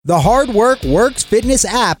The Hard Work Works Fitness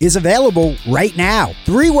app is available right now.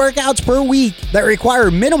 3 workouts per week that require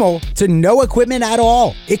minimal to no equipment at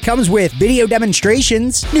all. It comes with video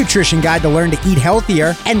demonstrations, nutrition guide to learn to eat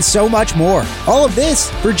healthier, and so much more. All of this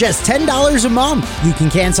for just $10 a month. You can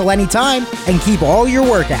cancel anytime and keep all your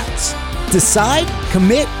workouts. Decide,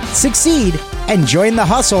 commit, succeed, and join the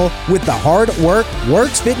hustle with the Hard Work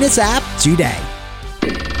Works Fitness app today.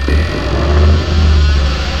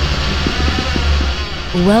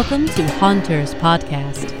 Welcome to Haunters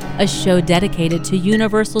Podcast, a show dedicated to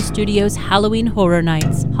Universal Studios' Halloween Horror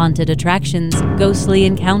Nights, haunted attractions, ghostly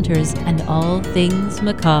encounters, and all things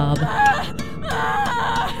macabre.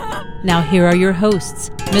 Now here are your hosts,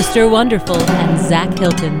 Mr. Wonderful and Zach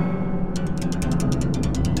Hilton.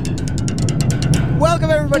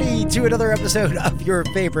 Welcome everybody to another episode of your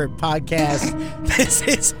favorite podcast. This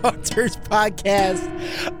is Haunters Podcast.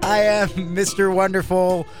 I am Mr.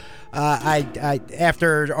 Wonderful. I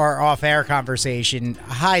after our off-air conversation,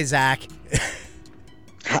 hi Zach.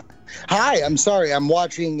 Hi, I'm sorry. I'm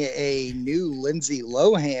watching a new Lindsay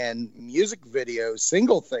Lohan music video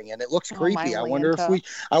single thing, and it looks creepy. I wonder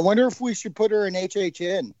if we should put her in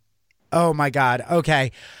HHN. Oh my God.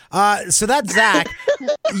 Okay. So that's Zach.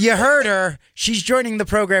 You heard her. She's joining the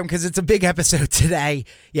program because it's a big episode today.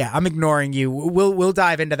 Yeah, I'm ignoring you. We'll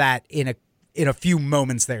dive into that in a few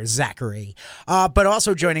moments there, Zachary. But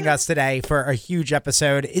also joining us today for a huge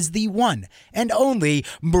episode is the one and only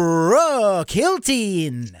Brooke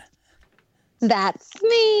Hilton. That's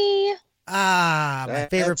me. My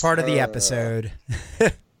favorite part of the episode.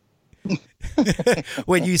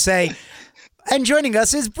 When you say, and joining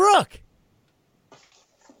us is Brooke.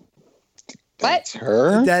 That's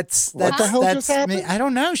her? That's what the hell just happened? Me. I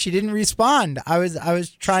don't know. She didn't respond. I was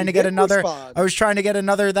trying to get another. Respond. I was trying to get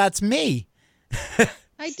another. That's me.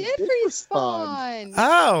 I did respond.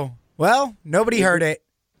 Oh, well, nobody heard it.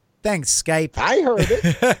 Thanks, Skype. I heard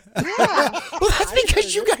it. Yeah. Well, that's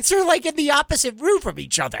because you guys are like in the opposite room from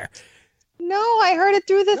each other. No, I heard it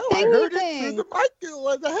through the I thingy heard thing. it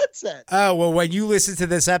through the headset. Oh, well, when you listen to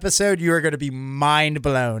this episode, you are going to be mind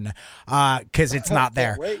blown because it's not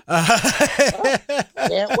there.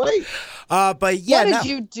 Can't wait. But yeah. What did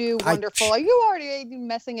you do, Wonderful? Are you already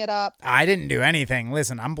messing it up? I didn't do anything.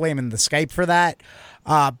 Listen, I'm blaming the Skype for that.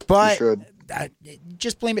 But You should.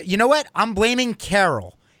 Just blame it. You know what? I'm blaming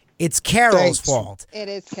Carol. It's Carol's fault. It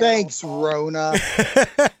is Carol's Thanks, fault. Rona.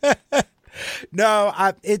 No,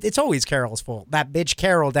 it's always Carol's fault. That bitch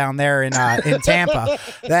Carol down there in Tampa,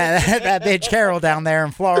 that bitch Carol down there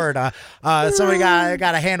in Florida. Somebody got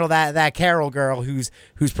to handle that Carol girl who's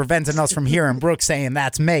preventing us from hearing Brooke saying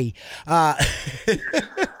that's me.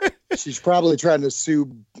 She's probably trying to sue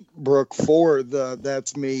Brooke for the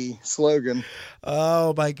 "That's Me" slogan.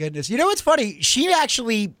 Oh my goodness! You know what's funny? She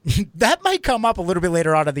actually that might come up a little bit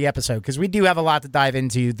later on in the episode because we do have a lot to dive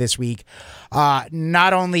into this week.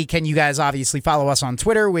 Not only can you guys obviously follow us on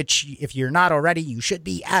Twitter, which if you're not already, you should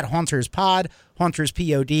be at Haunters Pod, Haunters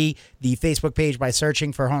Pod, the Facebook page by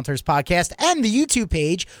searching for Haunters Podcast, and the YouTube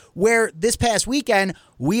page where this past weekend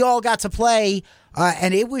we all got to play,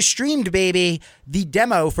 and it was streamed, baby, the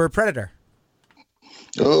demo for Predator.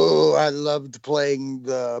 Oh, I loved playing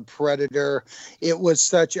the Predator. It was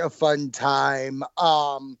such a fun time.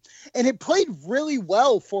 And it played really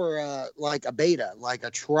well for like a beta, like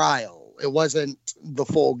a trial. It wasn't the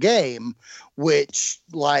full game, which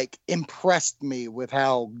like impressed me with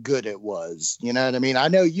how good it was. You know what I mean? I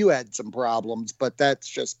know you had some problems, but that's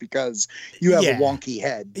just because you have a wonky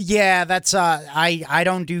head. Yeah, that's I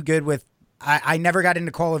don't do good with I never got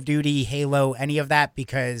into Call of Duty, Halo, any of that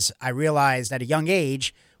because I realized at a young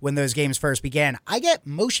age when those games first began, I get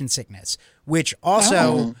motion sickness, which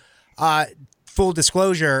also, full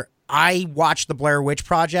disclosure, I watched the Blair Witch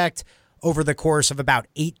Project over the course of about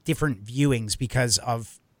 8 different viewings because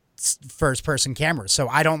of first-person cameras. So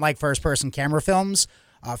I don't like first-person camera films.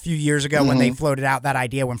 A few years ago when they floated out that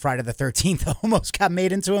idea when Friday the 13th almost got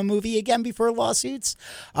made into a movie again before lawsuits,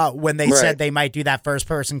 when they said they might do that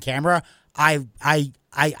first-person camera, I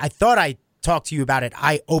thought I talked to you about it.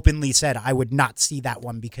 I openly said I would not see that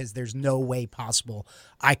one because there's no way possible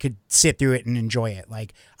I could sit through it and enjoy it.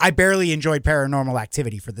 Like, I barely enjoyed Paranormal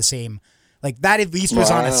Activity for the same. Like, that at least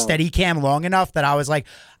was on a steady cam long enough that I was like,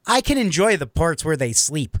 I can enjoy the parts where they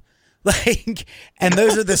sleep. Like, and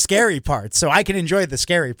those are the scary parts. So I can enjoy the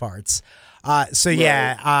scary parts.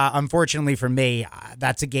 Unfortunately for me,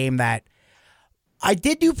 that's a game that I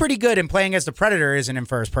did do pretty good in playing as the Predator isn't in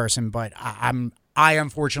first person, but I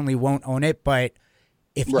unfortunately won't own it. But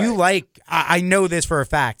if you like, I know this for a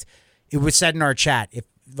fact. It was said in our chat. If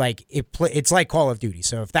it's like Call of Duty.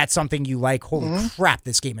 So if that's something you like, holy crap,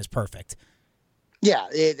 this game is perfect. Yeah,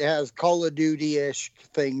 it has Call of Duty-ish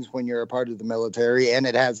things when you're a part of the military, and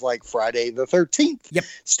it has like Friday the 13th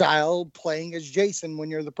style playing as Jason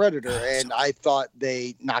when you're the Predator. And I thought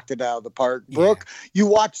they knocked it out of the park. Brooke, you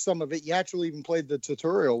watched some of it. You actually even played the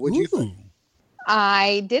tutorial. What'd you think?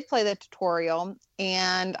 I did play the tutorial,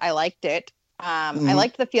 and I liked it. I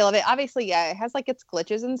liked the feel of it. Obviously, yeah, it has like its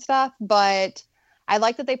glitches and stuff, but I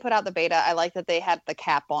like that they put out the beta. I like that they had the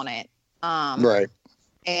cap on it. Right.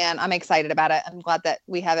 And I'm excited about it. I'm glad that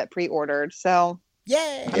we have it pre-ordered. So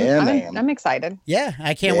I'm excited. Yeah,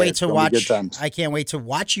 I can't wait to watch. I can't wait to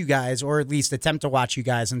watch you guys, or at least attempt to watch you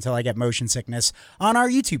guys until I get motion sickness on our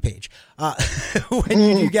YouTube page. When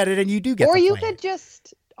you do get it, and you do get, or you could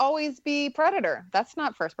just always be Predator. That's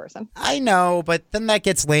not first person. I know, but then that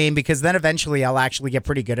gets lame because then eventually I'll actually get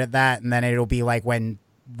pretty good at that, and then it'll be like when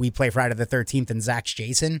we play Friday the 13th and Zach's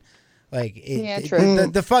Jason. Like,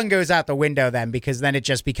 the fun goes out the window then, because then it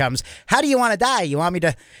just becomes, how do you want to die? You want me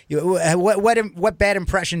to, what bad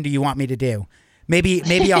impression do you want me to do? Maybe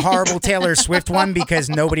a horrible Taylor Swift one because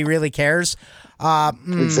nobody really cares.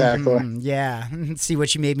 Exactly. Yeah. See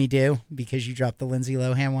what you made me do because you dropped the Lindsay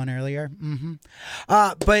Lohan one earlier.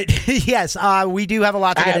 But yes, we do have a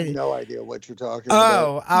lot to get. I have no idea what you're talking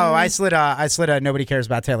about. I slid a nobody cares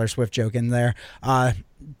about Taylor Swift joke in there.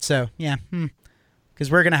 So yeah. Because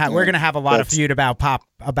we're gonna have a lot of feud about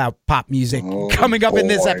pop music coming up in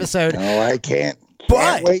this episode. No, I can't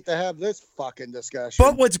wait to have this fucking discussion.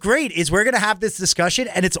 But what's great is we're gonna have this discussion,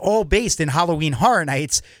 and it's all based in Halloween Horror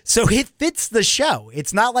Nights, so it fits the show.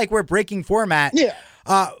 It's not like we're breaking format. Yeah.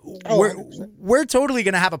 We're totally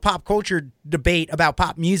gonna have a pop culture debate about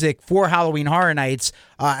pop music for Halloween Horror Nights,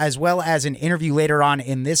 as well as an interview later on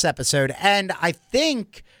in this episode, and I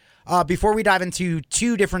think. Before we dive into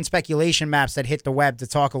two different speculation maps that hit the web to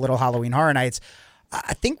talk a little Halloween Horror Nights,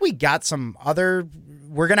 I think we got some other...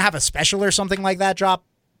 We're going to have a special or something like that drop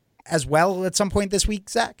as well at some point this week,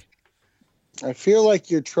 Zach? I feel like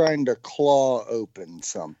you're trying to claw open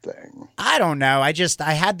something. I don't know. I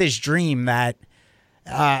had this dream that,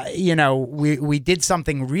 we did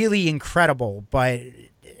something really incredible, but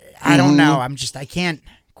I don't know. I can't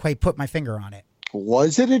quite put my finger on it.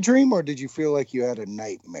 Was it a dream, or did you feel like you had a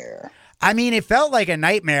nightmare? I mean, it felt like a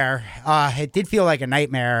nightmare. It did feel like a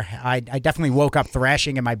nightmare. I definitely woke up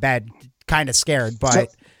thrashing in my bed, kind of scared.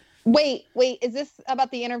 But wait, is this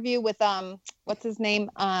about the interview with what's his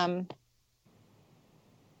name? No,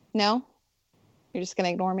 you're just gonna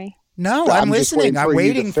ignore me. No, I'm listening. I'm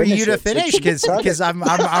waiting for you to finish because I'm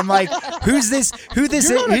like, who's this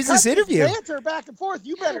interview? Answer back and forth.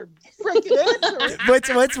 You better freaking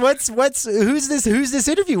answer. Who's this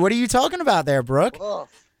interview? What are you talking about there, Brooke? Oh.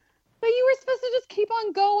 But you were supposed to just keep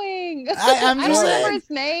on going. I'm I just don't remember his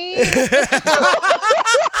name.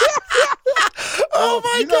 Oh my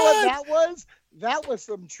God! You know what that was? That was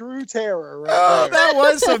some true terror right there. That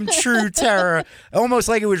was some true terror. Almost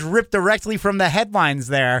like it was ripped directly from the headlines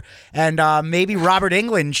there. And maybe Robert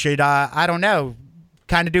Englund should, I don't know,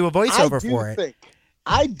 kind of do a voiceover for it.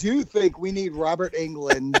 I do think we need Robert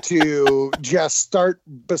Englund to just start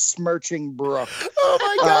besmirching Brooke. Oh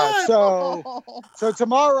my God! So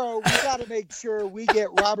tomorrow we got to make sure we get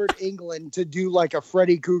Robert Englund to do like a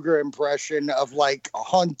Freddy Krueger impression of like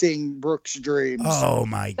haunting Brooke's dreams. Oh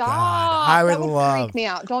my Stop. God! I would love. Freak me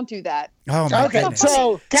out. Don't do that. Oh my goodness.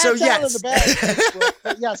 So Cat's out of yes. the bag. Brooke,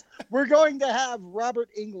 but yes, we're going to have Robert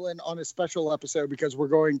Englund on a special episode because we're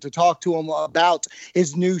going to talk to him about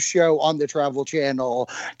his new show on the Travel Channel,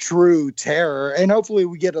 True Terror, and hopefully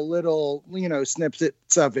we get a little,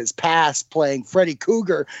 snippets of his past playing Freddy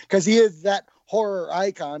Krueger because he is that horror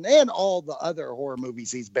icon and all the other horror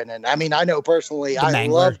movies he's been in. I mean, I know personally, I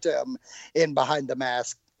loved him in Behind the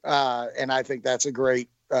Mask, and I think that's a great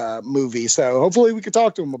movie. So hopefully we could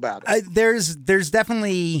talk to him about it. There's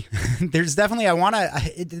definitely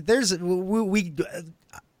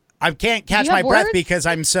I can't catch my breath because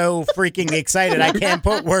I'm so freaking excited. I can't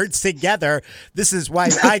put words together. This is why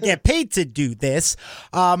I get paid to do this.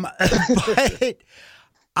 But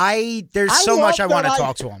there's so much I want to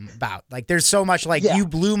talk to him about. Like, there's so much, you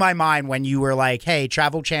blew my mind when you were like, hey,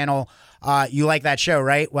 Travel Channel, you like that show,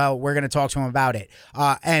 right? Well, we're going to talk to him about it.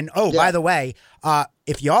 By the way,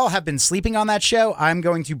 if y'all have been sleeping on that show, I'm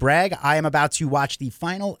going to brag. I am about to watch the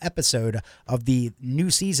final episode of the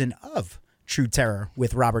new season of True Terror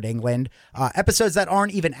with Robert Englund. Episodes that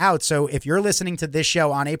aren't even out. So if you're listening to this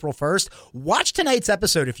show on April 1st, watch tonight's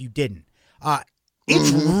episode if you didn't.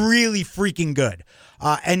 It's really freaking good.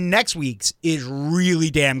 And next week's is really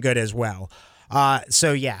damn good as well.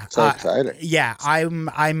 So exciting. Yeah,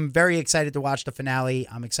 I'm very excited to watch the finale.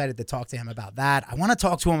 I'm excited to talk to him about that. I want to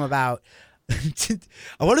talk to him about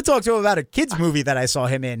I want to talk to him about a kids movie that I saw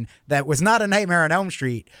him in that was not A Nightmare on Elm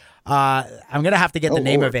Street. I'm gonna have to get the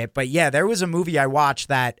name of it, but yeah, there was a movie I watched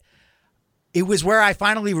that it was where I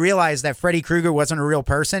finally realized that Freddy Krueger wasn't a real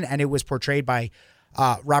person, and it was portrayed by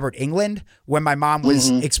Robert Englund. When my mom was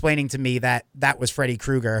explaining to me that was Freddy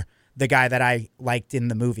Krueger, the guy that I liked in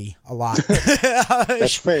the movie a lot.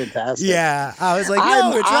 That's fantastic. Yeah, I was like,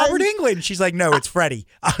 no, it's Robert Englund. She's like, no, it's Freddy.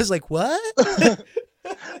 I was like, what?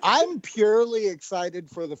 I'm purely excited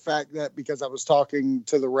for the fact that because I was talking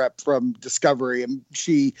to the rep from Discovery and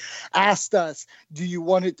she asked us, do you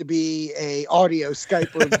want it to be a audio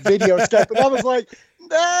Skype or video Skype? And I was like,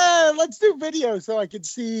 nah, let's do video so I can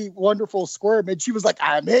see Wonderful squirm. And she was like,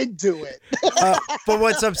 I'm into it. But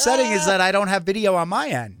what's upsetting is that I don't have video on my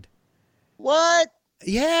end. What?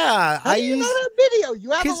 Yeah, How do you not have video? You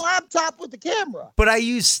have a laptop with the camera. But I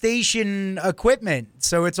use station equipment,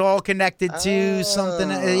 so it's all connected to something.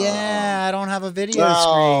 Yeah, I don't have a video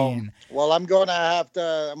screen. Well, I'm gonna have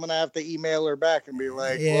to email her back and be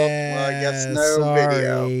like, well, I guess no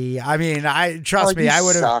video. I mean, trust me, I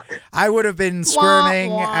would have been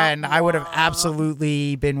squirming, and I would have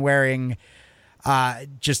absolutely been wearing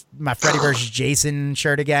just my Freddy vs. Jason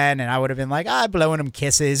shirt again, and I would have been like, blowing him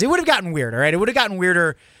kisses. It would have gotten weirder, right? It would have gotten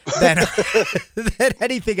weirder than than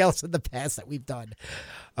anything else in the past that we've done.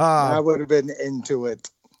 I would have been into it.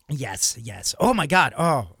 Yes. Oh my God.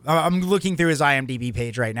 Oh, I'm looking through his IMDb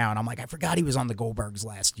page right now, and I'm like, I forgot he was on the Goldbergs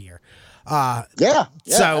last year. So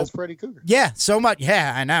that's Freddy Krueger. Yeah, so much.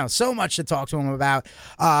 Yeah, I know. So much to talk to him about.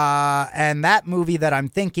 And that movie that I'm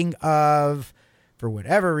thinking of, for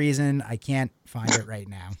whatever reason, I can't find it right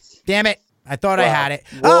now. Damn it. I thought I had it.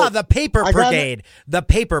 The Paper Brigade. The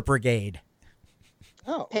Paper Brigade.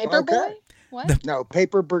 Oh, Paper Boy? What? No,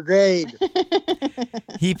 Paper Brigade.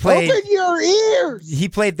 He played. Open your ears. He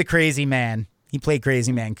played the Crazy Man. He played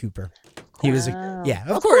Crazy Man Cooper. He was,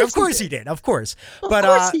 of course he did. Of course. But, of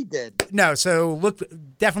course he did. No, so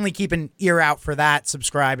definitely keep an ear out for that.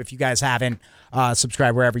 Subscribe if you guys haven't.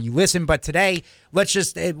 Subscribe wherever you listen. But today, let's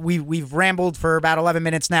just, we've rambled for about 11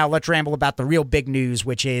 minutes now. Let's ramble about the real big news,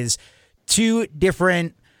 which is 2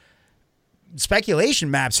 different speculation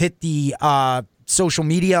maps hit the social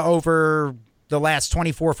media over the last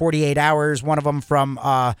 24, 48 hours. One of them from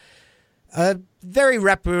a very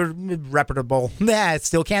reputable,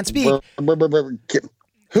 still can't speak.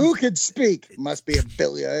 Who could speak? Must be a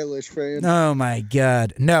Billie Eilish fan. Oh my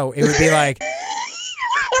God. No, it would be like,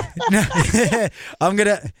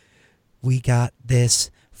 we got this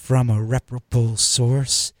from a reputable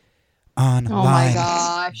source online. Oh my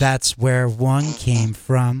gosh. That's where one came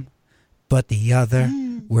from, but the other,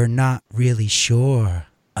 we're not really sure.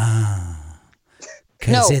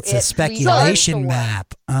 Because it's a speculation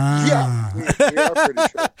map. Yeah, we are pretty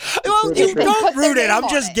sure. Well, don't ruin it. I'm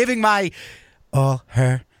just giving my... All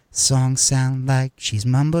her songs sound like she's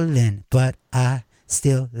mumbling, but I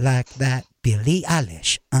still like that Billie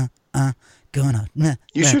Eilish.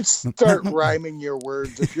 You should start rhyming your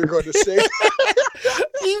words if you're going to sing.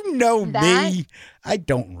 You know me. I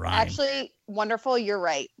don't rhyme. Actually, Wonderful, you're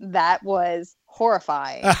right. That was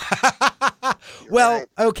horrifying. Well, right.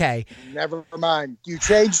 Okay. Never mind. You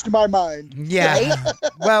changed my mind. Yeah.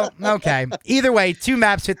 Well, okay. Either way, 2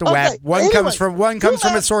 maps hit the web. One comes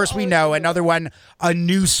from a source we know, another one a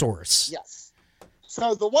new source. Yes.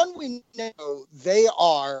 So the one we know, they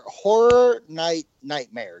are Horror Night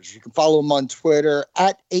Nightmares. You can follow them on Twitter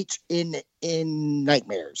at HNN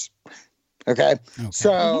Nightmares. Okay.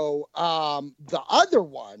 So the other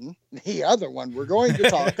one we're going to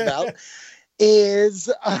talk about is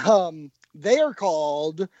they are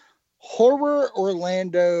called Horror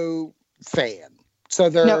Orlando Fan. So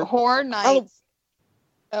they're Horror Nights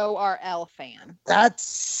ORL Fan. That's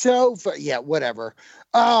so yeah, whatever.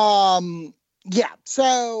 Yeah,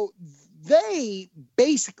 so they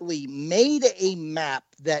basically made a map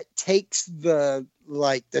that takes the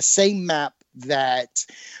same map that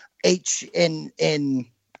HNN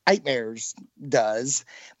Nightmares does,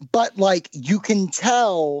 but you can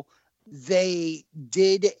tell they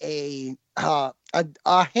did a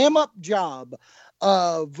ham up job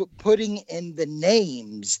of putting in the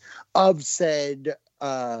names of said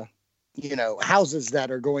houses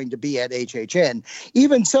that are going to be at HHN.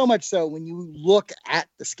 Even so much so when you look at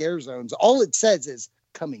the scare zones, all it says is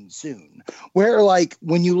coming soon. Where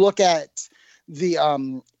when you look at the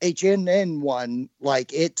HNN one,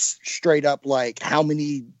 it's straight up how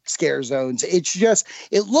many scare zones.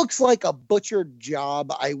 It looks like a butchered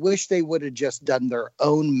job. I wish they would have just done their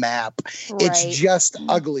own map. Right. It's just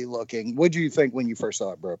ugly looking. What do you think when you first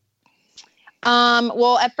saw it, bro?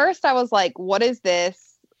 Well, at first I was like, what is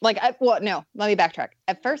this? no, let me backtrack.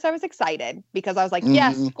 At first I was excited because I was like,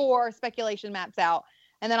 yes, score, speculation maps out.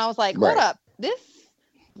 And then I was like, hold up, this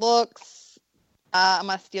looks, I'm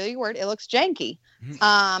going to steal your word, it looks janky.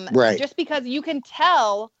 Just because you can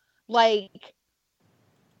tell, like,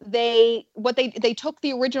 they took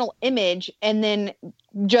the original image and then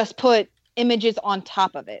just put images on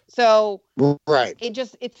top of it. So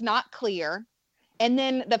it's not clear. And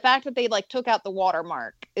then the fact that they like took out the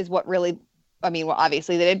watermark is what really,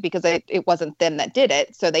 obviously they did because it wasn't them that did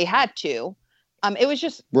it. So they had to. It was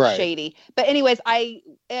just shady. But anyways, I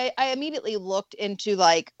immediately looked into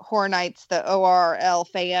like Horror Nights, the ORL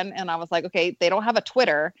fan, and I was like, okay, they don't have a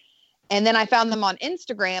Twitter. And then I found them on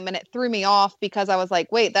Instagram, and it threw me off because I was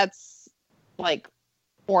like, wait, that's like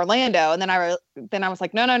Orlando. And then I was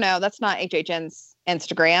like, no, that's not HHN's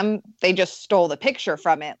Instagram. They just stole the picture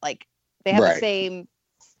from it. Like they have the same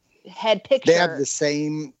head picture. They have the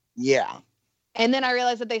same, yeah. And then I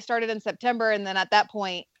realized that they started in September. And then at that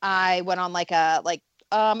point I went on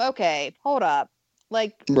okay, hold up.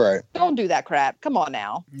 Like, don't do that crap. Come on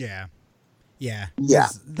now. Yeah.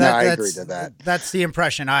 I agree to that. That's the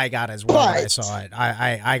impression I got as well when I saw it.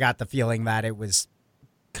 I got the feeling that it was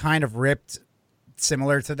kind of ripped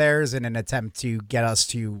similar to theirs in an attempt to get us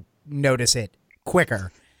to notice it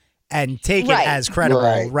quicker and take it as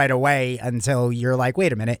credible right away until you're like,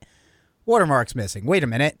 wait a minute, watermark's missing. Wait a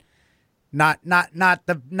minute. Not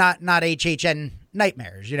HHN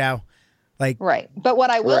nightmares, you know? Like But what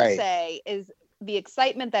I will say is the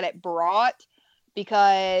excitement that it brought,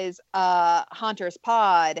 because Hunter's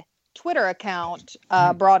Pod Twitter account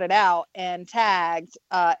brought it out and tagged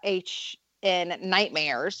HN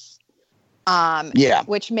Nightmares,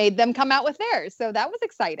 which made them come out with theirs. So that was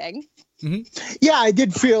exciting. Mm-hmm. Yeah, I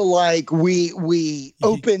did feel like we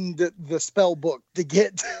opened the spell book to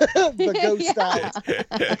get the ghost eyes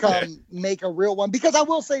to come make a real one. Because I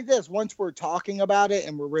will say this, once we're talking about it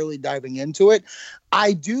and we're really diving into it,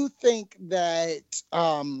 I do think that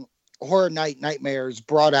Horror Night Nightmares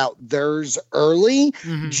brought out theirs early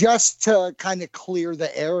just to kind of clear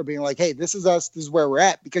the air of being like, hey, this is us, this is where we're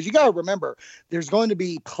at. Because you got to remember, there's going to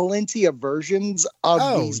be plenty of versions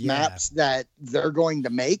of these maps that they're going to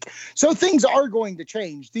make. So things are going to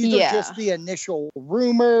change. These are just the initial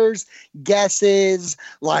rumors, guesses,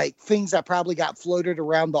 like things that probably got floated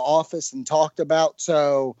around the office and talked about.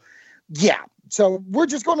 So, yeah. So we're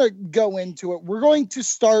just going to go into it. We're going to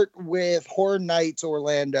start with Horror Nights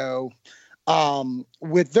Orlando.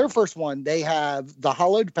 With their first one, they have The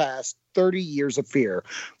Hollowed Past, 30 Years of Fear.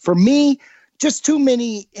 For me, just too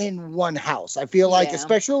many in one house. I feel like,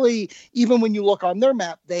 especially even when you look on their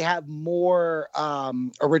map, they have more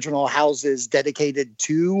original houses dedicated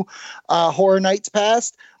to Horror Nights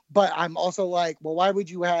Past. But I'm also like, well, why would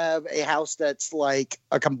you have a house that's like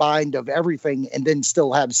a combined of everything and then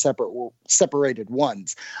still have separated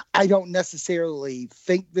ones? I don't necessarily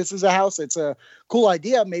think this is a house. It's a cool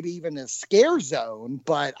idea, maybe even a scare zone,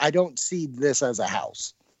 but I don't see this as a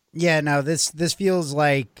house. Yeah, no, this feels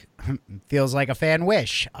like a fan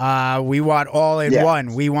wish. We want all in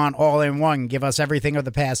one. We want all in one. Give us everything of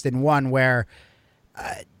the past in one, where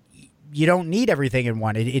you don't need everything in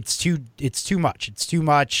one. It's too much. It's too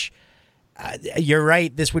much. You're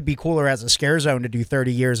right. This would be cooler as a scare zone to do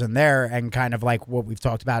 30 years in there, and kind of like what we've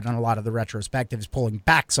talked about in a lot of the retrospectives, pulling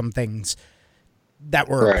back some things that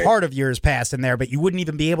were a part of years past in there, but you wouldn't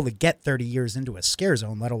even be able to get 30 years into a scare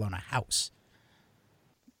zone, let alone a house.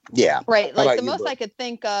 Yeah. Right. Like the most I could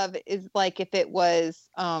think of is like if it was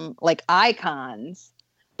like icons,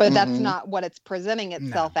 but that's not what it's presenting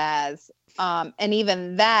itself as. And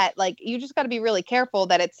even that, like, you just got to be really careful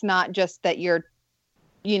that it's not just that you're,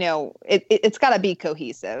 it's got to be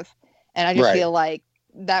cohesive. And I just feel like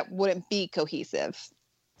that wouldn't be cohesive.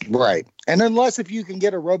 Right. And unless if you can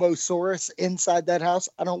get a Robosaurus inside that house,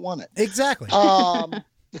 I don't want it. Exactly.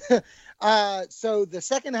 So the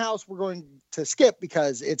second house we're going to skip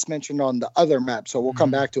because it's mentioned on the other map, so we'll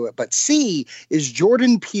come back to it. But C is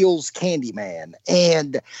Jordan Peele's Candyman.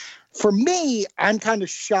 And for me, I'm kind of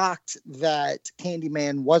shocked that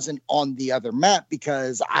Candyman wasn't on the other map,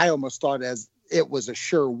 because I almost thought it was a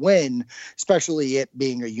sure win, especially it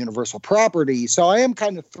being a Universal property. So I am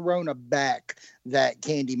kind of thrown aback that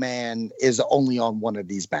Candyman is only on one of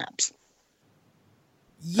these maps.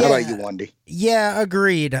 Yeah. How about you, Wendy? Yeah,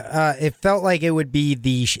 agreed. It felt like it would be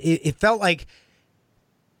it felt like,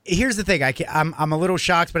 here's the thing. I'm a little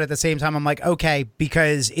shocked, but at the same time, I'm like, okay,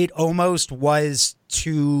 because it almost was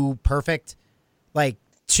too perfect, like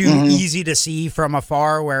too easy to see from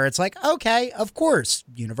afar, where it's like, okay, of course,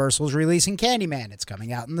 Universal's releasing Candyman. It's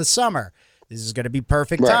coming out in the summer. This is going to be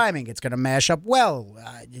perfect timing. It's going to mash up well.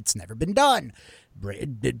 It's never been done.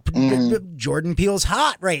 Jordan Peele's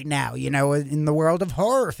hot right now, you know, in the world of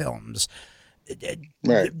horror films.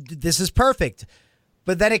 Right. This is perfect.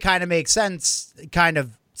 But then it kind of makes sense, kind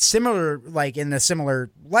of similar, like in a similar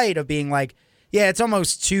light of being like, yeah, it's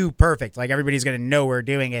almost too perfect. Like everybody's going to know we're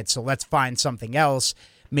doing it. So let's find something else,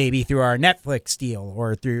 maybe through our Netflix deal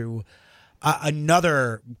or through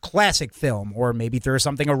another classic film, or maybe throw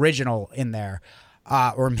something original in there,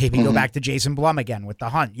 or maybe go back to Jason Blum again with The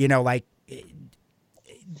Hunt. You know, like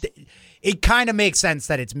it kind of makes sense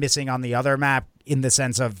that it's missing on the other map in the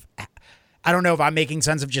sense of, I don't know if I'm making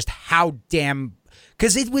sense of just how damn,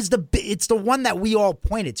 because it's the one that we all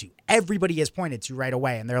pointed to. Everybody has pointed to right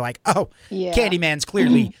away, and they're like, oh, yeah. Candyman's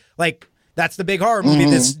clearly like that's the big horror movie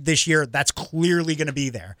this year. That's clearly going to be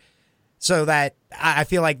there. So that I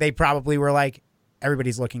feel like they probably were like,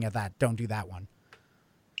 everybody's looking at that. Don't do that one.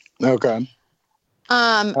 Okay.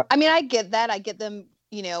 I mean, I get that. I get them,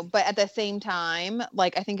 you know, but at the same time,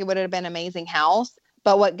 like, I think it would have been an amazing house.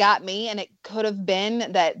 But what got me, and it could have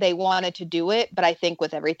been that they wanted to do it, but I think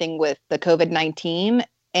with everything with the COVID-19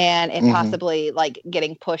 and it possibly like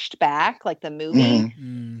getting pushed back, like the movie,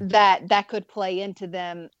 that could play into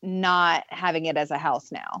them not having it as a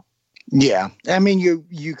house now. Yeah. I mean,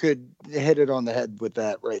 you could hit it on the head with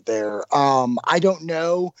that right there. I don't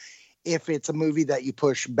know if it's a movie that you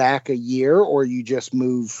push back a year or you just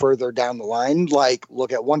move further down the line. Like,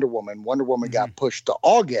 look at Wonder Woman. Wonder Woman got pushed to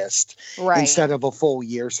August instead of a full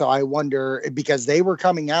year. So I wonder, because they were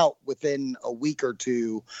coming out within a week or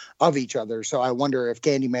two of each other. So I wonder if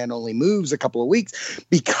Candyman only moves a couple of weeks,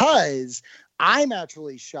 because I'm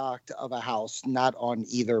actually shocked of a house not on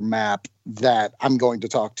either map that I'm going to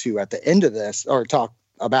talk to at the end of this, or talk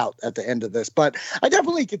about at the end of this. But I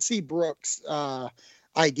definitely could see Brooks'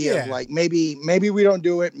 idea of like, maybe we don't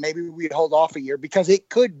do it. Maybe we hold off a year, because it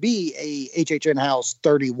could be a HHN house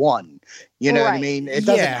 31. You know what I mean? It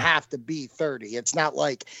doesn't have to be 30. It's not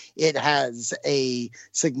like it has a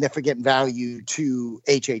significant value to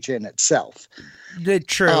HHN itself.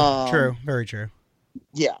 True. Very true.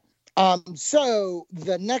 Yeah. So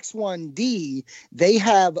the next one, D, they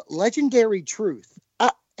have Legendary Truth.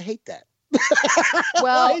 I hate that.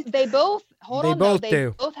 Well, they both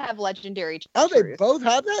do. Both have Legendary Truth. Oh, they both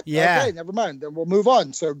have that? Yeah. Okay, never mind. Then we'll move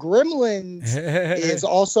on. So Gremlins is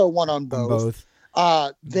also one on both.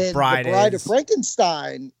 Then The Bride of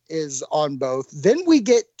Frankenstein is on both. Then we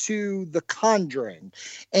get to The Conjuring.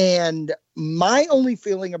 And my only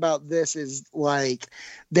feeling about this is, like,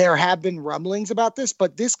 there have been rumblings about this,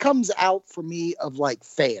 but this comes out for me of like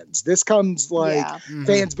fans. This comes like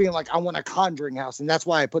fans being like, I want a Conjuring house. And that's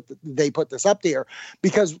why they put this up there,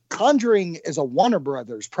 because Conjuring is a Warner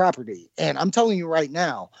Brothers property. And I'm telling you right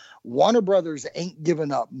now, Warner Brothers ain't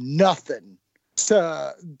giving up nothing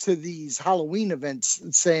to these Halloween events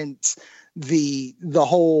since the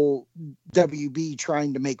whole WB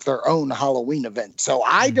trying to make their own Halloween event. So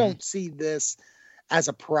I don't see this as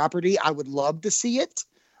a property. I would love to see it.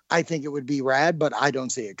 I think it would be rad, but I don't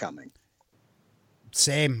see it coming.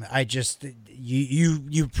 Same. I just,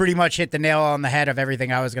 you pretty much hit the nail on the head of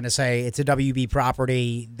everything I was going to say. It's a WB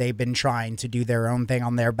property. They've been trying to do their own thing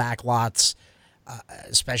on their back lots,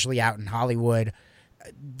 especially out in Hollywood.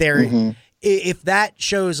 If that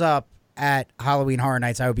shows up at Halloween Horror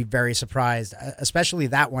Nights, I would be very surprised, especially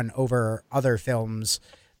that one over other films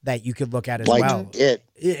that you could look at as well.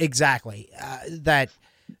 Exactly. That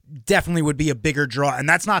definitely would be a bigger draw, and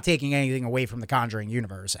that's not taking anything away from the Conjuring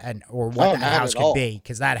universe or what that house could be,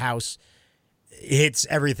 because that house hits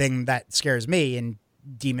everything that scares me in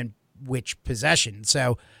demon witch possession.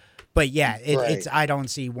 So, but yeah, it's I don't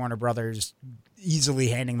see Warner Brothers easily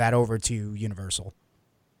handing that over to Universal.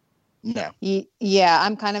 No. Yeah,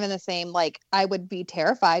 I'm kind of in the same, like, I would be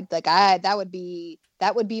terrified. Like, that would be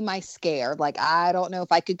my scare. Like, I don't know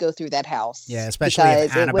if I could go through that house. Yeah, especially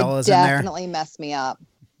if Annabelle is in there. It would definitely mess me up.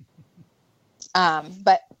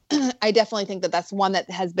 But I definitely think that that's one that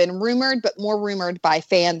has been rumored, but more rumored by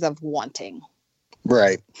fans of wanting.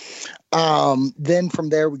 Right. Then from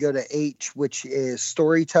there we go to H, which is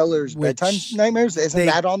Storytellers Bedtime Nightmares. Isn't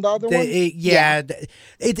that on the other one? Yeah.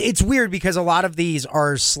 It's weird because a lot of these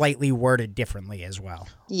are slightly worded differently as well.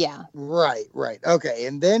 Yeah. Right. Okay.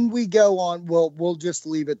 And then we go on. We'll just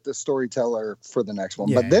leave it the Storyteller for the next one.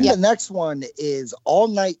 Yeah, but then the next one is All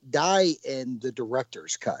Night Die in the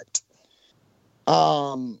director's cut.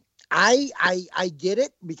 I get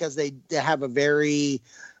it, because they have a very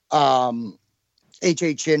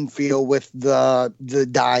HHN feel with the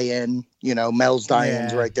die-in, Mel's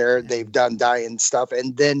die-ins right there. They've done die-in stuff.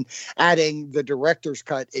 And then adding the director's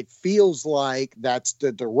cut, it feels like that's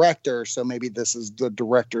the director. So maybe this is the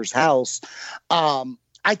director's house.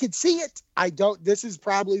 I could see it. This is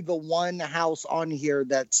probably the one house on here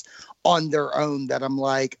that's on their own that I'm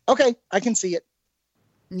like, okay, I can see it.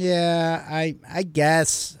 Yeah, I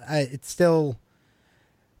guess it's still,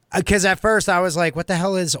 because at first I was like, what the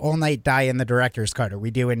hell is All Night Die in the director's cut? Are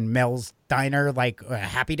we doing Mel's Diner, like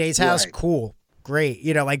Happy Days house? Right. Cool. Great.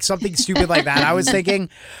 Like something stupid like that. I was thinking,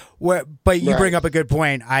 but you bring up a good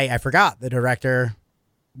point. I forgot the director,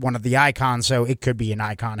 one of the icons, so it could be an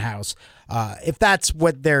icon house. If that's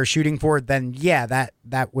what they're shooting for, then yeah,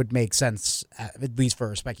 that would make sense, at least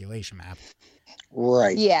for a speculation map.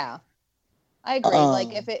 Right. Yeah, I agree.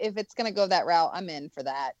 Like if it's gonna go that route, I'm in for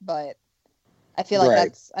that. But I feel like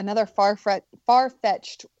that's another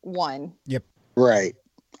far-fetched one. Yep. Right.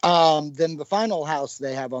 Then the final house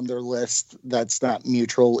they have on their list that's not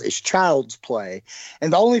mutual is Child's Play.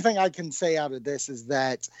 And the only thing I can say out of this is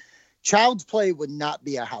that Child's Play would not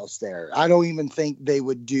be a house there. I don't even think they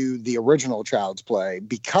would do the original Child's Play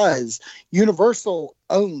because Universal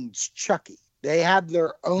owns Chucky. They have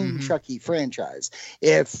their own Chucky franchise.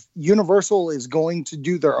 If Universal is going to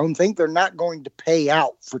do their own thing, they're not going to pay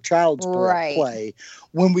out for Child's Play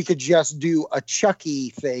when we could just do a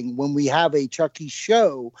Chucky thing when we have a Chucky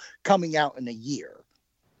show coming out in a year.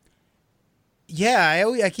 Yeah,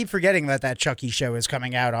 I keep forgetting that Chucky show is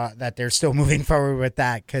coming out, that they're still moving forward with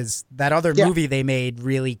that, because that other movie they made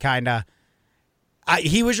really kind of...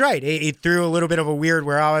 he was right. It threw a little bit of a weird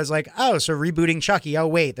where I was like, oh, so rebooting Chucky. Oh,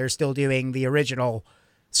 wait, they're still doing the original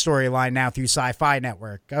storyline now through Sci-Fi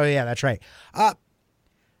Network. Oh, yeah, that's right.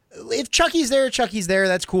 If Chucky's there,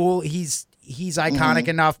 that's cool. He's iconic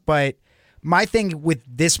enough, but my thing with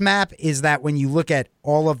this map is that when you look at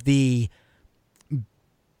all of the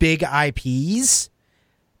big IPs,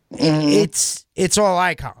 it's all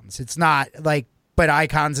icons. It's not like, but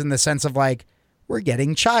icons in the sense of like, we're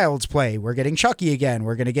getting Child's Play, we're getting Chucky again,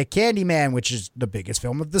 we're going to get Candyman, which is the biggest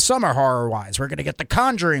film of the summer horror-wise, we're going to get The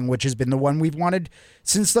Conjuring, which has been the one we've wanted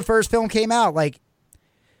since the first film came out. Like,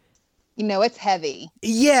 it's heavy.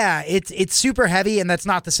 Yeah, it's super heavy, and that's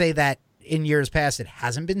not to say that in years past it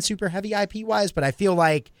hasn't been super heavy IP-wise, but I feel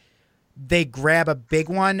like they grab a big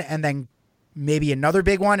one and then maybe another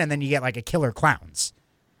big one, and then you get like a Killer Clowns.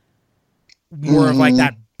 More of like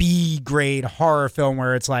that B-grade horror film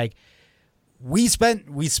where it's like, we spent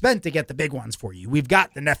to get the big ones for you. We've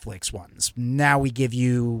got the Netflix ones. Now we give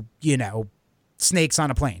you, Snakes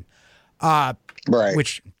on a Plane. Right.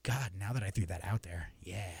 Which, God, now that I threw that out there,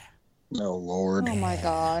 yeah. Oh, Lord. Oh, my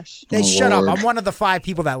gosh. Hey, shut up. I'm one of the 5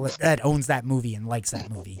 people that owns that movie and likes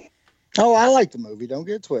that movie. Oh, I like the movie. Don't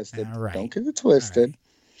get it twisted. All right. Don't get it twisted.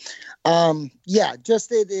 Right. Yeah,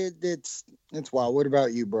 just it's wild. What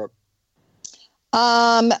about you, Brooke?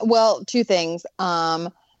 Well, 2 things.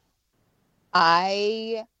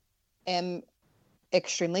 I am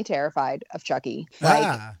extremely terrified of Chucky.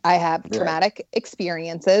 Like, I have traumatic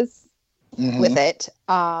experiences with it.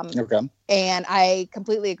 Okay. And I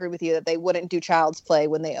completely agree with you that they wouldn't do Child's Play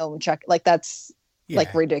when they own Chucky. Like, that's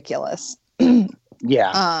like ridiculous.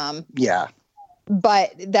 Yeah. Yeah.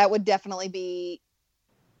 But that would definitely be,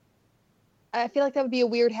 I feel like that would be a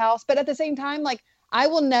weird house. But at the same time, like, I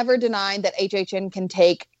will never deny that HHN can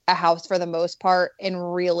take a house for the most part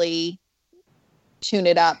and really tune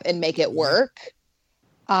it up and make it work.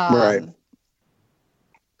 Right.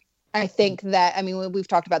 I think that, I mean, we've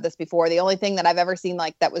talked about this before. The only thing that I've ever seen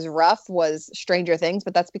like that was rough was Stranger Things,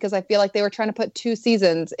 but that's because I feel like they were trying to put 2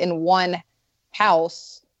 seasons in one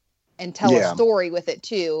house and tell a story with it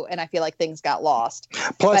too. And I feel like things got lost.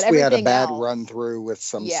 Plus we had a bad run through with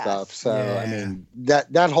some stuff. So, I mean,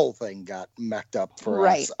 that whole thing got messed up for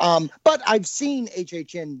us. But I've seen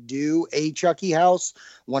HHN do a Chucky house.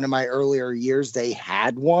 One of my earlier years, they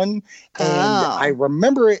had one. And I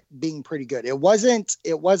remember it being pretty good. It wasn't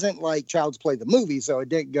like Child's Play the movie. So it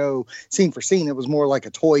didn't go scene for scene. It was more like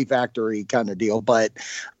a Toy Factory kind of deal. But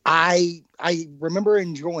I remember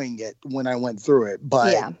enjoying it when I went through it,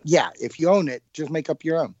 but if you own it, just make up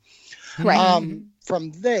your own. Right.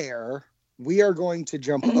 From there, we are going to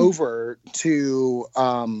jump over to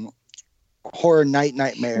Horror Night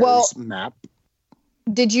Nightmares map.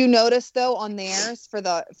 Did you notice though on theirs for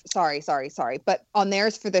the but on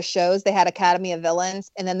theirs for the shows they had Academy of Villains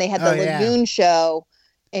and then they had the Lagoon show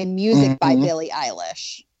and music by Billie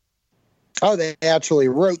Eilish. Oh, they actually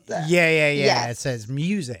wrote that. Yeah. Yes. It says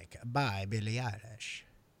music by Billie Eilish.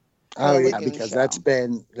 Oh yeah, because that's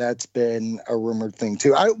been a rumored thing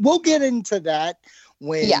too. We'll get into that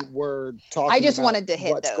when we're talking. I just about wanted to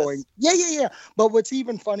hit what's those. going. Yeah. But what's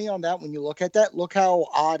even funny on that, when you look at that, look how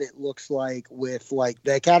odd it looks like with like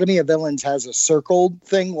the Academy of Villains has a circled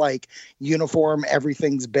thing, like uniform,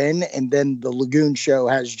 everything's been, and then the Lagoon show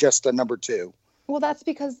has just a number 2. Well, that's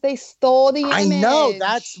because they stole the image. I know.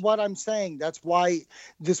 That's what I'm saying. That's why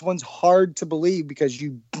this one's hard to believe, because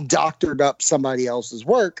you doctored up somebody else's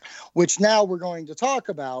work, which now we're going to talk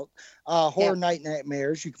about. Horror Night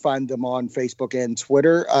Nightmares. You can find them on Facebook and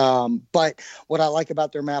Twitter. But what I like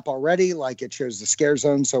about their map already, like it shows the scare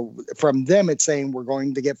zone. So from them, it's saying we're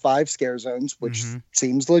going to get 5 scare zones, which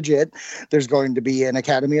seems legit. There's going to be an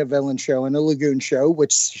Academy of Villains show and a Lagoon show,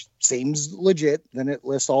 which seems legit. Then it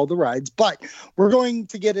lists all the rides. But we're going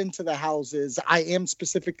to get into the houses. I am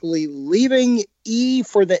specifically leaving E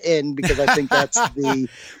for the end because I think that's the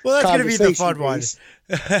well, that's going to be the fun one.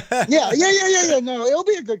 Yeah. No, it'll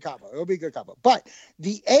be a good combo. But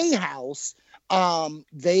the A house,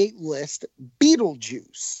 they list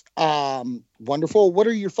Beetlejuice. Wonderful. What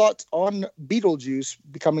are your thoughts on Beetlejuice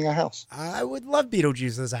becoming a house? I would love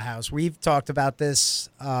Beetlejuice as a house. We've talked about this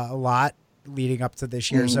a lot leading up to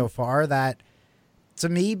this year so far, that to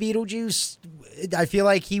me, Beetlejuice, I feel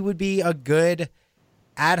like he would be a good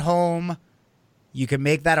at home. You can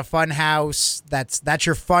make that a fun house. That's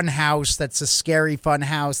your fun house. That's a scary fun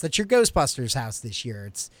house. That's your Ghostbusters house this year.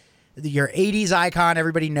 It's your 80s icon.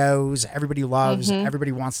 Everybody knows, everybody loves,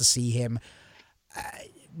 everybody wants to see him.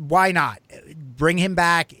 Why not bring him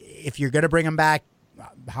back? If you're going to bring him back,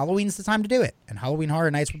 Halloween's the time to do it. And Halloween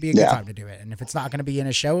Horror Nights would be a good time to do it. And if it's not going to be in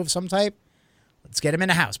a show of some type, let's get him in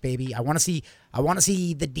a house, baby. I want to see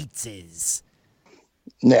the Deetzes.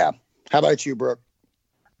 Yeah. How about you, Brooke?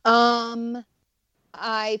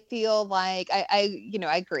 I feel like I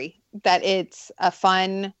agree that it's a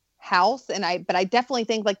fun house, but I definitely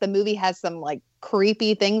think like the movie has some like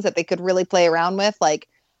creepy things that they could really play around with. Like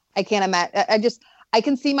I can't imagine. I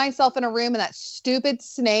can see myself in a room and that stupid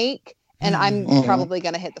snake, and I'm probably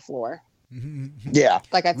gonna hit the floor. Yeah,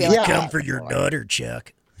 like I feel like come for your daughter,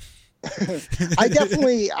 Chuck. I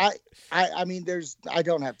definitely, I mean, I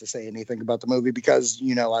don't have to say anything about the movie because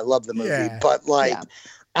I love the movie, but like. Yeah.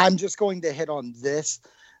 I'm just going to hit on this,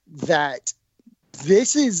 that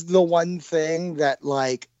this is the one thing that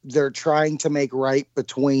like they're trying to make right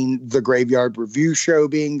between the Graveyard Review show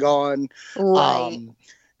being gone, right.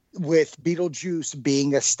 With Beetlejuice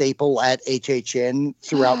being a staple at HHN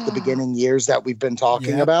throughout the beginning years that we've been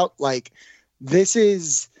talking about. Like this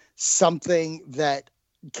is something that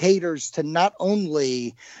caters to not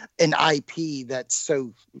only an IP that's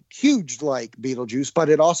so huge like Beetlejuice, but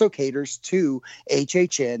it also caters to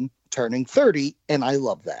HHN turning 30, and I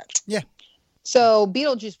love that. Yeah. So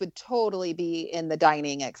Beetlejuice would totally be in the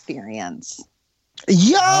dining experience.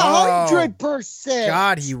 Yeah, 100%.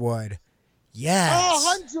 God, he would.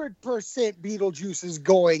 Yes. 100% Beetlejuice is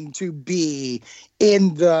going to be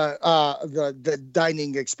in the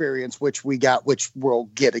dining experience, which we'll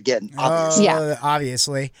get again.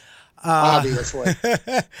 Obviously. Obviously.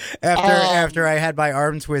 After I had my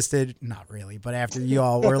arm twisted, not really, but after you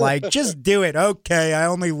all were like, just do it. Okay, I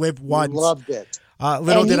only live once. Loved it.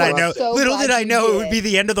 Little did I know it would be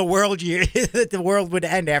the end of the world. That the world would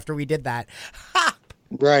end after we did that.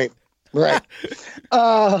 Right.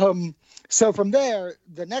 So from there,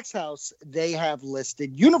 the next house, they have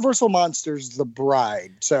listed Universal Monsters, The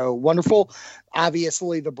Bride. So wonderful.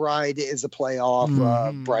 Obviously, The Bride is a play off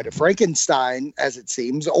Bride of Frankenstein, as it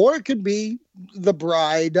seems, or it could be The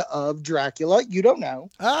Bride of Dracula. You don't know.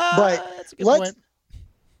 But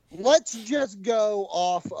let's just go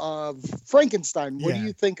off of Frankenstein. What do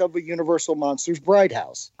you think of a Universal Monsters Bride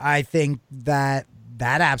house? I think that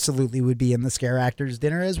absolutely would be in the Scare Actors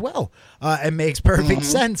dinner as well. It makes perfect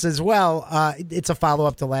sense as well. It's a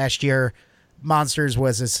follow-up to last year. Monsters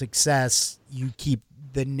was a success. You keep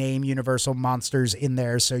the name Universal Monsters in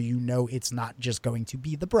there so it's not just going to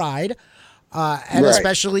be The Bride.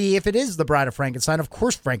 Especially if it is The Bride of Frankenstein, of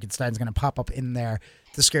course Frankenstein's going to pop up in there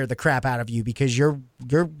to scare the crap out of you because you're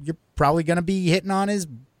probably going to be hitting on his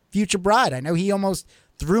future bride. I know he almost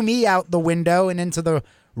threw me out the window and into the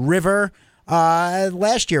river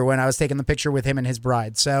last year when I was taking the picture with him and his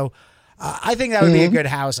bride. So I think that would be a good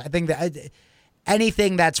house. I think that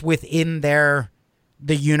anything that's within the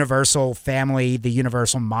Universal family, the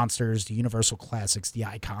Universal monsters, the Universal classics, the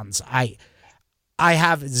icons, I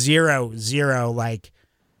have zero, like,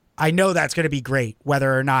 I know that's going to be great,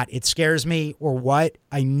 whether or not it scares me or what.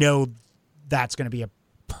 I know that's going to be a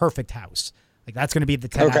perfect house. Like, that's going to be the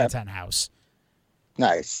 10 out of 10 house.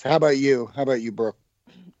 Nice. How about you, Brooke?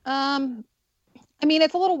 I mean,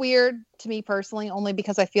 it's a little weird to me personally, only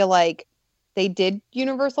because I feel like they did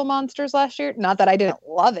Universal Monsters last year. Not that I didn't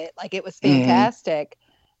love it. Like, it was fantastic.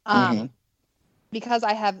 Because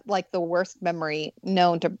I have like the worst memory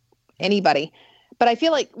known to anybody. But I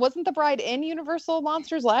feel like, wasn't The Bride in Universal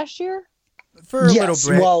Monsters last year? for a Yes,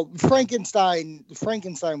 little bit. well,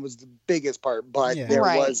 Frankenstein was the biggest part, but Yeah. there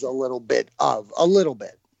Right. was a little bit.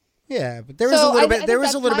 Yeah, but there was a little bit. I There think was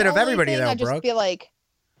a that's little my bit of only everybody thing. though, I just Brooke. feel like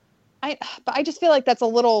I just feel like that's a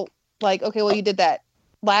little like, okay, well, you did that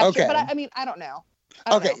last year, Okay. but I mean, I don't know. I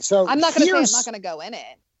don't Okay, know. so I'm not going to say I'm here's- not going to go in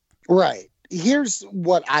it. Right. Here's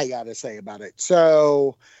what I got to say about it.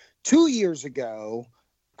 So 2 years ago,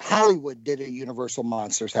 Hollywood did a Universal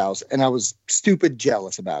Monsters house, and I was stupid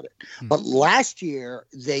jealous about it. But last year,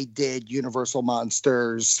 they did Universal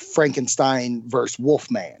Monsters Frankenstein versus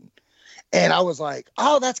Wolfman. And I was like,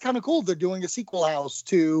 oh, that's kind of cool. They're doing a sequel house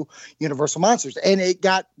to Universal Monsters. And it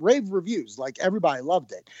got rave reviews. Like, everybody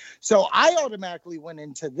loved it. So I automatically went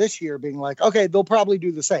into this year being like, okay, they'll probably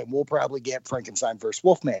do the same. We'll probably get Frankenstein versus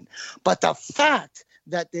Wolfman. But the fact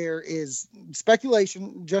that there is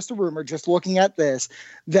speculation, just a rumor, just looking at this,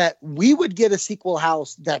 that we would get a sequel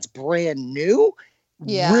house that's brand new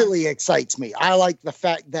Yeah. really excites me. I like the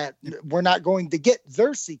fact that we're not going to get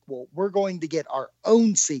their sequel. We're going to get our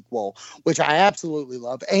own sequel, which I absolutely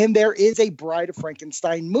love. And there is a Bride of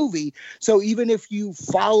Frankenstein movie. So even if you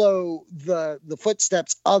follow the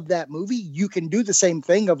footsteps of that movie, you can do the same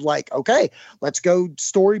thing of like, okay, let's go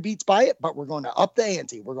story beats by it, but we're going to up the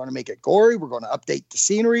ante. We're going to make it gory. We're going to update the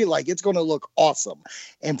scenery. Like, it's going to look awesome.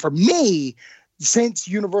 And for me, since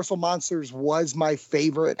Universal Monsters was my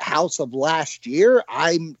favorite house of last year,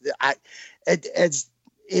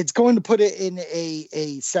 it's going to put it in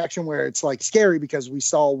a section where it's like scary because we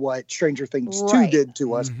saw what Stranger Things 2 Right. did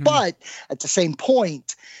to us. Mhm. But at the same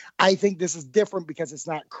point, I think this is different because it's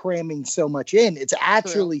not cramming so much in. It's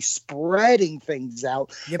actually spreading things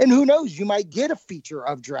out. Yep. And who knows, you might get a feature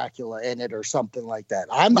of Dracula in it or something like that.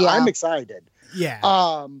 I'm excited.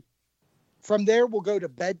 Yeah. From there, we'll go to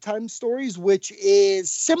Bedtime Stories, which is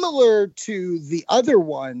similar to the other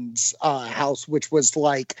one's house, which was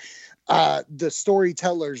like the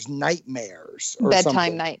storyteller's nightmares. Or Bedtime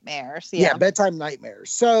something. nightmares. Yeah, Yeah. Bedtime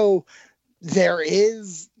Nightmares. So there are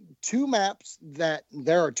two maps that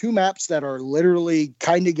are literally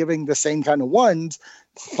kind of giving the same kind of ones.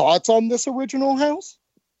 Thoughts on this original house?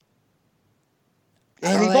 Oh,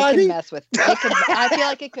 it can Anybody? mess with. I feel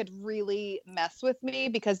like it could really mess with me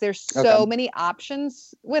because there's so Okay. many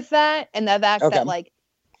options with that, and the fact Okay. that like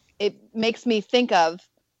it makes me think of,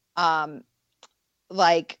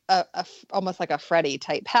 like almost like a Freddy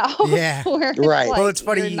type house. Yeah. where it's Right. like Well, it's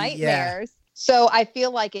funny, your yeah. nightmares. So I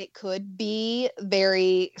feel like it could be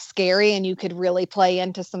very scary, and you could really play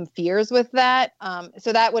into some fears with that.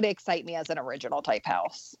 So that would excite me as an original type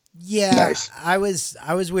house. Yeah, Nice. I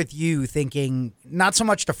was with you thinking not so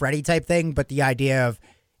much the Freddy type thing, but the idea of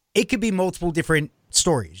it could be multiple different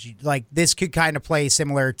stories. Like this could kind of play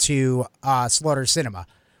similar to Slaughter Cinema,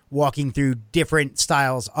 walking through different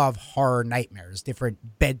styles of horror nightmares,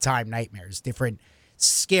 different bedtime nightmares, different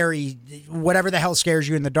scary, whatever the hell scares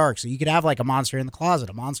you in the dark. So you could have like a monster in the closet,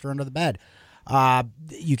 a monster under the bed.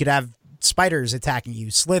 You could have spiders attacking you,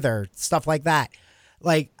 Slither, stuff like that.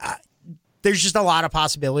 Like, there's just a lot of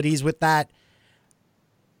possibilities with that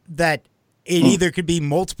it either could be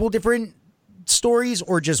multiple different stories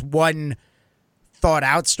or just one thought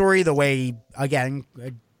out story, the way, again,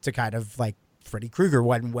 to kind of like Freddy Krueger,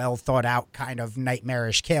 one well thought out kind of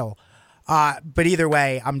nightmarish kill. But either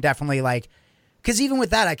way, I'm definitely like, because even with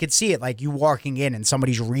that, I could see it like you walking in and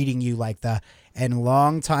somebody's reading you like and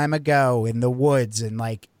long time ago in the woods, and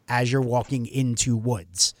like as you're walking into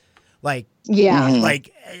woods, like, Yeah.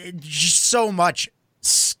 like just so much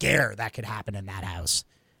scare that could happen in that house.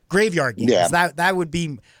 Graveyard Games. Yeah. That would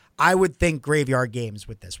be, I would think Graveyard Games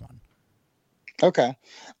with this one. Okay.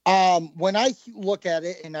 When I look at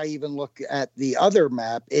it, and I even look at the other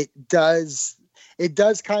map, it does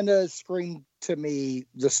kind of scream to me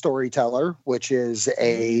the Storyteller, which is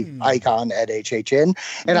a icon at HHN.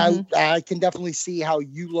 And I can definitely see how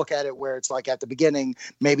you look at it, where it's like at the beginning,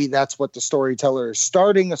 maybe that's what the Storyteller is,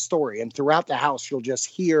 starting a story. And throughout the house, you'll just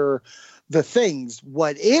hear the things.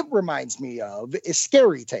 What it reminds me of is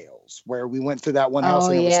Scary Tales, where we went through that one house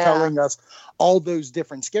and it was telling us all those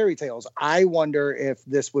different scary tales. I wonder if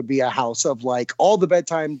this would be a house of like all the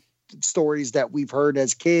bedtime stories that we've heard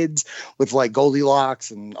as kids with like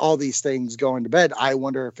Goldilocks and all these things going to bed. I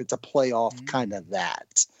wonder if it's a playoff kind of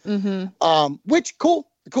that. Which cool.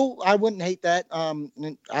 I wouldn't hate that.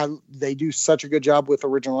 They do such a good job with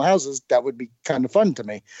original houses. That would be kind of fun to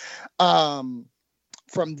me.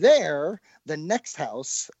 From there, the next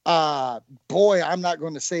house, boy, I'm not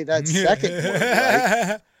going to say that second one.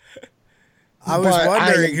 Right? I was But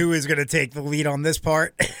wondering who was going to take the lead on this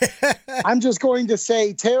part. I'm just going to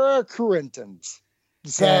say Terra Corinthians.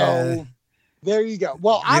 So there you go.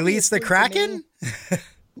 Well, Release the obviously to Kraken? me-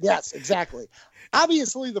 Yes, exactly.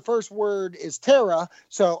 Obviously, the first word is Terra,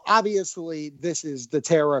 so obviously this is the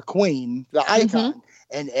Terra Queen, the icon,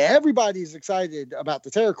 and everybody's excited about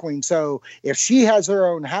the Terra Queen. So if she has her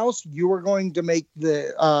own house, you are going to make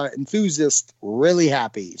the enthusiast really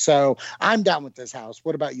happy. So I'm down with this house.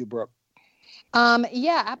 What about you, Brooke?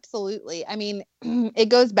 Yeah, absolutely. I mean, it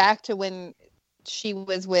goes back to when she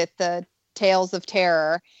was with the Tales of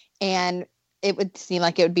Terror, and it would seem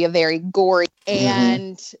like it would be a very gory,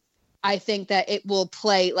 and I think that it will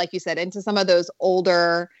play, like you said, into some of those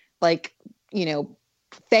older, like,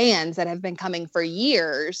 fans that have been coming for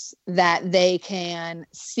years, that they can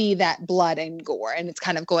see that blood and gore. And it's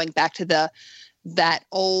kind of going back to that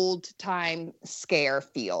old time scare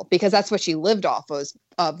feel, because that's what she lived off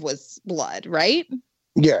was blood, right?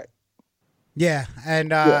 Yeah. Yeah.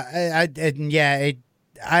 And,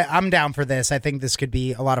 I'm down for this. I think this could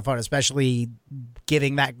be a lot of fun, especially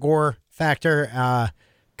giving that gore factor,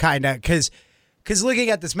 kind of, because looking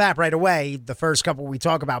at this map right away, the first couple we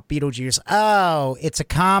talk about Beetlejuice, it's a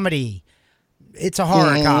comedy. It's a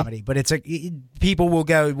horror comedy, but people will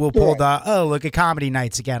pull the, look at comedy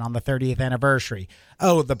nights again on the 30th anniversary.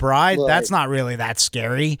 Oh, The Bride, that's not really that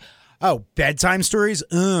scary. Oh, bedtime stories.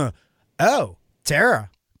 Oh,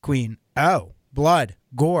 Terra Queen. Oh, blood,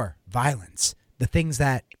 gore, violence. The things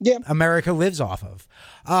that America lives off of.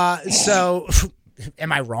 So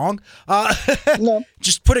am I wrong? No.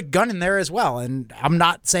 Just put a gun in there as well. And I'm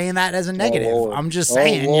not saying that as a negative. I'm just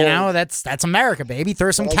saying, that's America, baby. Throw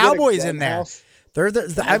some cowboys in there.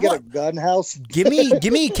 I get a gun house. Give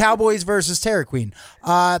me Cowboys versus Terra Queen.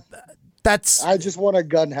 I just want a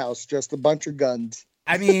gun house, just a bunch of guns.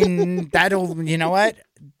 I mean, that'll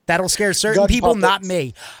scare certain people, not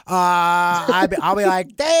me. I'll be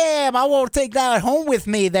like, damn, I won't take that home with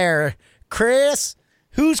me there, Chris.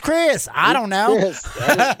 Who's Chris? I don't know. Chris.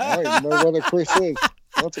 I don't even know what a Chris is.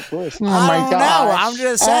 What's a Chris? Oh my God! I'm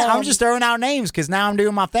just saying, I'm just throwing out names because now I'm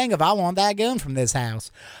doing my thing. If I want that gun from this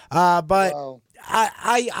house, but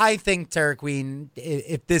I think Terra Queen,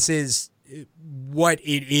 if this is what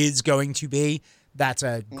it is going to be, that's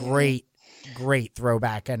a great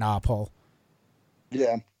throwback and pull.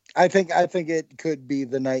 Yeah, I think it could be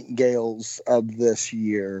the Nightingales of this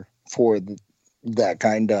year for that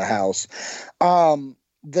kind of house.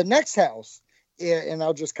 The next house, and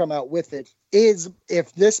I'll just come out with it, is,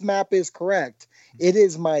 if this map is correct, it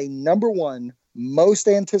is my number one most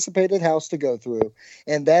anticipated house to go through,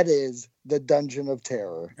 and that is the Dungeon of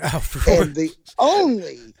Terror. Oh, and the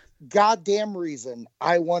only goddamn reason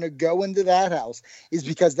I want to go into that house is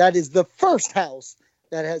because that is the first house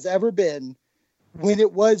that has ever been, when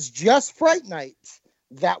it was just Fright Nights,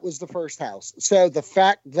 that was the first house. So the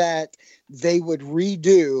fact that they would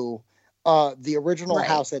redo the original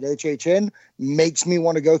house at HHN makes me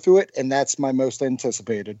want to go through it, and that's my most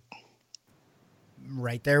anticipated.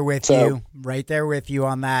 Right there with you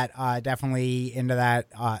on that. Definitely into that.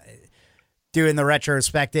 Doing the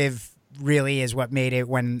retrospective really is what made it.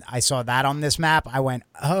 When I saw that on this map, I went,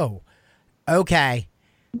 oh, okay.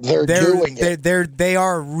 They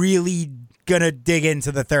are really gonna dig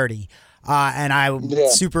into the 30. And I'm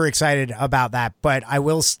super excited about that. But I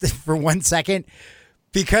will, for 1 second,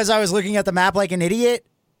 because I was looking at the map like an idiot,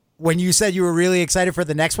 when you said you were really excited for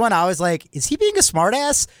the next one, I was like, is he being a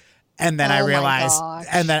smartass? And then I realized,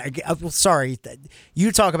 sorry,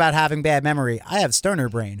 you talk about having bad memory. I have stoner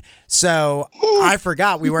brain. So I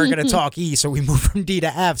forgot we weren't going to talk E, so we moved from D to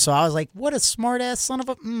F. So I was like, what a smartass son of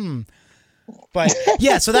a... But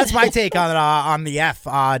yeah, so that's my take on the F,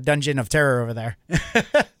 Dungeon of Terror over there.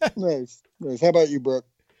 Nice. How about you, Brooke?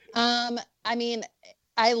 I mean,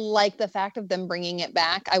 I like the fact of them bringing it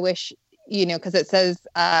back. I wish, because it says,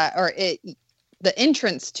 the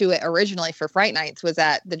entrance to it originally for Fright Nights was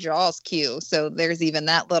at the Jaws queue. So there's even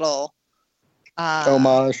that little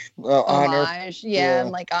homage, honor. And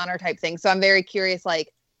like honor type thing. So I'm very curious,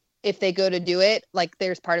 like, if they go to do it, like,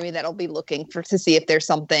 there's part of me that'll be looking to see if there's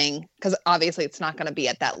something, because obviously it's not going to be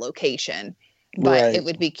at that location, but it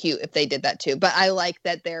would be cute if they did that too. But I like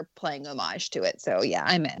that they're playing homage to it. So yeah,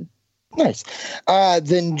 I'm in. Nice.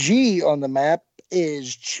 Then G on the map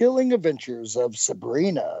is Chilling Adventures of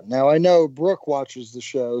Sabrina. Now I know Brooke watches the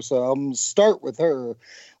show, so I'm going to start with her.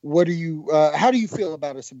 How do you feel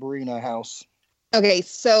about a Sabrina house? Okay.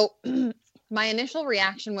 So my initial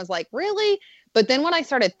reaction was like, really? But then when I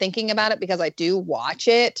started thinking about it, because I do watch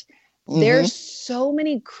it, there's so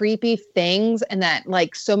many creepy things, and that,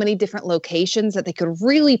 like, so many different locations that they could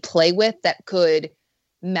really play with that could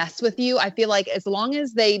mess with you. I feel like as long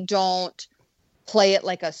as they don't play it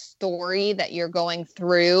like a story that you're going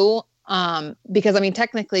through, Because I mean,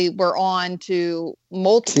 technically we're on to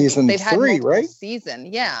multiple season they've had 3, multiple right? Season.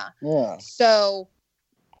 Yeah. Yeah. So,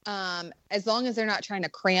 as long as they're not trying to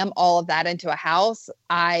cram all of that into a house,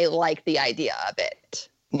 I like the idea of it.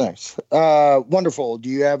 Nice. Wonderful. Do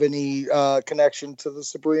you have any connection to the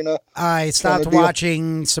Sabrina? I stopped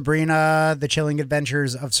watching Sabrina, The Chilling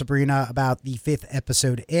Adventures of Sabrina about the 5th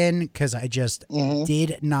episode in because I just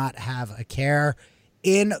did not have a care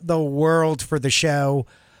in the world for the show.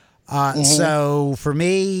 So for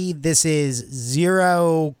me, this is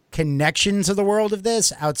zero connection to the world of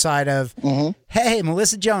this outside of, hey,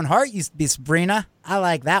 Melissa Joan Hart used to be Sabrina. I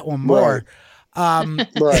like that one more.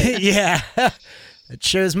 Right. Yeah. It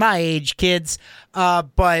shows my age, kids.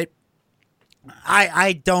 But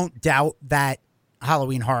I don't doubt that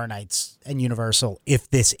Halloween Horror Nights and Universal, if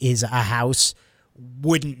this is a house,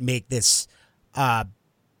 wouldn't make this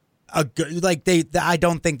a good, like I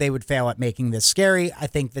don't think they would fail at making this scary. I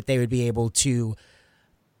think that they would be able to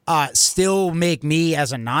still make me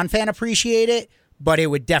as a non-fan appreciate it, but it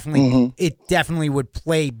would definitely it definitely would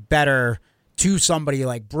play better to somebody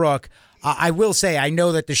like Brooke. I will say, I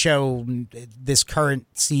know that the show, this current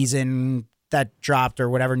season that dropped or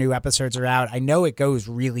whatever new episodes are out, I know it goes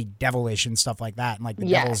really devilish and stuff like that, and like the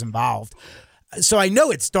devil's involved. So I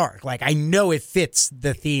know it's dark. Like, I know it fits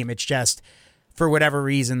the theme. It's just, for whatever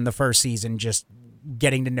reason, the first season, just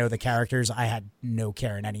getting to know the characters, I had no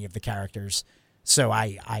care in any of the characters. So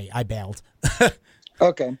I bailed.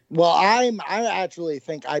 Okay. Well, I actually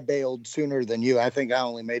think I bailed sooner than you. I think I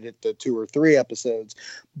only made it to 2 or 3 episodes.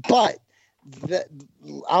 But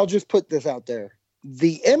I'll just put this out there.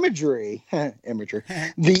 The imagery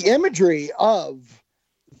of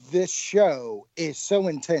this show is so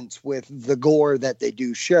intense with the gore that they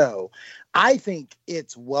do show. I think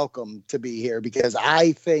it's welcome to be here because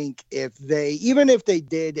I think even if they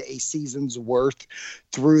did a season's worth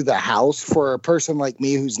through the house for a person like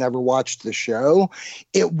me who's never watched the show,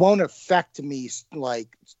 it won't affect me like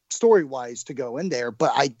story-wise to go in there.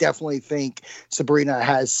 But I definitely think Sabrina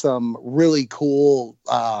has some really cool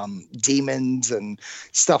demons and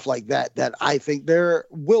stuff like that I think there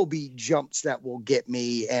will be jumps that will get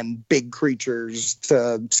me and big creatures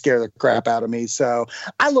to scare the crap out of me. So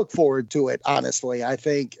I look forward to it, honestly. I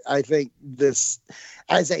think this,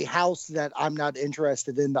 as a house that I'm not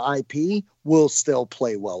interested in the IP, will still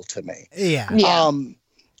play well to me. Yeah.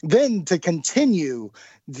 Then to continue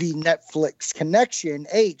the Netflix connection,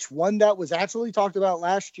 one that was actually talked about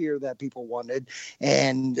last year that people wanted,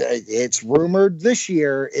 and it's rumored this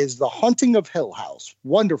year, is The Haunting of Hill House.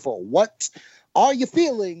 Wonderful. What are your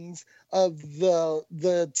feelings of the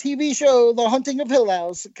TV show The Haunting of Hill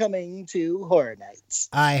House coming to Horror Nights?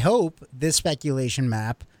 I hope this speculation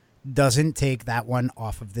map doesn't take that one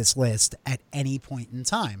off of this list at any point in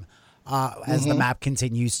time. As the map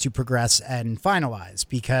continues to progress and finalize,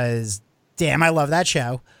 because damn, I love that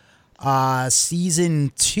show.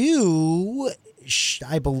 Season 2,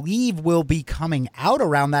 I believe, will be coming out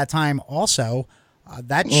around that time also.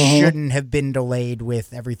 That shouldn't have been delayed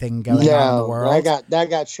with everything going on in the world. That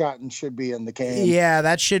got shot and should be in the can. Yeah,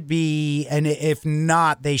 that should be, and if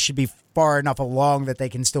not, they should be far enough along that they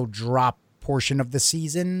can still drop portion of the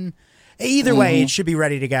season. Either way, it should be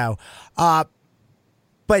ready to go.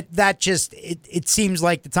 But that just, it seems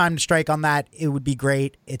like the time to strike on that. It would be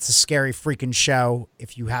great. It's a scary freaking show.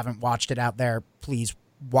 If you haven't watched it out there, please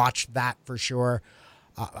watch that for sure.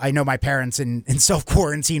 I know my parents in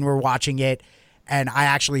self-quarantine were watching it, and I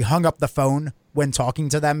actually hung up the phone when talking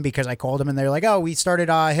to them because I called them and they're like, oh, we started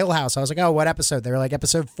Hill House. I was like, oh, what episode? They were like,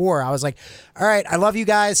 episode 4. I was like, all right, I love you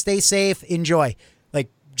guys. Stay safe. Enjoy. Like,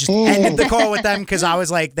 just ended the call with them because I was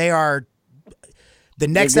like, they are... The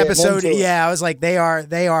next episode, I was like, they're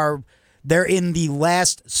in the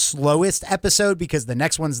last slowest episode because the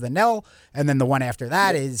next one's the Nell, and then the one after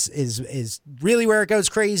that is really where it goes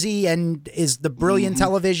crazy and is the brilliant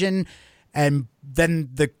television, and then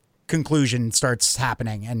the conclusion starts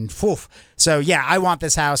happening, and poof. So yeah, I want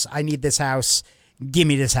this house. I need this house. Give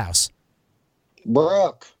me this house.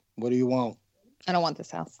 Brooke, what do you want? I don't want this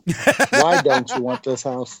house. Why don't you want this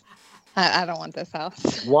house? I don't want this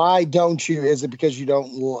house. Why don't you? Is it because you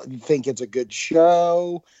don't think it's a good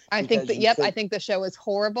show? I think the show is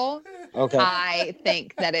horrible. Okay. I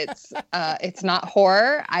think that it's not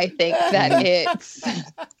horror. I think that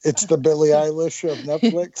it's the Billie Eilish of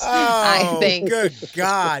Netflix. Oh, I think, good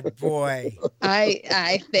God, boy.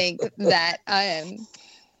 I think that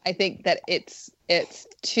it's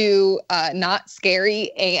too not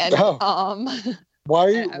scary and Why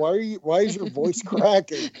is your voice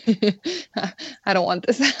cracking? I don't want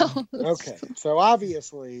this house. Okay. So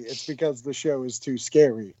obviously it's because the show is too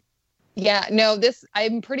scary. Yeah, no,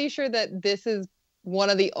 I'm pretty sure that this is one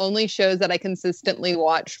of the only shows that I consistently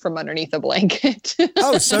watched from underneath a blanket.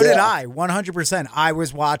 Oh, so did I. 100%. I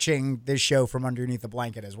was watching this show from underneath the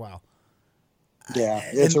blanket as well. Yeah,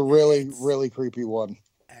 it's a really creepy one.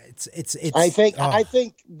 It's I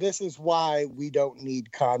think this is why we don't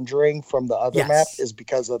need Conjuring from the other map, is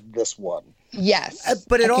because of this one. Yes.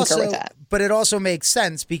 But it also makes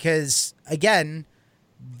sense because, again,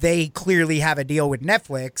 they clearly have a deal with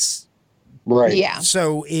Netflix. Right. Yeah.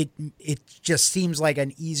 So it just seems like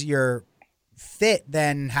an easier fit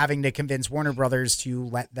than having to convince Warner Brothers to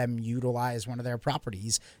let them utilize one of their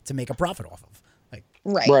properties to make a profit off of. Like,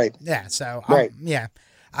 right. Yeah. So, right. Yeah.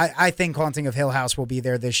 I think Haunting of Hill House will be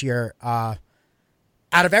there this year. Out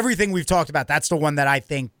of everything we've talked about, that's the one that I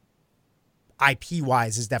think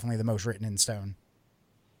IP-wise is definitely the most written in stone.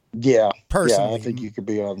 Yeah. Personally. Yeah, I think you could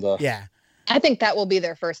be on the... Yeah. I think that will be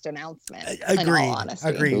their first announcement. Agreed.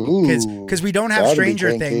 Because we don't have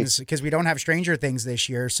Stranger Things. Because we don't have Stranger Things this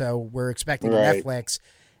year, so we're expecting Netflix.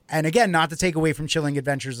 And again, not to take away from Chilling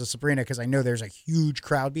Adventures of Sabrina, because I know there's a huge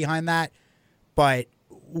crowd behind that, but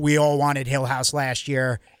we all wanted Hill House last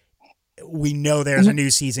year. We know there's a new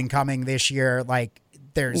season coming this year. Like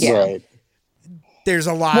there's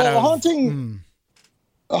a lot of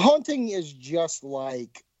Haunting is just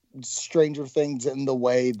like Stranger Things in the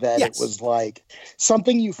way that it was like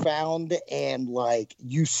something you found and like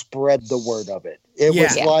you spread the word of it. It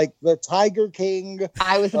was like the Tiger King.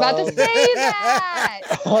 I was about to say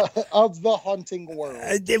that of the haunting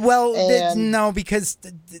world. No, because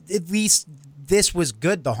at least this was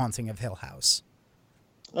good. The Haunting of Hill House.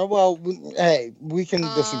 Well, hey, we can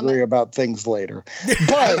disagree about things later.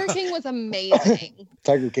 But Tiger King was amazing.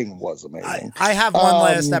 Tiger King was amazing. I have one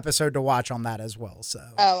last episode to watch on that as well. So.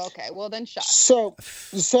 Oh, okay. Well, then shut.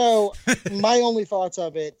 So my only thoughts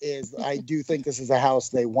of it is I do think this is a house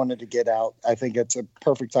they wanted to get out. I think it's a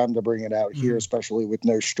perfect time to bring it out here, especially with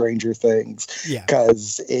no Stranger Things,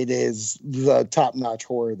 because it is the top-notch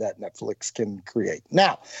horror that Netflix can create.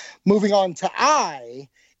 Now, moving on to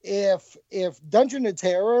If Dungeon of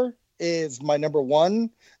Terror is my number one,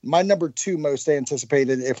 my number two most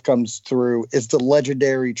anticipated, if comes through, is The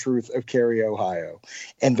Legendary Truth of Cary, Ohio.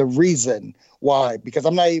 And the reason why, because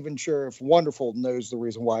I'm not even sure if Wonderful knows the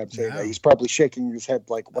reason why I'm saying that. He's probably shaking his head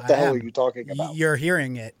like, what the hell are you talking about? You're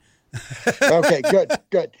hearing it. Okay,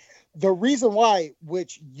 good. The reason why,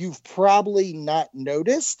 which you've probably not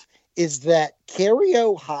noticed, is that Cary,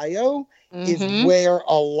 Ohio is where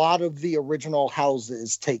a lot of the original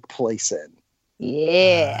houses take place in.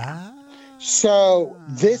 Yeah. So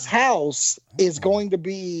this house is going to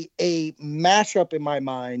be a mashup in my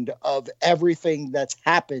mind of everything that's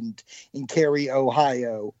happened in Cary,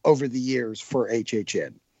 Ohio over the years for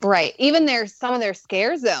HHN. Right. Even some of their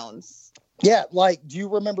scare zones. Yeah. Like, do you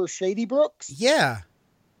remember Shady Brooks? Yeah.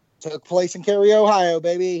 Took place in Cary, Ohio,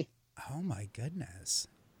 baby. Oh my goodness.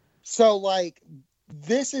 So like,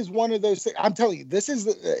 this is one of those things. I'm telling you, this is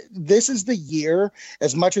the year.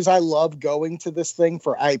 As much as I love going to this thing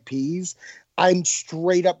for IPs, I'm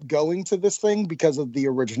straight up going to this thing because of the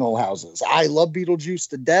original houses. I love Beetlejuice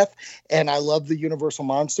to death, and I love the Universal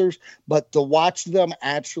monsters. But to watch them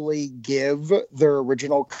actually give their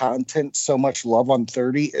original content so much love on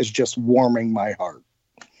 30 is just warming my heart.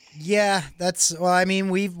 Yeah, I mean,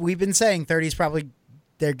 we've been saying 30's probably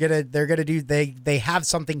they're gonna do they have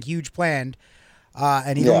something huge planned.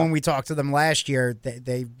 And even when we talked to them last year,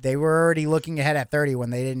 they were already looking ahead at 30 when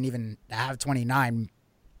they didn't even have 29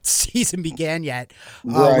 season began yet,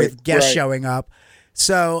 with guests showing up.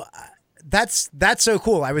 So that's so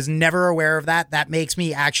cool. I was never aware of that. That makes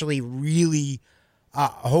me actually really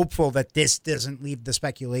hopeful that this doesn't leave the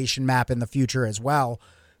speculation map in the future as well,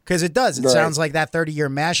 because it does. It sounds like that 30-year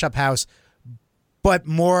mashup house, but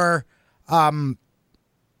more. How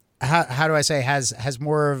do I say has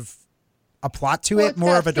more of a plot to it,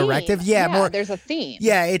 more of a directive. Yeah, there's a theme.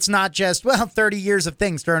 Yeah, it's not just, 30 years of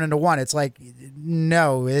things thrown into one. It's like,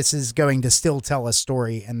 no, this is going to still tell a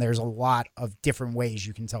story, and there's a lot of different ways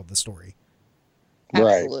you can tell the story.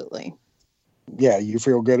 Absolutely. Yeah, you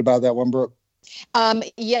feel good about that one, Brooke?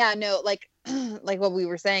 Yeah, no, like what we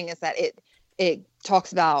were saying is that it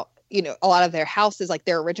talks about, a lot of their houses, like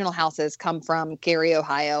their original houses come from Cary,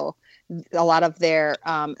 Ohio. A lot of their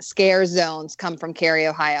scare zones come from Cary,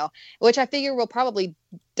 Ohio, which I figure we'll probably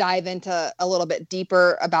dive into a little bit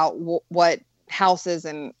deeper about what houses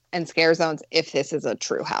and scare zones, if this is a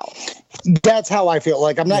true house. That's how I feel.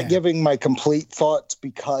 Like, I'm not giving my complete thoughts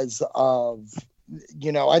because of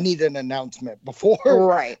I need an announcement before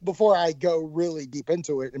I go really deep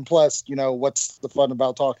into it. And plus, what's the fun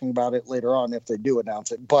about talking about it later on if they do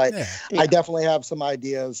announce it? But I definitely have some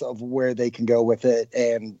ideas of where they can go with it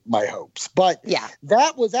and my hopes. But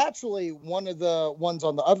that was actually one of the ones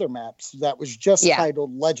on the other maps that was just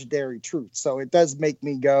titled Legendary Truth. So it does make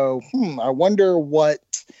me go, I wonder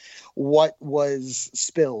what was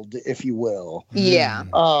spilled, if you will. Yeah.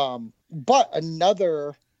 But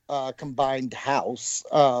another combined house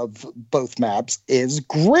of both maps is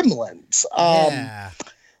Gremlins.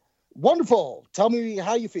 Wonderful. Tell me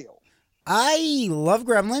how you feel. I love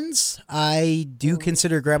Gremlins. I do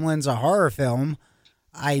consider Gremlins a horror film.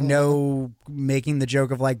 I know making the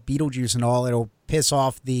joke of like Beetlejuice and all, it'll piss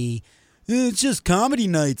off it's just comedy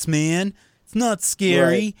nights, man. It's not scary.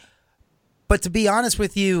 Right. But to be honest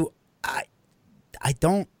with you, I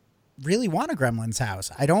don't really want a Gremlins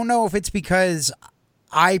house. I don't know if it's because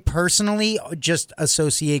I personally just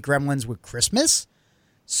associate Gremlins with Christmas.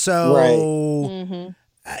 So,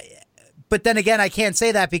 but then again, I can't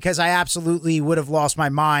say that because I absolutely would have lost my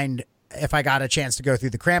mind if I got a chance to go through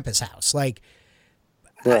the Krampus house.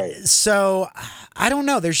 So I don't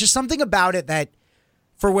know. There's just something about it that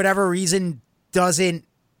for whatever reason doesn't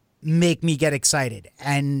make me get excited.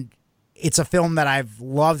 And it's a film that I've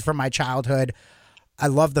loved from my childhood. I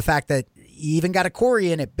love the fact that you even got a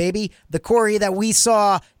Corey in it, baby. The Corey that we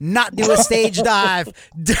saw not do a stage dive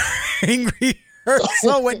during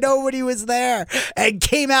rehearsal when nobody was there and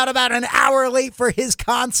came out about an hour late for his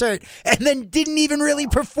concert and then didn't even really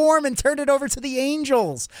perform and turned it over to the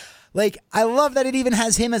Angels. I love that it even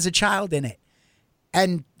has him as a child in it.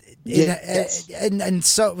 And and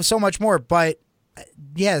so much more. But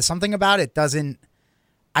something about it doesn't.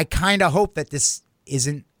 I kind of hope that this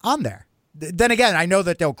isn't on there. Then again, I know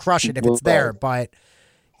that they'll crush it if it's there, but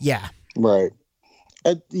yeah. Right.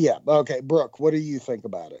 Okay. Brooke, what do you think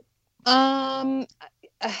about it? I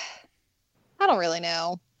don't really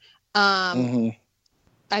know.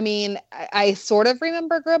 I mean, I sort of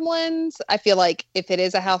remember Gremlins. I feel like if it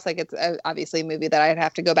is a house, it's obviously a movie that I'd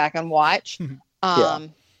have to go back and watch.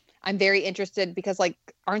 I'm very interested because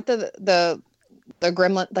aren't the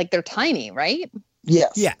Gremlin, they're tiny, right?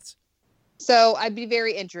 Yes. So I'd be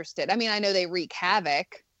very interested. I mean, I know they wreak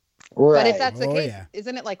havoc, but if that's the case,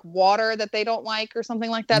 isn't it water that they don't like or something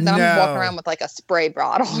like that? Then I'm walking around with a spray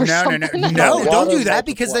bottle or something. No, don't do that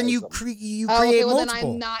because then you create multiple. Then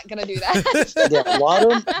I'm not going to do that.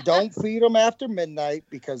 Water, don't feed them after midnight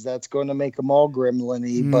because that's going to make them all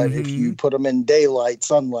gremlin-y. But if you put them in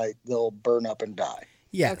sunlight, they'll burn up and die.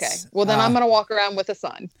 Yes. Okay. Well, then I'm going to walk around with the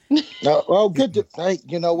sun. Good.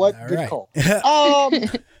 You know what? All good right. Call.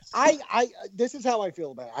 This is how I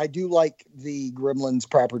feel about it. I do like the Gremlins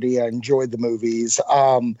property. I enjoyed the movies.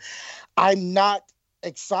 I'm not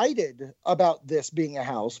excited about this being a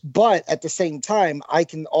house, but at the same time, I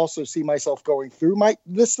can also see myself going through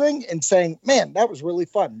this thing and saying, man, that was really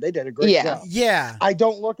fun. They did a great job. Yeah. I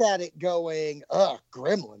don't look at it going,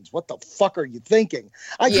 Gremlins, what the fuck are you thinking?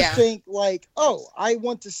 I just think I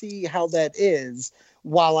want to see how that is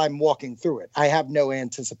while I'm walking through it. I have no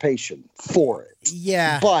anticipation for it.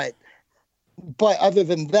 Yeah. But other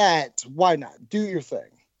than that, why not? Do your thing.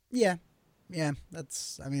 Yeah. Yeah.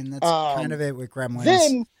 That's kind of it with Gremlins.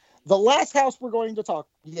 Then the last house we're going to talk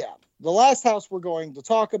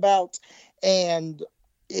about, and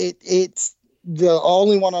it's the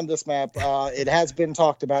only one on this map. It has been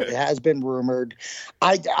talked about. It has been rumored.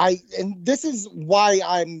 And this is why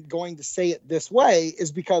I'm going to say it this way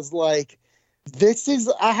is because this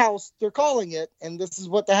is a house, they're calling it, and this is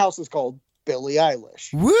what the house is called, Billie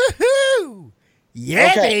Eilish. Woohoo!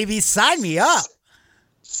 Yeah, baby, sign me up.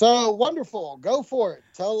 So wonderful. Go for it.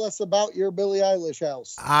 Tell us about your Billie Eilish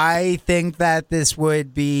house. I think that this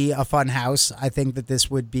would be a fun house. I think that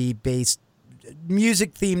this would be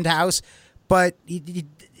music-themed house, but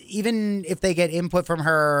even if they get input from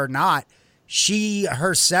her or not, she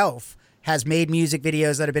herself has made music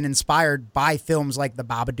videos that have been inspired by films like The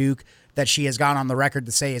Babadook, that she has gone on the record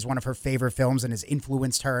to say is one of her favorite films and has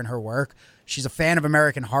influenced her in her work. She's a fan of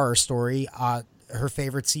American Horror Story. Her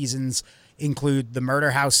favorite seasons include the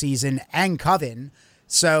Murder House season and Coven.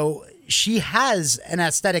 So she has an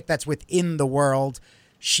aesthetic that's within the world.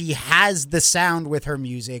 She has the sound with her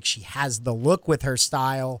music. She has the look with her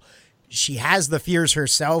style. She has the fears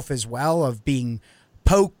herself as well of being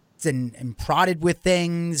poked and prodded with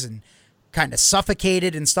things and kind of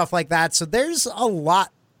suffocated and stuff like that. So there's a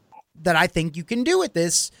lot that I think you can do with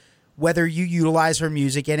this, whether you utilize her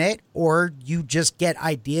music in it or you just get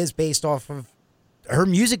ideas based off of her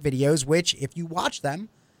music videos, which if you watch them,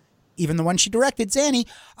 even the one she directed, Zanny,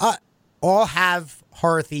 all have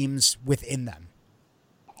horror themes within them.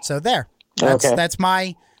 So there. Okay. That's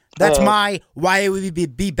my why it would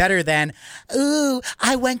be better than, ooh,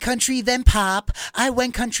 I went country then pop. I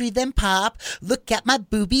went country then pop. Look at my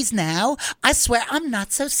boobies now. I swear I'm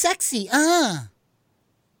not so sexy.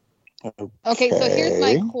 Okay, so here's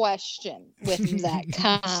my question with that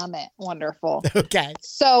comment. Wonderful. Okay.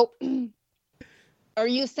 So are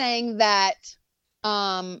you saying that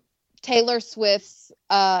Taylor Swift's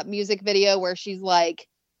music video where she's like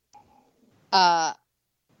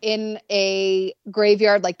in a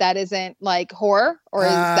graveyard, like that isn't like horror, or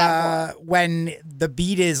is that horror? When the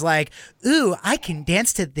beat is like, ooh, I can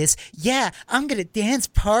dance to this. Yeah, I'm gonna dance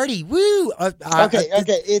party. Woo. Okay.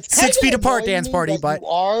 It's 6 feet apart annoying dance me party, that but you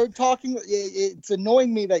are talking. It's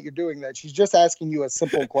annoying me that you're doing that. She's just asking you a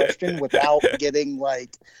simple question without getting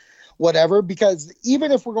like whatever. Because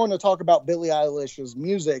even if we're going to talk about Billie Eilish's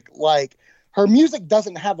music, like her music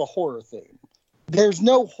doesn't have a horror theme. There's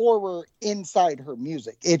no horror inside her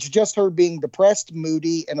music. It's just her being depressed,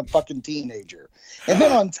 moody, and a fucking teenager. And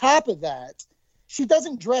then on top of that, she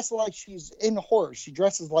doesn't dress like she's in horror. She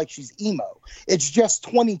dresses like she's emo. It's just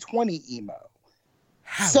 2020 emo.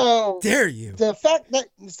 How dare you? The fact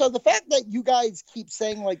that you guys keep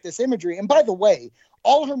saying like this imagery, and by the way,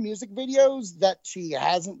 all her music videos that she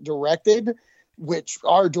hasn't directed, which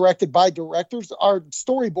are directed by directors, are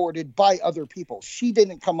storyboarded by other people. She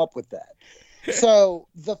didn't come up with that. So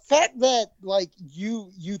the fact that like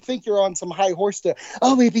you think you're on some high horse to,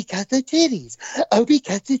 oh, because the titties,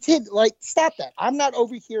 like, stop that. I'm not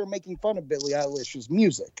over here making fun of Billie Eilish's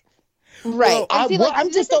music. Right. Well,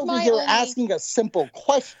 I'm just over here asking a simple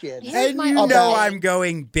question. And you know I'm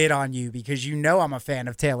going bit on you because you know I'm a fan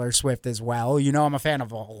of Taylor Swift as well. You know I'm a fan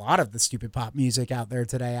of a lot of the stupid pop music out there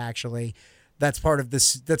today, actually. That's part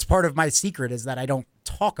of my secret, is that I don't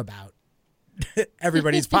talk about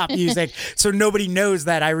everybody's pop music, so nobody knows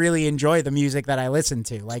that I really enjoy the music that I listen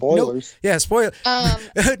to. Like, spoilers. Spoiler.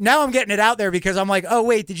 Now I'm getting it out there because I'm like, oh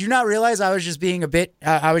wait, did you not realize I was just being a bit?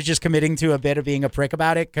 I was just committing to a bit of being a prick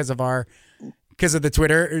about it because of the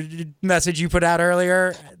Twitter message you put out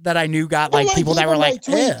earlier that I knew got like people that were like,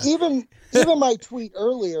 even my tweet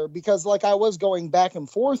earlier, because like I was going back and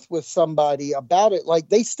forth with somebody about it, like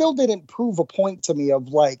they still didn't prove a point to me of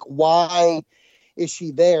like, why is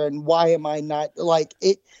she there and why am I not like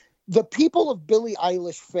it? The people of Billie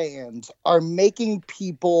Eilish fans are making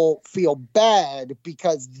people feel bad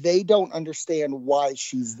because they don't understand why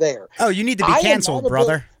she's there. Oh, you need to be canceled,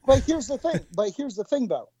 brother. But here's the thing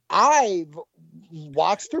though. I've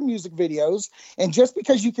watched her music videos, and just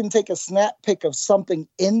because you can take a snap pic of something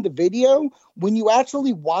in the video, when you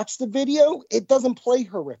actually watch the video, it doesn't play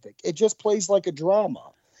horrific. It just plays like a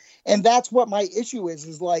drama. And that's what my issue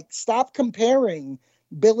is like, stop comparing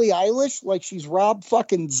Billie Eilish like she's Rob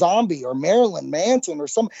fucking Zombie or Marilyn Manson or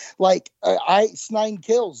some like Ice Nine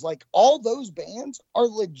Kills. Like all those bands are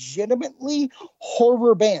legitimately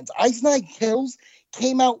horror bands. Ice Nine Kills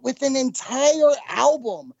came out with an entire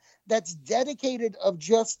album that's dedicated of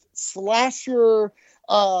just slasher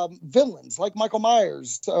villains like Michael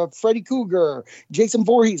Myers, Freddy Krueger, Jason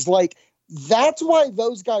Voorhees. Like that's why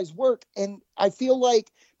those guys work. And I feel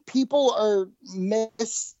like people are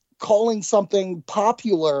calling something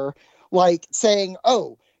popular, like saying,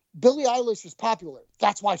 oh, Billie Eilish is popular.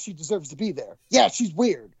 That's why she deserves to be there. Yeah, she's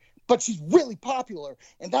weird, but she's really popular.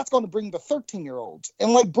 And that's going to bring the 13-year-olds.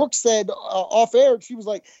 And like Brooke said off air, she was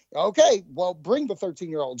like, okay, well, bring the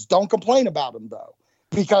 13-year-olds. Don't complain about them, though.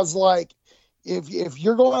 Because like, if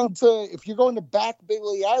you're going to back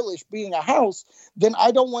Billie Eilish being a house, then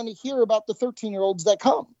I don't want to hear about the 13-year-olds that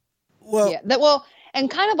come. Well, yeah, and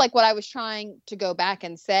kind of like what I was trying to go back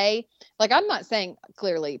and say, like, I'm not saying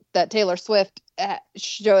clearly that Taylor Swift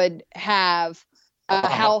should have a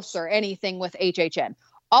house or anything with HHN.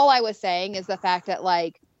 All I was saying is the fact that,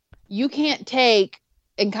 like, you can't take,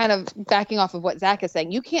 and kind of backing off of what Zach is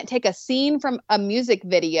saying, you can't take a scene from a music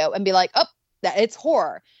video and be like, oh, that it's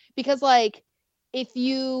horror. Because, like, if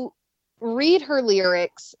you read her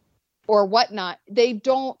lyrics or whatnot, they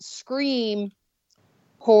don't scream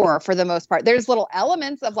horror for the most part. There's little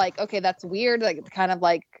elements of like, okay, that's weird, like kind of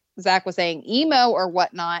like Zach was saying, emo or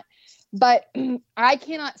whatnot, but I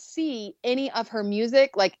cannot see any of her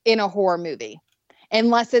music like in a horror movie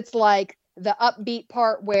unless it's like the upbeat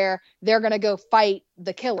part where they're gonna go fight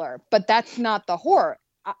the killer, but that's not the horror.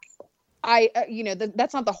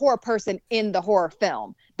 That's not the horror person in the horror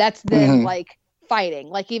film. That's them like fighting,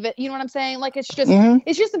 like, even, you know what I'm saying? Like, it's just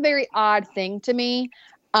it's just a very odd thing to me.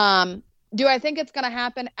 Do I think it's going to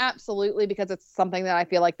happen? Absolutely, because it's something that I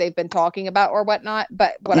feel like they've been talking about or whatnot.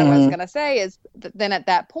 But what I was going to say is then at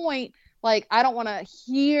that point, like, I don't want to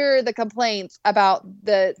hear the complaints about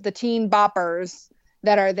the teen boppers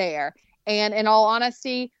that are there. And in all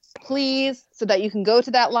honesty, please, so that you can go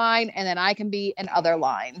to that line and then I can be in other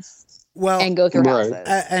lines and go through houses.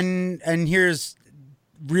 And here's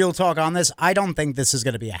real talk on this. I don't think this is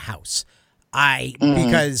going to be a house.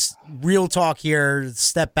 Because real talk here,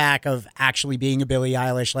 step back of actually being a Billie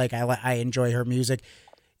Eilish, like I enjoy her music.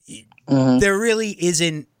 There really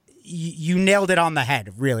isn't, you nailed it on the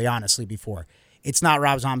head, really, honestly, before. It's not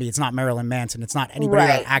Rob Zombie, it's not Marilyn Manson, it's not anybody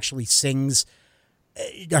that actually sings.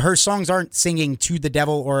 Her songs aren't singing to the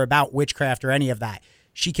devil or about witchcraft or any of that.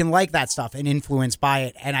 She can like that stuff and influenced by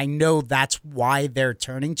it, and I know that's why they're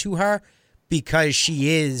turning to her, because she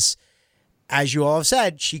is, as you all have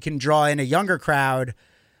said, she can draw in a younger crowd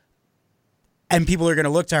and people are going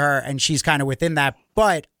to look to her and she's kind of within that.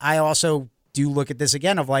 But I also do look at this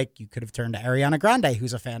again of like, you could have turned to Ariana Grande,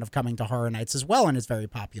 who's a fan of Coming to Horror Nights as well and is very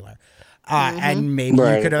popular. And maybe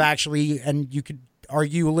you could have actually, and you could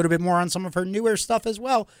argue a little bit more on some of her newer stuff as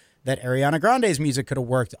well, that Ariana Grande's music could have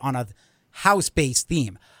worked on a house-based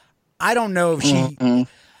theme. I don't know if she,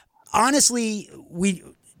 honestly,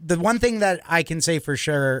 the one thing that I can say for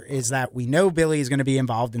sure is that we know Billie is going to be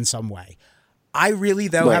involved in some way. I really,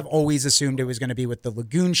 though, have always assumed it was going to be with the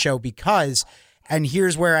Lagoon show because, and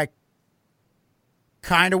here's where I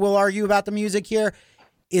kind of will argue about the music here,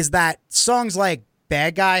 is that songs like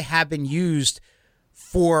Bad Guy have been used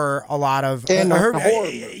for a lot of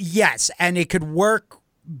yes, and it could work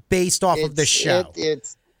based off of the show.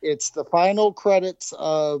 It's the final credits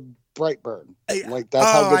of Brightburn. Like that's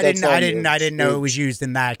how good I didn't know it was used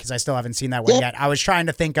in that because I still haven't seen that one yet. I was trying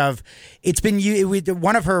to think of it's been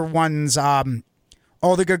one of her ones.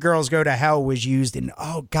 All the Good Girls Go to Hell was used in.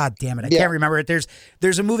 Oh God damn it! I can't remember it.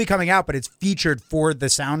 There's a movie coming out, but it's featured for the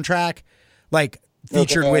soundtrack, like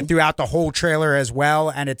featured with throughout the whole trailer as well,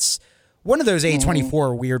 and it's one of those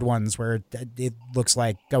A24 weird ones where it looks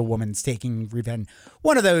like a woman's taking revenge.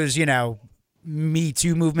 One of those, Me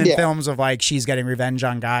Too movement films of like she's getting revenge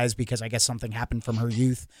on guys because I guess something happened from her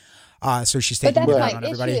youth. So she's taking it out on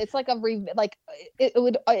everybody. It's like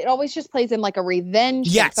it always just plays in like a revenge.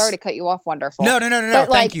 Yes. Sorry to cut you off, wonderful. No.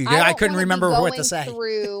 But thank you. I couldn't remember what to say.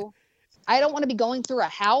 I don't want to be going through a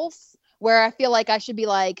house where I feel like I should be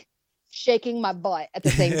like shaking my butt at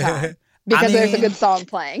the same time. Because there's a good song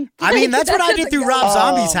playing. I mean, that's what I did through Rob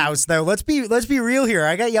Zombie's house, though. Let's be real here.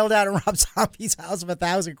 I got yelled at in Rob Zombie's House of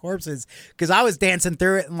 1,000 Corpses because I was dancing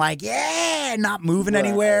through it and like, not moving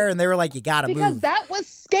anywhere. And they were like, you got to move. Because that was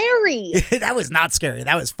scary. That was not scary.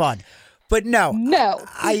 That was fun. But no.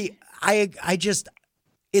 I just,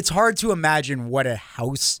 it's hard to imagine what a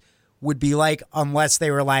house would be like unless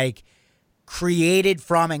they were like, created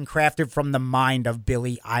from and crafted from the mind of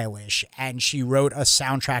Billie Eilish, and she wrote a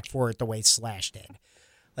soundtrack for it the way Slash did.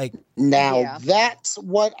 Like that's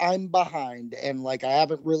what I'm behind, and like I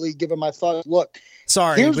haven't really given my thought. Look,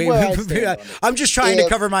 sorry, I'm just trying to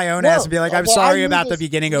cover my own ass and be like, I'm sorry about the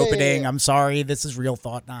beginning opening. I'm sorry, this is real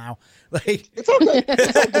thought now. Like it's all good.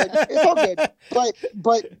 It's all good.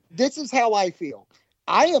 But this is how I feel.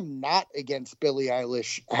 I am not against Billie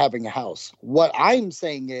Eilish having a house. What I'm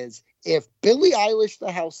saying is, if Billie Eilish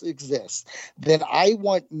the house exists, then I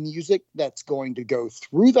want music that's going to go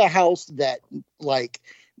through the house that like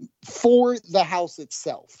for the house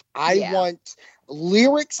itself. I want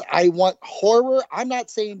lyrics. I want horror. I'm not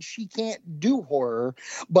saying she can't do horror,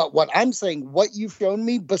 but what I'm saying, what you've shown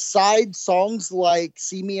me besides songs like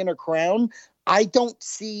See Me in a Crown, I don't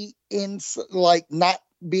see in like not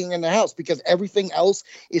being in the house because everything else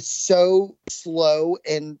is so slow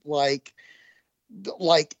and like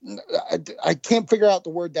I can't figure out the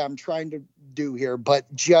word that I'm trying to do here,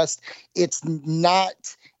 but just it's not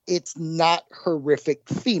horrific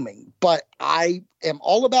theming. But I am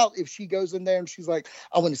all about if she goes in there and she's like,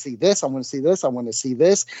 I want to see this, I want to see this, I want to see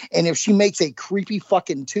this. And if she makes a creepy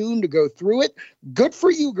fucking tune to go through it, good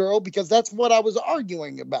for you, girl, because that's what I was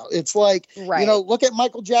arguing about. It's like, look at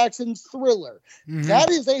Michael Jackson's Thriller. Mm-hmm. That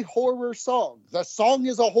is a horror song. The song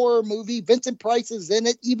is a horror movie. Vincent Price is in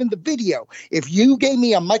it, even the video. If you gave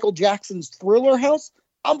me a Michael Jackson's Thriller house,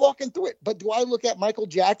 I'm walking through it. But do I look at Michael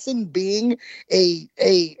Jackson being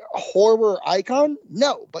a horror icon?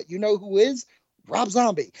 No. But you know who is? Rob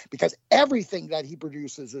Zombie, because everything that he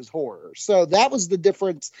produces is horror. So that was the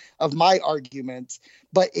difference of my argument.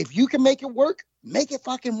 But if you can make it work, make it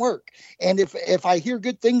fucking work. And if I hear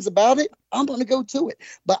good things about it, I'm going to go to it.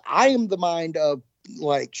 But I am the mind of,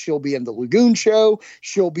 like, she'll be in the Lagoon show.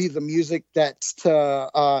 She'll be the music that's to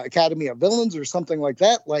Academy of Villains or something like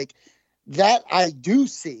that. Like, that I do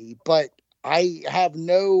see, but I have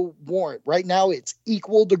no warrant. Right now, it's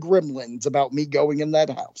equal to Gremlins about me going in that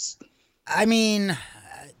house. I mean,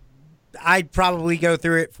 I'd probably go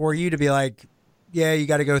through it for you to be like, yeah, you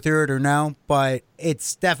got to go through it or no. But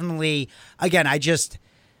it's definitely, again,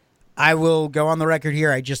 I will go on the record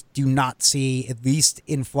here. I just do not see, at least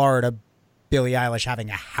in Florida, Billie Eilish having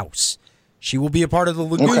a house. She will be a part of the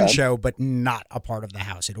Lagoon Show, but not a part of the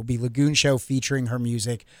house. It'll be Lagoon Show featuring her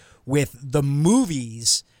music with the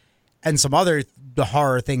movies and some other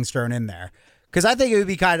horror things thrown in there. Because I think it would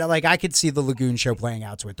be kind of like, I could see the Lagoon Show playing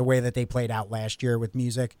out to it. The way that they played out last year with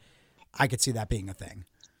music, I could see that being a thing.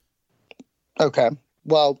 Okay.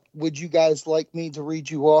 Well, would you guys like me to read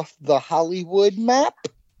you off the Hollywood map?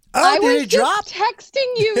 Oh, I did was it drop? just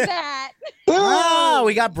texting you that. Oh,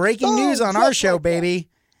 we got breaking news on our show, baby.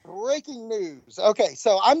 Breaking news. Okay,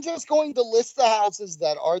 so I'm just going to list the houses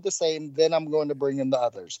that are the same, then I'm going to bring in the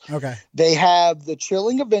others. Okay. They have The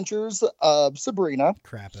Chilling Adventures of Sabrina.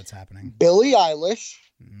 Crap, that's happening. Billie Eilish.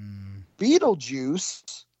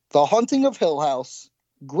 Beetlejuice. The Haunting of Hill House.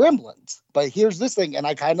 Gremlins. But here's this thing, and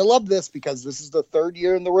I kind of love this because this is the third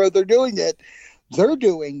year in the row they're doing it. They're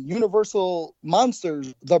doing Universal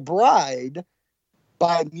Monsters, The Bride,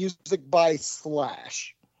 by music by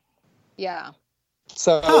Slash. Yeah.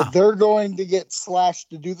 So they're going to get Slash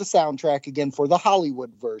to do the soundtrack again for the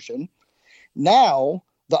Hollywood version. Now,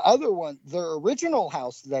 the other one, their original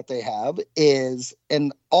house that they have is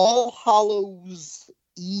an All Hallows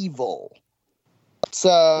Evil.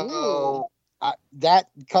 So that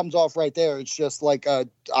comes off right there. It's just like a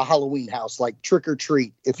Halloween house, like Trick or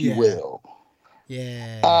Treat, if you will.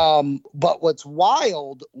 Yeah. But what's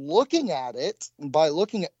wild, looking at it,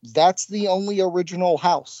 that's the only original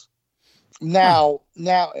house. Now,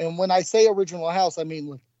 and when I say original house, I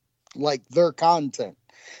mean like their content.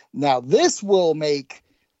 Now, this will make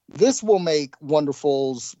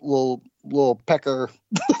Wonderful's little pecker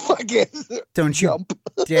fucking jump.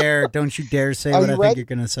 Don't you dare say what I think you're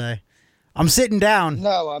gonna say. I'm sitting down.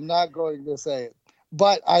 No, I'm not going to say it.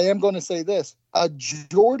 But I am going to say this. A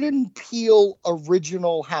Jordan Peele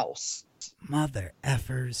original house. Mother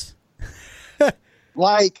effers.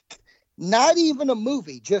 Like, not even a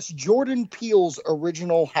movie, just Jordan Peele's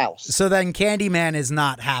original house. So then Candyman is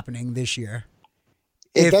not happening this year.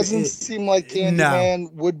 It doesn't seem like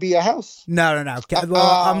Candyman would be a house. No.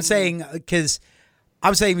 Well, I'm saying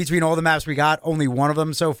between all the maps we got, only one of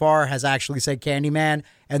them so far has actually said Candyman,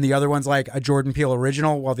 and the other one's like a Jordan Peele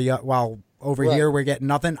original. While over here we're getting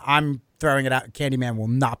nothing. I'm throwing it out. Candyman will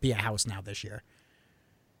not be a house now this year.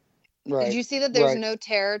 Right. Did you see that there's no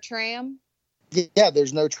Terror Tram? Yeah,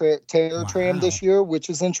 there's no Terror Tram this year, which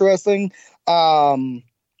is interesting. And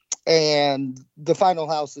the final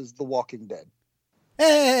house is The Walking Dead.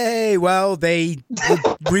 Hey, well, they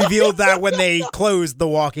revealed that when they closed The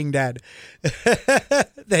Walking Dead.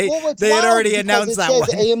 they had already announced that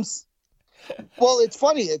one. Well, it's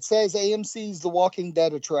funny. It says AMC's The Walking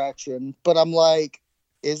Dead attraction, but I'm like,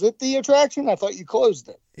 is it the attraction? I thought you closed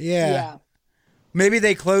it. Yeah. Maybe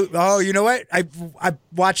they closed. Oh, you know what? I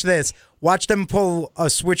watched this. Watch them pull a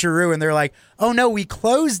switcheroo, and they're like, oh, no, we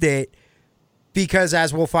closed it because,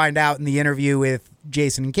 as we'll find out in the interview with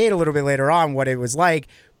Jason and Kate a little bit later on, what it was like,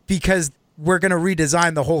 because we're going to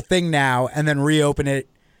redesign the whole thing now and then reopen it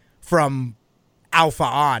from Alpha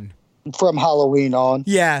on. From Halloween on.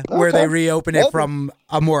 Yeah, where they reopen it from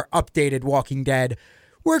a more updated Walking Dead.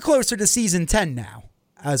 We're closer to season 10 now,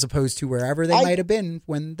 as opposed to wherever they might have been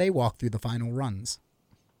when they walked through the final runs.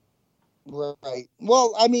 Right.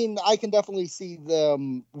 Well, I mean, I can definitely see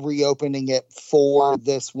them reopening it for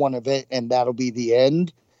this one event, and that'll be the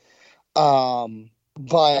end.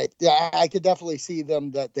 But I could definitely see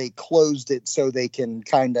them that they closed it so they can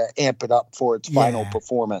kind of amp it up for its final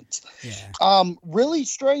performance. Yeah. Really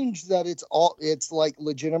strange that it's like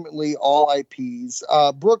legitimately all IPs.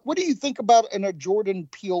 Brooke, what do you think about a Jordan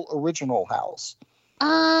Peele original house?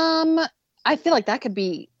 I feel like that could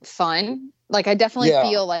be fun. Like, I definitely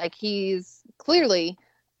feel like he's clearly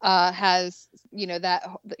has, that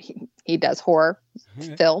he does horror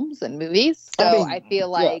films and movies. So I feel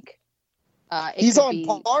like he's on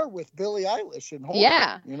par with Billie Eilish in horror.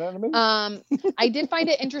 Yeah. You know what I mean? I did find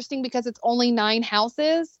it interesting because it's only 9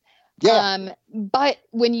 houses. Yeah. But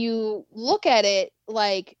when you look at it,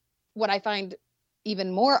 like, what I find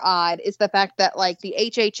even more odd is the fact that, like, the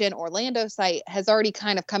HHN Orlando site has already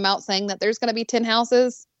kind of come out saying that there's going to be 10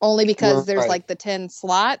 houses only because there's like the 10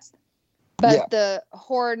 slots. But the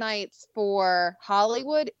Horror Nights for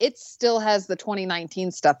Hollywood, it still has the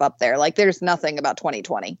 2019 stuff up there. Like, there's nothing about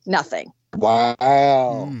 2020. Nothing.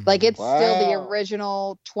 Wow. Like, it's still the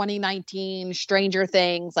original 2019 Stranger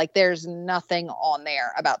Things. Like, there's nothing on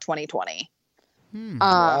there about 2020.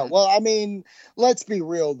 Well, I mean, let's be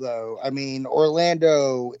real though. I mean,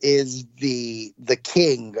 Orlando is the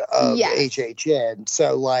king of HHN,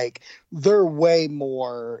 so like they're way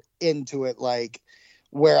more into it. Like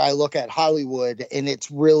where I look at Hollywood, and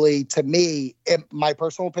it's really, to me, in my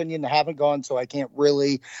personal opinion, I haven't gone, so I can't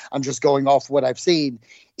really. I'm just going off what I've seen.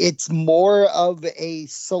 It's more of a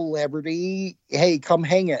celebrity, hey, come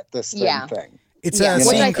hang at this thing. It's a which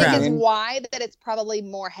scene I crowd. think is why that it's probably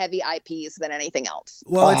more heavy IPs than anything else.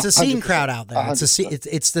 Well, it's a scene crowd out there. 100%.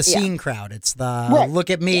 It's the scene crowd. It's the look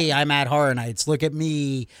at me, I'm at Horror Nights. Look at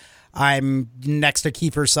me, I'm next to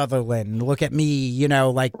Kiefer Sutherland. Look at me, you know,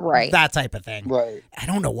 like that type of thing. Right. I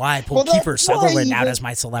don't know why I pulled Kiefer Sutherland out as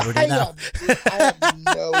my celebrity though. I have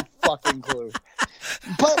no fucking clue.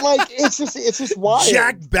 But like, it's just wild.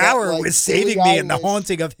 Jack Bauer like, was saving me in The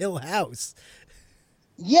Haunting of Hill House.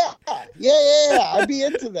 Yeah. I'd be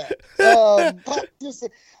into that. But just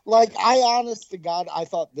like, I honest to God, I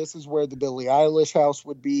thought this is where the Billie Eilish house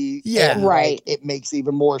would be. Yeah. And, like, it makes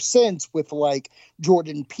even more sense with like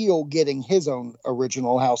Jordan Peele getting his own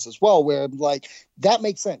original house as well, where like that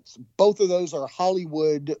makes sense. Both of those are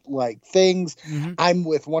Hollywood like things. Mm-hmm. I'm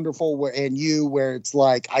with Wonderful where it's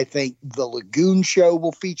like, I think the Lagoon show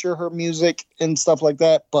will feature her music and stuff like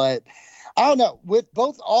that. But I don't know. With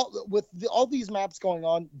all these maps going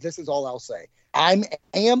on, this is all I'll say. I'm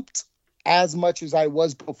amped as much as I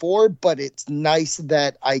was before, but it's nice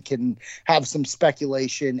that I can have some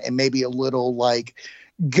speculation and maybe a little like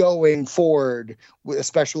going forward,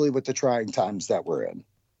 especially with the trying times that we're in.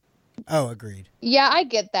 Oh, agreed. Yeah, I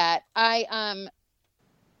get that. I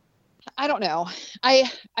don't know.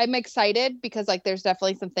 I'm excited because like there's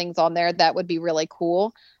definitely some things on there that would be really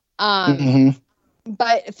cool.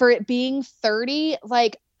 But for it being 30,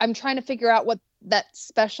 like I'm trying to figure out what that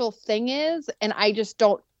special thing is, and I just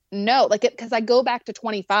don't know. Like because I go back to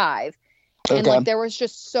 25, and like there was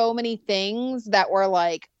just so many things that were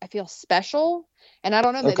like I feel special, and I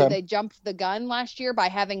don't know. Maybe they jumped the gun last year by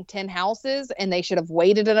having 10 houses, and they should have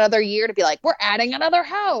waited another year to be like, we're adding another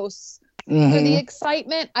house for the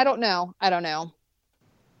excitement. I don't know.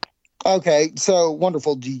 Okay, so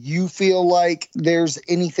Wonderful. Do you feel like there's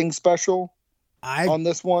anything special on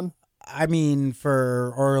this one? I mean,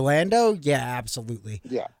 for Orlando, yeah, absolutely.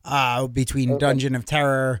 Yeah. Between Dungeon of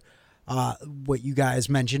Terror, what you guys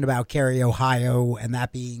mentioned about Cary, Ohio, and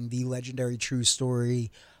that being the legendary true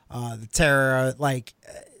story, the Terror, like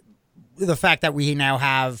the fact that we now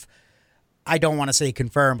have, I don't want to say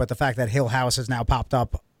confirmed, but the fact that Hill House has now popped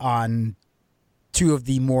up on two of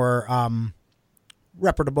the more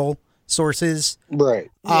reputable sources. Right.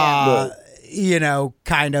 You know,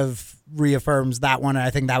 kind of reaffirms that one. And I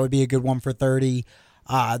think that would be a good one for 30.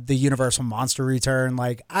 The Universal Monster Return.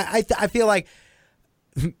 Like, I feel like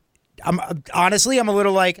I'm a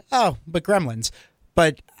little like, oh, but Gremlins.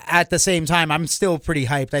 But at the same time, I'm still pretty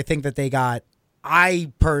hyped. I think that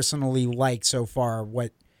I personally like so far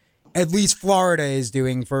what at least Florida is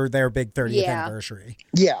doing for their big 30th anniversary.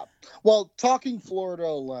 Yeah. Well, talking Florida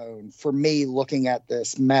alone, for me, looking at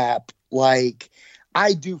this map, like,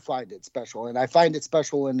 I do find it special, and I find it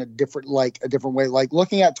special in a different way. Like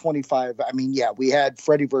looking at 25, I mean, yeah, we had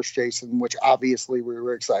Freddy vs. Jason, which obviously we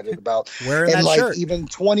were excited about. Wearing and that like shirt. Even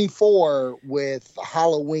 24 with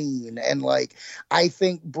Halloween, and like I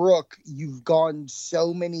think Brooke, you've gone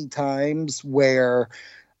so many times where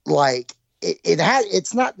like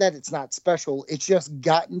it's not that it's not special, it's just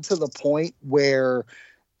gotten to the point where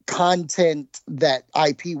content that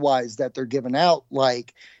IP wise that they're giving out,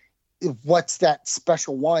 like, what's that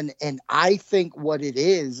special one? And I think what it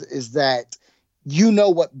is that you know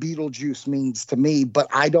what Beetlejuice means to me, but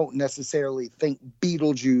I don't necessarily think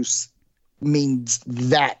Beetlejuice means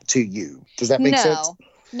that to you. Does that make sense?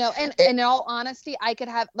 No. And in all honesty, I could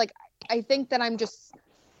have like, I think that I'm just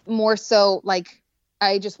more so like,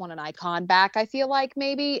 I just want an icon back, I feel like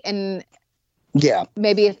maybe. And yeah,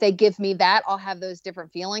 maybe if they give me that, I'll have those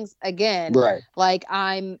different feelings again. Right. Like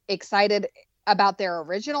I'm excited about their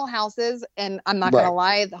original houses, and I'm not gonna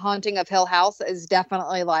lie, The Haunting of Hill House is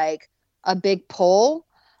definitely like a big pull.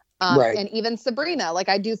 And even Sabrina, like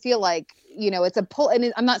I do feel like, you know, it's a pull,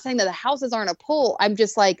 and I'm not saying that the houses aren't a pull. I'm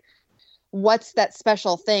just like, what's that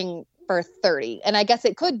special thing for 30? And I guess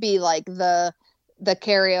it could be like the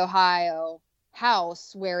Cary, Ohio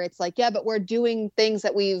house where it's like, yeah, but we're doing things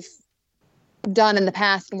that we've done in the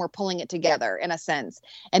past and we're pulling it together in a sense.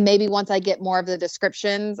 And maybe once I get more of the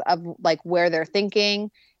descriptions of like where they're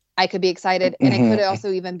thinking, I could be excited. And it could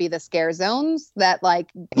also even be the scare zones that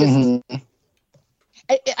like just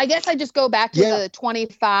I guess I just go back to the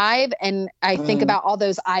 25 and I think about all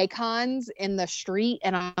those icons in the street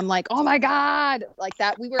and I'm like, oh my God, like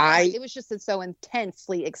that. It was just so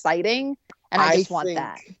intensely exciting. And I just want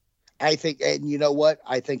that. I think, and you know what?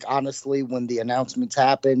 I think honestly, when the announcements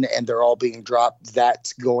happen and they're all being dropped,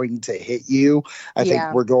 that's going to hit you. I think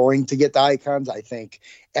we're going to get the icons. I think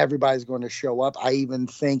everybody's going to show up. I even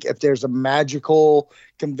think if there's a magical,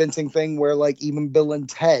 convincing thing where like even Bill and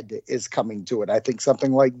Ted is coming to it, I think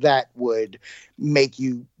something like that would make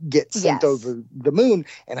you get sent over the moon.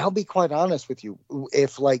 And I'll be quite honest with you.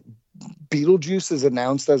 If like Beetlejuice is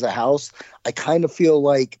announced as a house, I kind of feel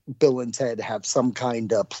like Bill and Ted have some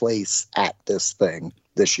kind of place at this thing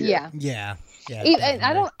this year. Yeah.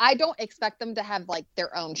 And I don't expect them to have like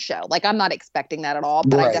their own show. Like I'm not expecting that at all,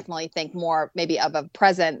 but I definitely think more maybe of a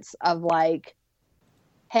presence of like,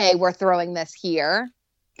 hey, we're throwing this here.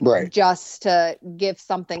 Right. Just to give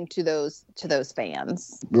something to those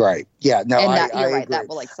fans. Right. Yeah. No, and I right. agree. That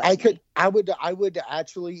will excite me. I would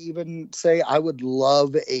actually even say I would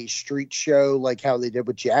love a street show like how they did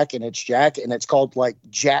with Jack, and it's called like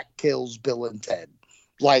Jack Kills Bill and Ted.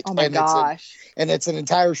 Like, oh my gosh. It's an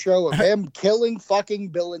entire show of him killing fucking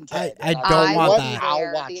Bill and Ted. I don't want that.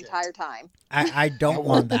 I'll watch the entire time. I don't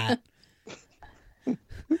want that.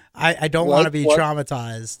 I don't want to be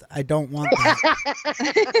traumatized. I don't want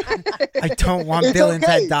that. I don't want Bill and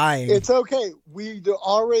Ted dying. It's okay. We've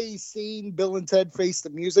already seen Bill and Ted Face the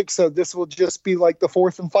Music, so this will just be like the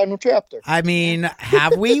fourth and final chapter. I mean,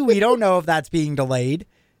 have we? We don't know if that's being delayed.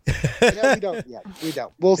 No, we don't yet. We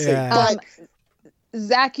don't. We'll see. Yeah.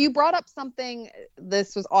 Zach, you brought up something,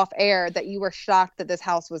 this was off air, that you were shocked that this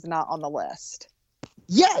house was not on the list.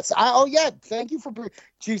 Yes. Thank you for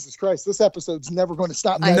Jesus Christ. This episode's never going to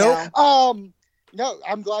stop. No,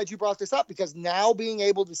 I'm glad you brought this up because now being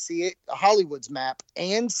able to see it, Hollywood's map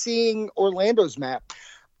and seeing Orlando's map,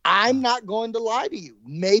 I'm not going to lie to you.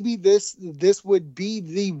 Maybe this would be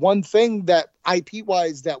the one thing that IP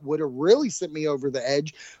wise that would have really sent me over the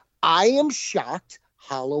edge. I am shocked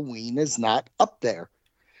Halloween is not up there.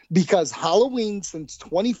 Because Halloween since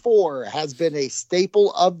 24 has been a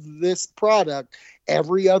staple of this product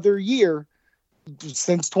every other year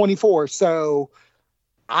since 24. So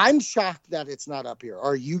I'm shocked that it's not up here.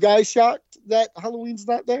 Are you guys shocked that Halloween's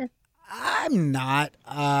not there? I'm not,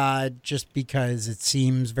 just because it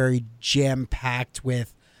seems very jam-packed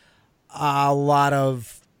with a lot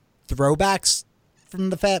of throwbacks from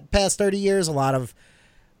the past 30 years. A lot of,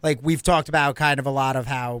 like, we've talked about kind of a lot of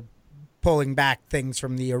how pulling back things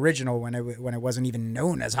from the original when it wasn't even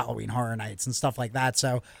known as Halloween Horror Nights and stuff like that.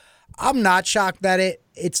 So I'm not shocked that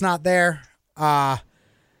it's not there. I'm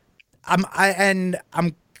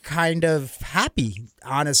kind of happy,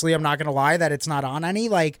 honestly. I'm not going to lie that it's not on any,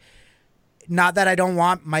 like, not that I don't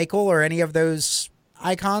want Michael or any of those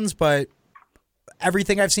icons, but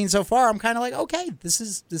everything I've seen so far, I'm kind of like, okay, this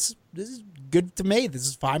is good to me. This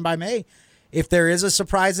is fine by me. If there is a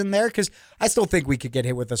surprise in there, because I still think we could get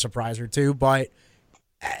hit with a surprise or two, but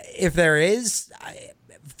if there is,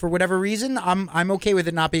 for whatever reason, I'm okay with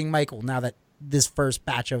it not being Michael now that this first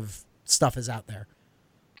batch of stuff is out there.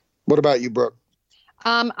 What about you, Brooke?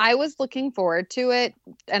 I was looking forward to it,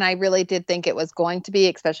 and I really did think it was going to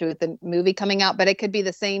be, especially with the movie coming out, but it could be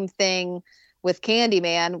the same thing with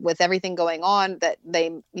Candyman, with everything going on, that they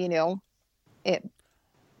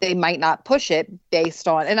might not push it based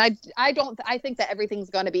on, and I think that everything's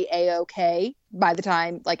going to be A-okay by the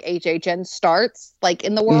time like HHN starts like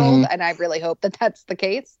in the world. And I really hope that that's the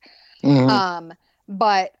case.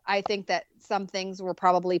 But I think that some things were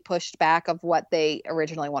probably pushed back of what they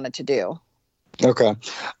originally wanted to do. Okay.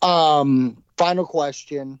 Final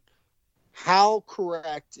question. How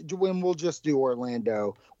correct, when we'll just do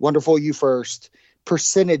Orlando, Wonderful, you first,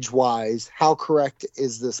 percentage wise, how correct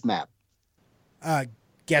is this map?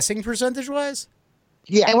 Guessing percentage wise?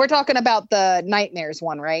 Yeah. And we're talking about the Nightmares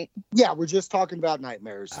one, right? Yeah, we're just talking about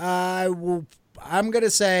Nightmares. I'm going to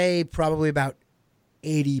say probably about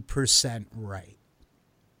 80% right.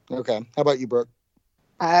 Okay. How about you, Brooke?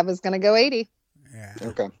 I was going to go 80. Yeah.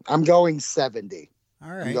 Okay. I'm going 70. All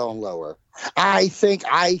right. I'm going lower. I think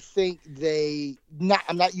I'm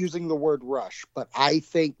not using the word rush, but I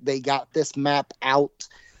think they got this map out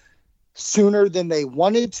sooner than they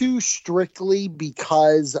wanted to, strictly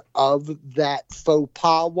because of that faux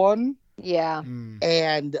pas one. Yeah.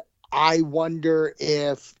 And I wonder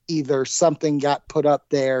if either something got put up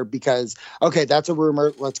there because, okay, that's a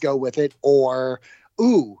rumor, let's go with it, or,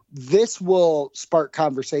 ooh, this will spark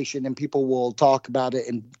conversation and people will talk about it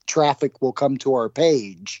and traffic will come to our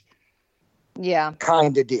page. Yeah.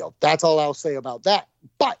 Kind of deal. That's all I'll say about that.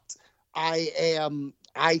 But I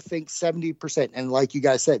I think 70%. And like you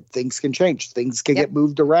guys said, things can change. Things can get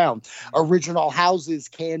moved around. Original houses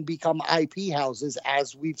can become IP houses,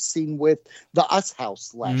 as we've seen with the Us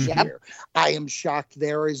House last year. I am shocked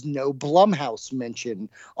there is no Blumhouse mention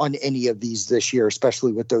on any of these this year,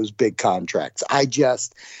 especially with those big contracts.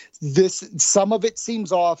 Some of it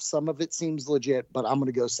seems off, some of it seems legit, but I'm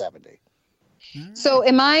going to go 70. So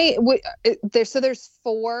there's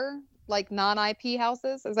 4 like non-IP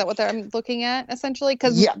houses. Is that what I'm looking at essentially?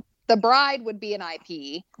 Because The Bride would be an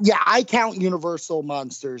IP. Yeah, I count Universal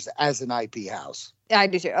Monsters as an IP house. I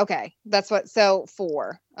do too. Okay, so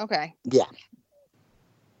 4. Okay. Yeah.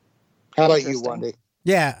 How about you, Wendy?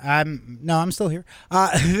 Yeah, I'm still here.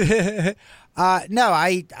 No,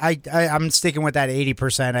 I'm sticking with that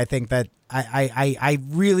 80%. I think that I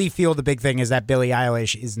really feel the big thing is that Billie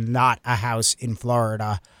Eilish is not a house in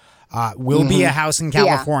Florida. Will be a house in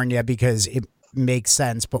California because it makes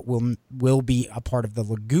sense, but will be a part of the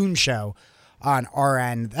Lagoon show on our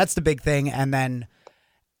end. That's the big thing. And then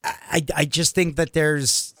I just think that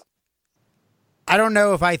I don't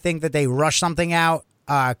know if I think that they rush something out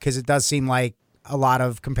because it does seem like a lot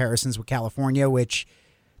of comparisons with California, which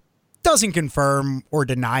doesn't confirm or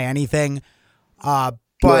deny anything. But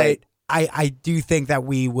I do think that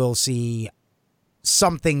we will see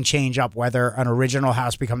something change up, whether an original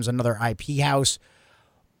house becomes another IP house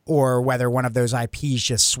or whether one of those IPs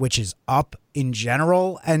just switches up in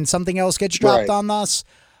general and something else gets dropped on us.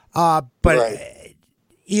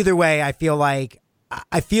 Either way, I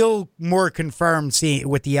feel more confirmed seeing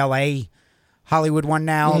with the LA Hollywood one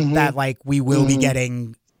now that like we will be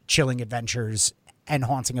getting Chilling Adventures and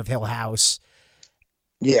Haunting of Hill House.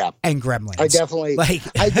 Yeah. And Gremlins. I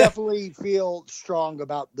definitely feel strong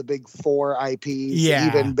about the big 4 IPs,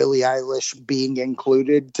 even Billie Eilish being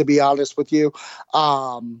included, to be honest with you.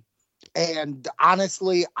 And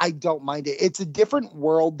honestly, I don't mind it. It's a different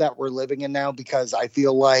world that we're living in now because I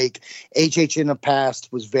feel like HH in the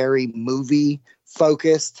past was very movie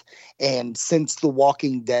focused, and since The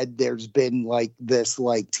Walking Dead there's been like this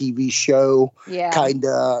like TV show kind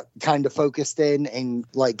of focused in, and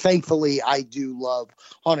like thankfully I do love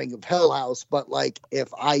Haunting of Hill House, but like if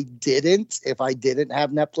I didn't have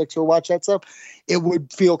Netflix or watch that stuff, it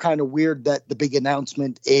would feel kind of weird that the big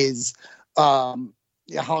announcement is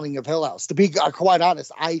Haunting of Hill House. To be quite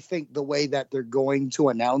honest, I think the way that they're going to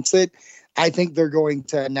announce it, I think they're going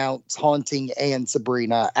to announce Haunting and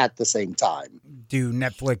Sabrina at the same time. Do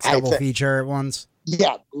Netflix double feature at once?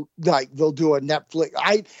 Yeah, like they'll do a Netflix.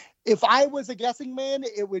 If I was a guessing man,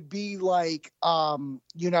 it would be like,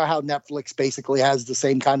 you know how Netflix basically has the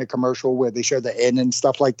same kind of commercial where they show the end and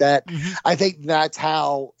stuff like that. I think that's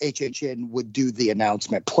how HHN would do the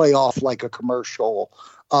announcement. Play off like a commercial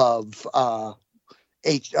of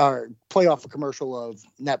play off a commercial of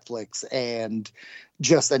Netflix and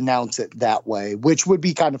just announce it that way, which would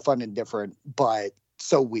be kind of fun and different, but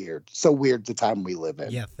so weird the time we live in.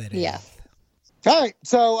 Yes, it is. Yeah. All right,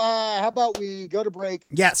 so how about we go to break?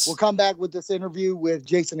 Yes. We'll come back with this interview with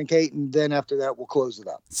Jason and Kate, and then after that, we'll close it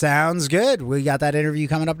up. Sounds good. We got that interview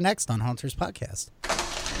coming up next on Haunters Podcast.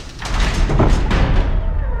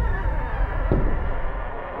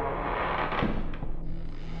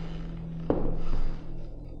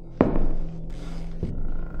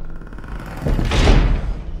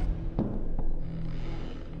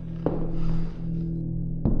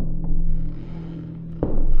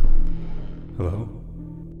 Hello?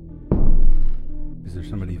 Is there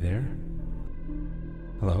somebody there?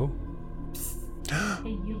 Hello? Hey,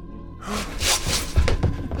 you.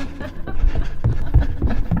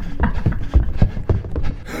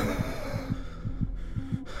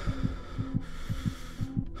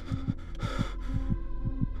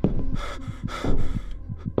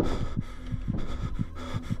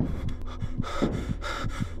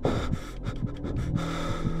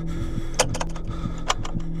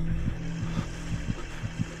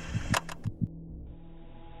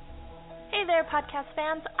 Hey there, podcast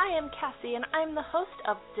fans. I am Cassie, and I'm the host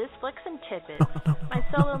of Disflicks and Tidbits, my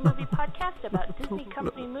solo movie podcast about Disney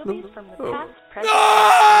Company movies from the past, present,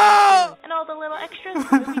 and all the little extras,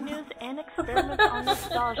 movie news, and experiments on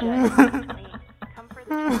nostalgia in 2020. Come for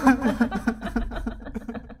the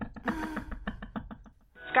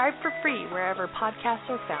Subscribe for free wherever podcasts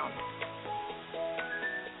are found.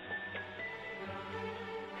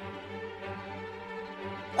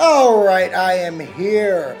 All right, I am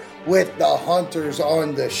here with the Hunters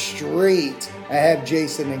on the Street. I have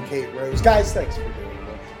Jason and Kate Rose. Guys, thanks for doing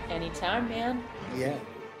this. Anytime, man.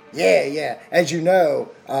 Yeah. As you know,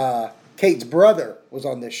 Kate's brother was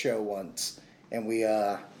on this show once, and we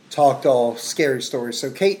talked all scary stories. So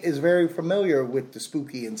Kate is very familiar with the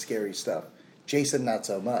spooky and scary stuff. Jason, not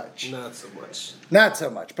so much. Not so much. Not so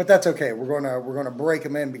much, but that's okay. We're gonna break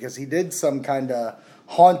him in because he did some kind of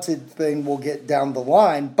haunted thing we'll get down the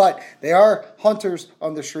line, but they are hunters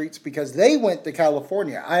on the streets because they went to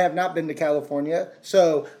California. I have not been to California,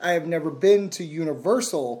 so I have never been to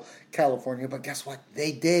Universal California, but guess what?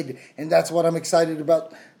 They did, and that's what I'm excited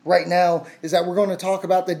about right now, is that we're going to talk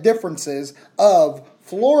about the differences of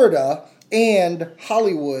Florida and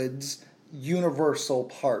Hollywood's Universal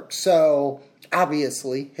Park. So,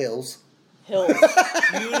 obviously, hills.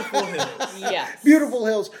 Beautiful hills. Yes. Beautiful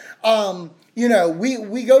hills. You know,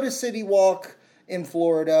 we go to City Walk in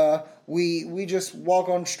Florida. We just walk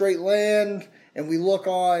on straight land, and we look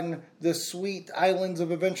on the sweet islands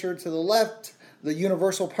of adventure to the left, the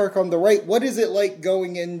Universal Park on the right. What is it like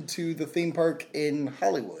going into the theme park in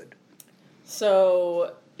Hollywood?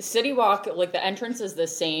 So, City Walk, like the entrance is the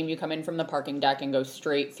same. You come in from the parking deck and go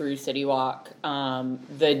straight through City Walk.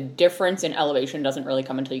 The difference in elevation doesn't really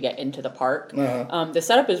come until you get into the park. The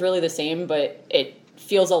setup is really the same, but it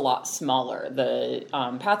feels a lot smaller. The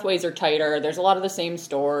pathways are tighter. There's a lot of the same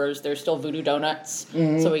stores. There's still Voodoo Donuts,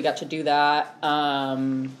 so we got to do that.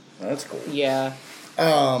 That's cool. Yeah.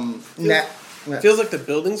 Feels like the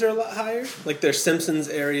buildings are a lot higher. Like their Simpsons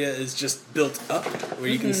area is just built up, where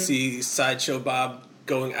you can see Sideshow Bob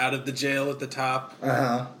going out of the jail at the top.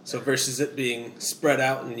 So versus it being spread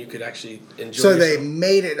out and you could actually enjoy. So they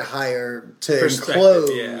made it higher to enclose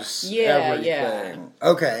everything. Yeah.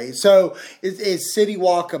 Okay, so is City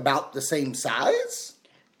Walk about the same size?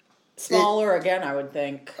 Smaller again, I would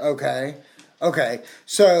think. Okay,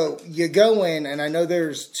 so you go in, and I know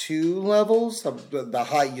there's 2 levels. The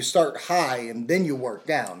high, you start high, and then you work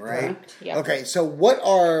down, right? Correct. Yeah. Okay, so what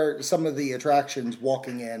are some of the attractions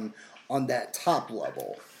walking in on that top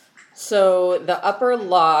level? So the upper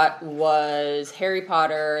lot was Harry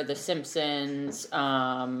Potter, The Simpsons,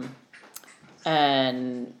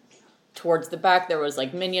 and towards the back there was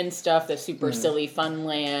like Minion stuff, the Super Silly Fun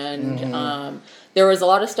Land. There was a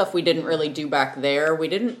lot of stuff we didn't really do back there. We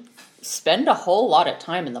didn't spend a whole lot of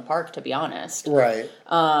time in the park, to be honest. Right.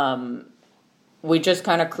 We just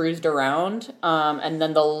kind of cruised around. And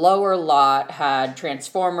then the lower lot had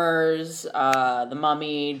Transformers, The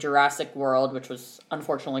Mummy, Jurassic World, which was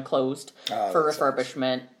unfortunately closed for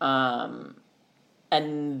refurbishment.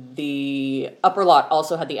 And the upper lot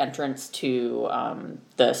also had the entrance to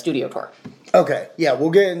the studio tour. Okay, yeah, we'll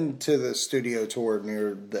get into the studio tour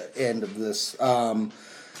near the end of this.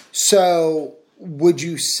 So, would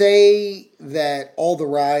you say that all the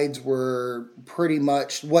rides were pretty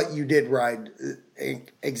much what you did ride,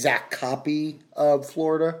 exact copy of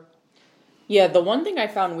Florida? Yeah, the one thing I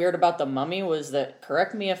found weird about The Mummy was that,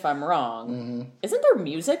 correct me if I'm wrong, isn't there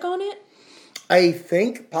music on it? I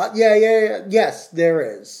think, yes,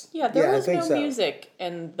 there is. Yeah, there was no music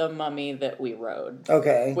in The Mummy that we rode.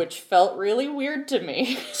 Okay. Which felt really weird to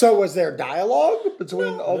me. So was there dialogue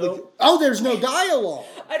between the... Oh, there's no dialogue!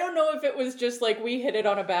 I don't know if it was just like we hit it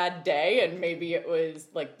on a bad day and maybe it was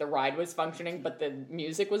like the ride was functioning but the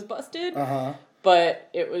music was busted. But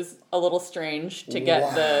it was a little strange to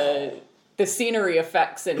get the scenery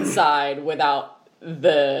effects inside without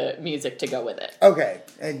the music to go with it. Okay,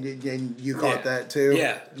 and you caught that too?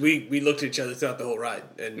 Yeah, we looked at each other throughout the whole ride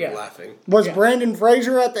and were laughing. Was Brandon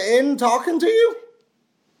Fraser at the end talking to you?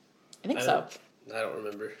 I think so. I don't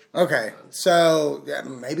remember. Okay, so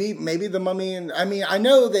maybe The Mummy, and I mean, I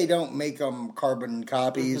know they don't make them carbon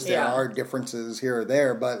copies. There are differences here or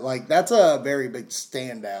there, but like that's a very big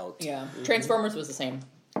standout. Yeah, Transformers was the same.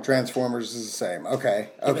 Transformers is the same. Okay.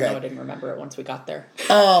 Even though I didn't remember it once we got there.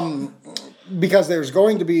 Because there's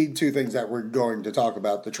going to be 2 things that we're going to talk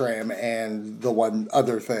about, the tram and the one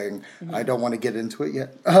other thing. I don't want to get into it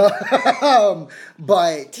yet.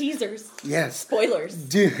 But teasers. Yes. Spoilers.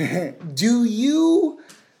 Did you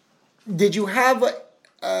have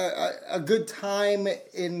a good time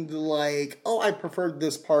in like, I preferred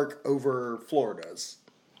this park over Florida's?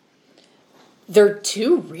 They're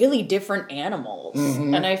 2 really different animals.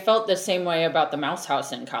 And I felt the same way about the Mouse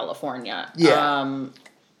House in California. Yeah.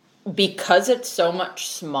 Because it's so much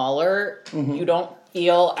smaller, you don't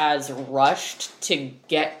feel as rushed to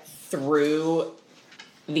get through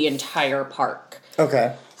the entire park.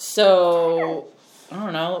 Okay. So, I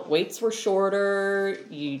don't know, waits were shorter.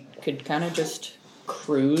 You could kind of just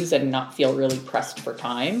cruise and not feel really pressed for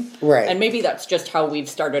time. Right. And maybe that's just how we've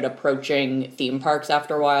started approaching theme parks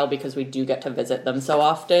after a while because we do get to visit them so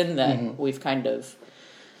often that we've kind of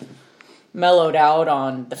mellowed out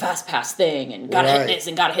on the fast pass thing and gotta hit this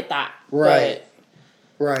and gotta hit that. Right.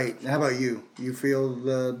 Right. How about you? You feel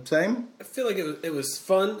the same? I feel like it was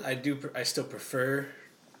fun. I still prefer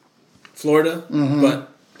Florida, but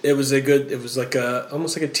it was like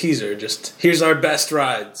almost like a teaser. Just here's our best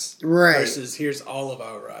rides, right? Versus here's all of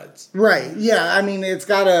our rides, right? Yeah, I mean it's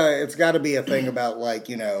gotta be a thing about like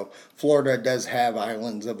Florida does have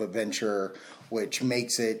islands of adventure, which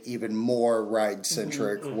makes it even more ride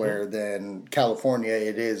centric. Where then California,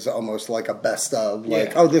 it is almost like a best of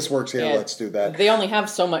like oh this works here, let's do that. They only have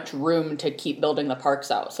so much room to keep building the parks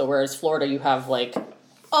out. So whereas Florida, you have like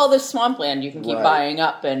all this swampland you can keep buying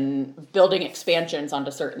up and building expansions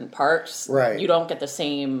onto certain parks. Right. You don't get the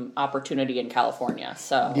same opportunity in California.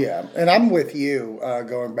 So yeah, and I'm with you.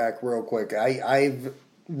 Going back real quick, I've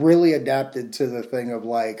really adapted to the thing of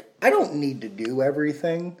like I don't need to do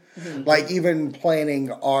everything. Like even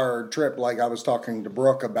planning our trip, like I was talking to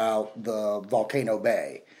Brooke about the Volcano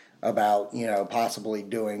Bay, about possibly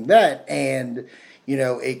doing that, and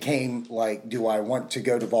it came like, do I want to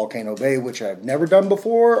go to Volcano Bay, which I've never done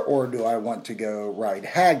before, or do I want to go ride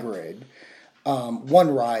Hagrid, one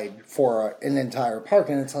ride for an entire park?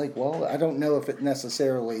 And it's like, well, I don't know if it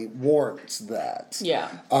necessarily warrants that. Yeah.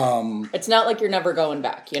 It's not like you're never going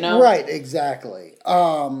back, Right, exactly.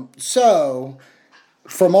 So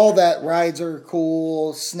from all that, rides are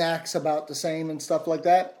cool, snacks about the same and stuff like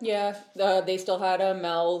that? Yeah, they still had a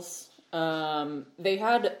Mel's. They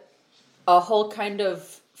had a whole kind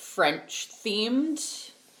of French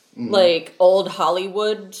themed, like old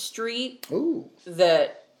Hollywood street. Ooh.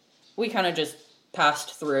 That we kind of just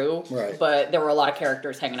passed through. Right. But there were a lot of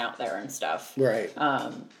characters hanging out there and stuff. Right.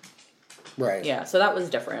 Right. Yeah, so that was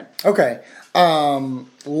different. Okay.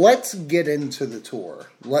 Let's get into the tour.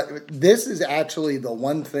 This is actually the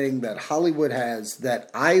one thing that Hollywood has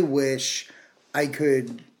that I wish I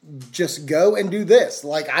could just go and do this.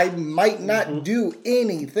 Like, I might not do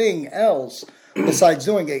anything else besides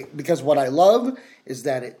doing it, because what I love is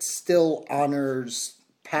that it still honors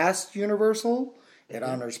past Universal, it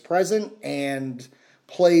honors present, and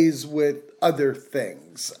plays with other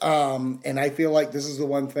things. And I feel like this is the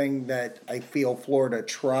one thing that I feel Florida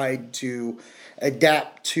tried to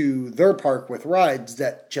adapt to their park with rides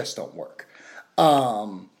that just don't work.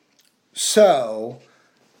 So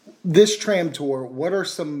this tram tour, what are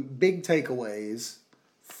some big takeaways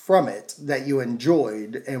from it that you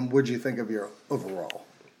enjoyed, and what'd you think of your overall?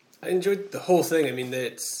 I enjoyed the whole thing. I mean,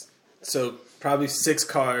 so probably 6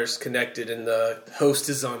 cars connected, and the host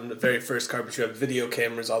is on the very first car, but you have video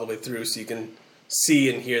cameras all the way through so you can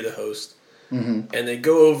see and hear the host. And they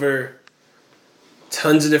go over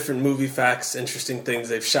tons of different movie facts, interesting things.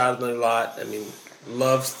 They've shot a lot. I mean,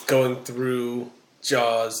 loved going through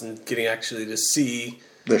Jaws and getting actually to see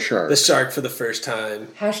the shark for the first time.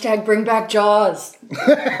 # bring back Jaws.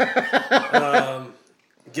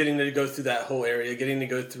 Getting to go through that whole area, getting to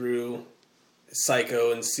go through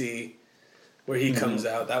Psycho and see where he comes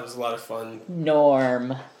out. That was a lot of fun.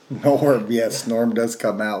 Norm, yes, Norm does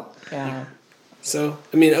come out. Yeah. So,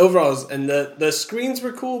 I mean, overall, and the screens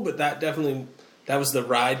were cool, but that was the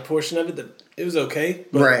ride portion of it. It was okay.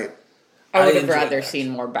 But right. I would have rather seen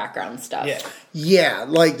more background stuff. Yeah,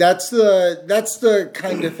 like that's the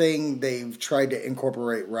kind of thing they've tried to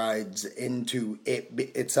incorporate rides into it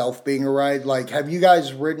itself being a ride. Like, have you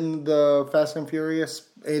guys ridden the Fast and Furious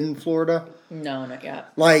in Florida? No, not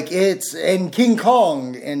yet. Like, and King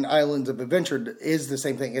Kong in Islands of Adventure is the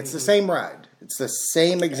same thing. It's the same ride. It's the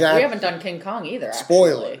same exact. We haven't done King Kong either. Actually.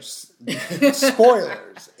 Spoilers.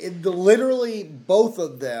 Spoilers. Literally, both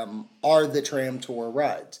of them are the tram tour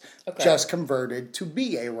rides, just converted to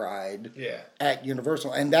be a ride at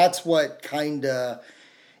Universal. And that's what kind of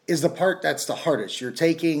is the part that's the hardest. You're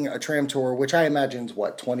taking a tram tour, which I imagine is,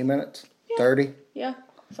 20 minutes? 30? Yeah,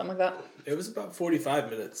 something like that. It was about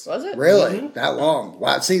 45 minutes. Was it? Really? That long?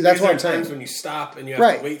 Wow. See, that's what I'm saying. Times when you stop and you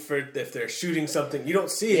have to wait for it, if they're shooting something, you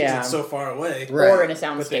don't see it because it's so far away. Right. Or in a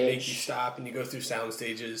soundstage. But they make you stop and you go through sound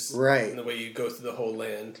stages. Right. And the way you go through the whole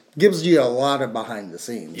land. Gives you a lot of behind the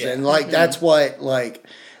scenes. Yeah. And that's what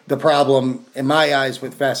the problem in my eyes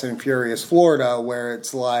with Fast and Furious Florida, where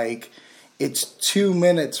it's like it's 2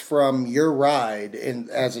 minutes from your ride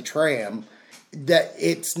as a tram, that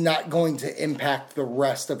it's not going to impact the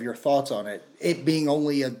rest of your thoughts on it. It being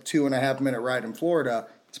only a 2.5 minute ride in Florida,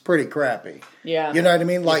 it's pretty crappy. Yeah. You know what I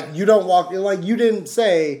mean? Like, you don't walk, like, you didn't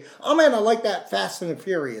say, oh man, I like that Fast and the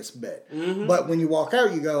Furious bit. But when you walk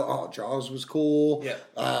out, you go, oh, Jaws was cool. Yeah.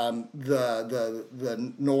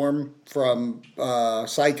 The Norm from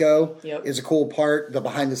Psycho is a cool part. The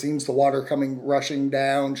behind the scenes, the water rushing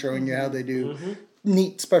down, showing you how they do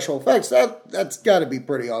neat special effects. That's got to be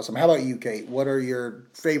pretty awesome. How about you, Kate? What are your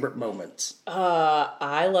favorite moments?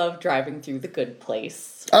 I love driving through the Good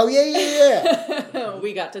Place. Oh yeah.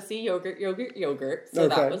 We got to see yogurt, so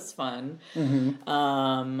that was fun.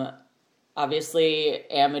 obviously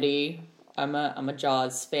Amity. I'm a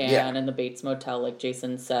Jaws fan, and the Bates Motel, like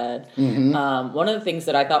Jason said. One of the things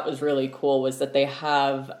that I thought was really cool was that they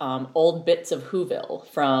have old bits of Whoville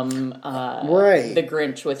from The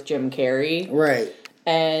Grinch with Jim Carrey. Right.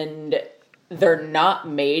 And they're not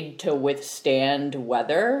made to withstand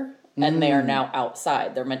weather, and they are now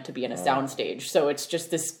outside. They're meant to be in a soundstage. So it's just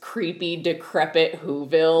this creepy, decrepit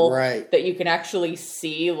Whoville that you can actually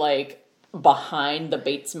see, like, behind the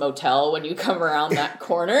Bates Motel when you come around that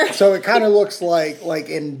corner. So it kind of looks like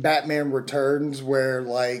in Batman Returns, where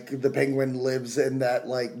like the Penguin lives in that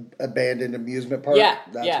like abandoned amusement park.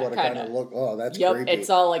 That's what it kind of looks. Oh, that's creepy. It's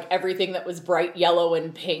all like everything that was bright yellow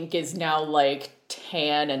and pink is now like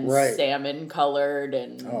tan and salmon colored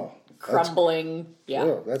and crumbling.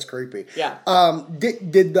 That's creepy. Yeah.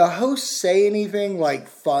 Did the host say anything like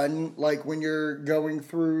fun, like when you're going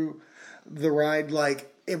through the ride, like?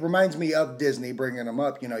 It reminds me of Disney bringing them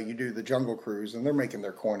up. You know, you do the Jungle Cruise and they're making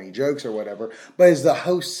their corny jokes or whatever. But is the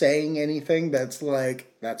host saying anything that's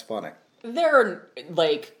like, that's funny? There are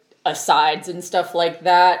like asides and stuff like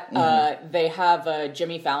that. They have a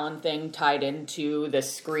Jimmy Fallon thing tied into the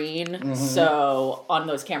screen. So on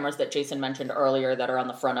those cameras that Jason mentioned earlier that are on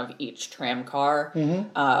the front of each tram car,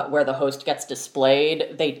 where the host gets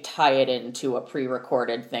displayed, they tie it into a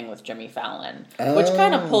pre-recorded thing with Jimmy Fallon, which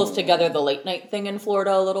kind of pulls together the late night thing in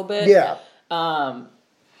Florida a little bit. Yeah.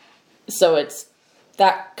 So it's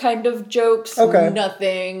that kind of jokes,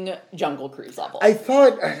 nothing Jungle Cruise level. I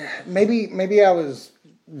thought maybe I was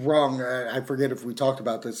wrong. I forget if we talked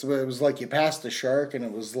about this, but it was like you passed a shark and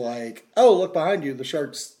it was like, oh, look behind you, the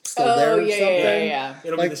shark's still there or something. Yeah.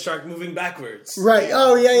 It'll be the shark moving backwards. Right.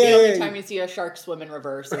 Oh, yeah. The only time you see a shark swim in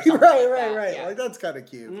reverse or something right. Yeah. Like, that's kind of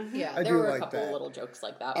cute. Yeah, I there do were a like couple that. little jokes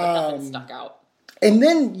like that, but nothing stuck out. And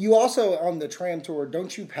then you also, on the tram tour,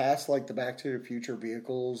 don't you pass like the Back to the Future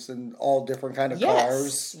vehicles and all different kind of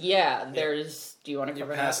cars? Yeah, there's... Do you want to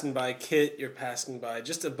cover You're passing by KITT, you're passing by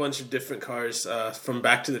just a bunch of different cars from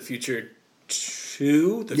Back to the Future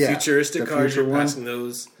 2, the futuristic cars, you're passing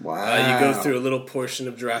those. Wow. You go through a little portion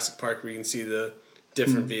of Jurassic Park where you can see the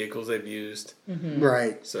different vehicles they've used.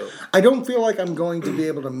 Right. So I don't feel like I'm going to be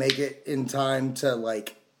able to make it in time to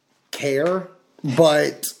like care,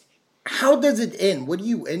 but how does it end? What do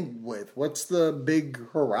you end with? What's the big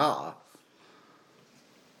hurrah?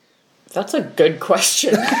 That's a good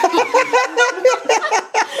question.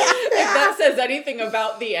 If that says anything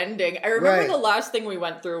about the ending. I remember the last thing we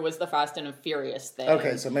went through was the Fast and Furious thing.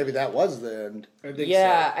 Okay, so maybe that was the end. I think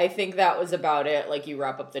I think that was about it. Like, you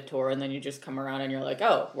wrap up the tour and then you just come around and you're like,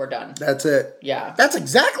 oh, we're done. That's it. Yeah. That's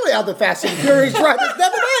exactly how the Fast and Furious ride is.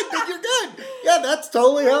 Never mind, then you're good. Yeah, that's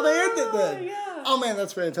totally how they ended then. Yeah. Oh, man,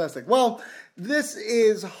 that's fantastic. Well, this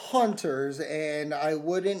is Haunters, and I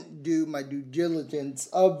wouldn't do my due diligence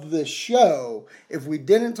of the show if we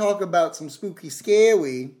didn't talk about some spooky,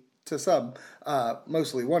 scary, to some,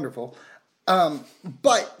 mostly wonderful.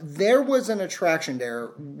 But there was an attraction there.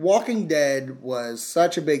 Walking Dead was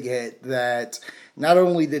such a big hit that not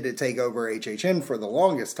only did it take over HHN for the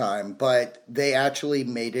longest time, but they actually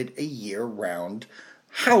made it a year-round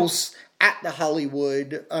house at the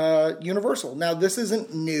Hollywood Universal. Now, this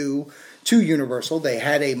isn't new to Universal. They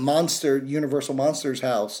had a Universal Monsters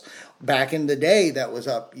house back in the day that was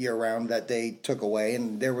up year-round that they took away,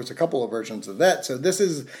 and there was a couple of versions of that. So this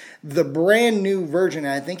is the brand new version.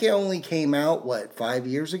 I think it only came out, 5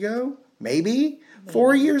 years ago? Maybe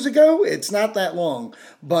 4 years ago? It's not that long.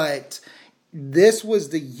 But this was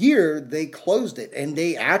the year they closed it, and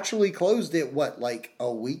they actually closed it,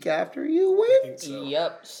 a week after you went? I think so.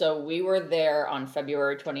 Yep. So we were there on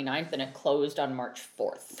February 29th, and it closed on March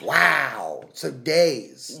 4th. Wow. So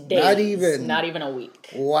days. Not even a week.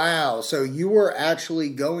 Wow. So you were actually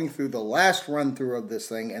going through the last run through of this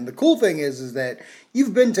thing. And the cool thing is that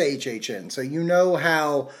you've been to HHN, so you know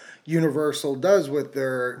how Universal does with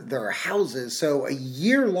their houses. So a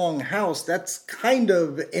year-long house, that's kind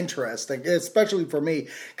of interesting, especially for me,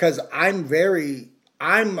 because I'm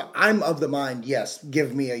of the mind, yes,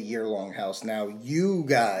 give me a year-long house. Now, you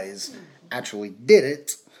guys actually did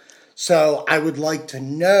it, so I would like to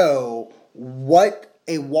know what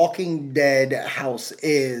a Walking Dead house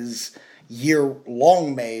is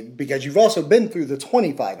year-long made, because you've also been through the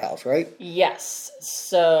 25 house, right? Yes.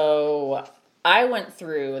 So I went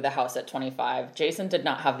through the house at 25. Jason did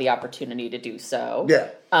not have the opportunity to do so. Yeah.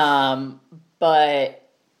 But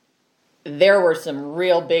there were some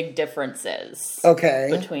real big differences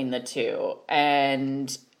between the two.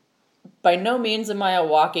 And by no means am I a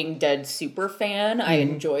Walking Dead super fan. I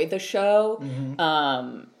enjoy the show.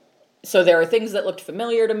 So there are things that looked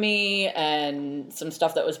familiar to me and some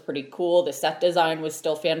stuff that was pretty cool. The set design was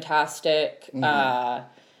still fantastic. It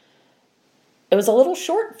was a little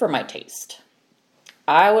short for my taste.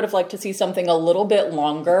 I would have liked to see something a little bit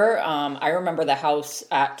longer. I remember the house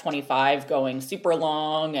at 25 going super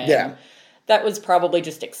long, and that was probably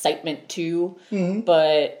just excitement too.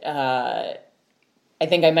 But I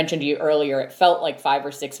think I mentioned to you earlier, it felt like 5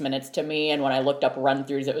 or 6 minutes to me, and when I looked up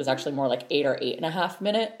run-throughs, it was actually more like 8 or 8.5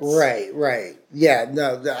 minutes. Right. Yeah,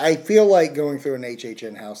 no, I feel like going through an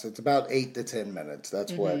HHN house, it's about 8 to 10 minutes.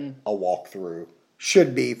 That's what a walkthrough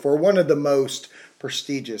should be for one of the most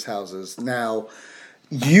prestigious houses. Now,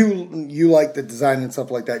 you like the design and stuff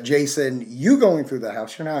like that. Jason, you going through the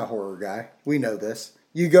house, you're not a horror guy. We know this.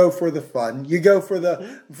 You go for the fun. You go for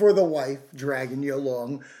the wife dragging you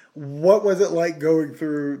along. What was it like going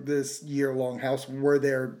through this year-long house? Were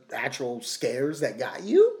there actual scares that got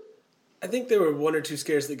you? I think there were 1 or 2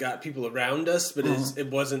 scares that got people around us, but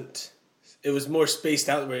it wasn't. It was more spaced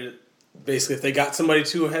out. Where basically, if they got somebody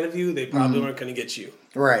too ahead of you, they probably weren't going to get you.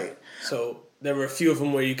 Right. So there were a few of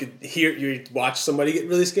them where you could watch somebody get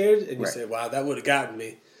really scared, and you say, "Wow, that would have gotten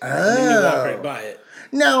me." And then you walk right by it.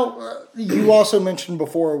 Now, you also mentioned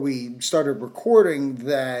before we started recording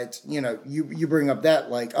that, you bring up that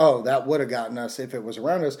like, oh, that would have gotten us if it was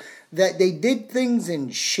around us, that they did things in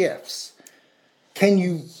shifts. Can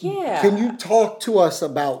you talk to us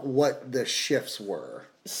about what the shifts were?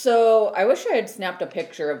 So I wish I had snapped a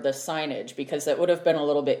picture of the signage because it would have been a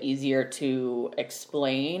little bit easier to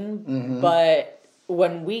explain. But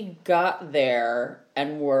when we got there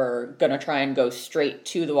and were going to try and go straight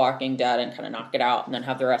to The Walking Dead and kind of knock it out and then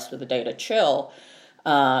have the rest of the day to chill,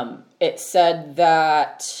 it said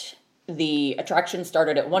that the attraction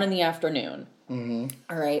started at 1 p.m.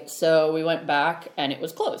 All right, so we went back and it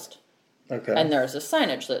was closed. Okay. And there's a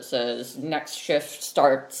signage that says next shift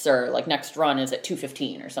starts, or like next run is at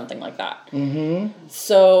 2:15 or something like that.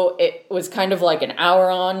 So it was kind of like an hour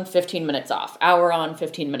on, 15 minutes off. Hour on,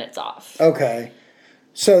 15 minutes off. Okay.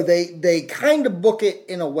 So they kind of book it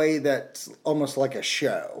in a way that's almost like a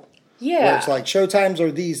show. Yeah. Where it's like show times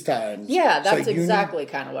are these times. Yeah, that's exactly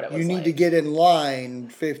kind of what it was. You need to get in line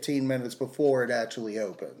 15 minutes before it actually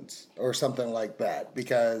opens or something like that,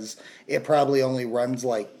 because it probably only runs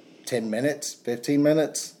like 10 minutes, 15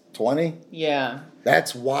 minutes, 20. Yeah.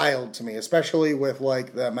 That's wild to me, especially with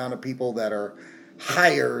like the amount of people that are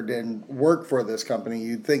hired and work for this company.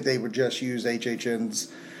 You'd think they would just use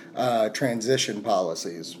HHN's transition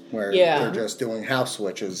policies where they're just doing house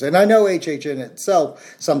switches. And I know HHN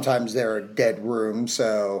itself, sometimes they're a dead room,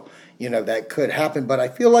 so that could happen. But I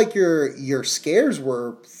feel like your scares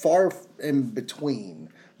were far in between,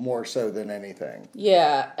 more so than anything.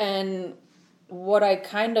 Yeah, and what I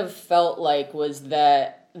kind of felt like was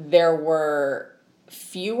that there were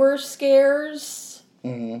fewer scares.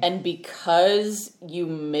 And because you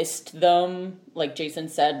missed them, like Jason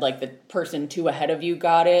said, like the person 2 ahead of you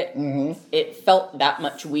got it, it felt that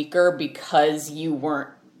much weaker because you weren't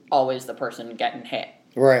always the person getting hit.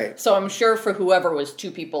 Right. So I'm sure for whoever was 2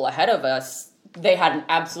 people ahead of us, they had an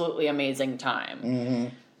absolutely amazing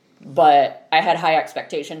time. But I had high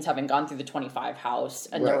expectations having gone through the 25 house,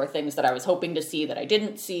 and there were things that I was hoping to see that I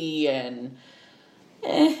didn't see, and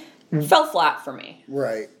fell flat for me.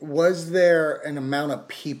 Right. Was there an amount of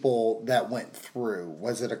people that went through?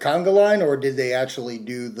 Was it a conga line, or did they actually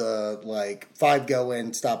do the, 5 go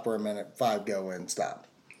in, stop for a minute, 5 go in, stop?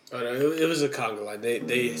 Oh, no, it was a conga line.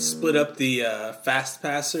 They split up the fast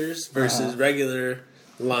passers versus regular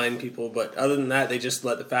line people, but other than that, they just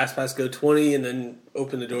let the fast pass go 20 and then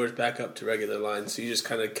open the doors back up to regular lines, so you just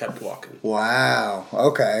kind of kept walking. Wow.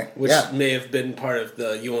 Okay. Which may have been part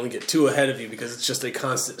of you only get 2 ahead of you because it's just a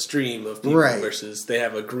constant stream of people versus they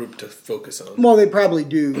have a group to focus on. Well, they probably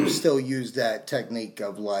do still use that technique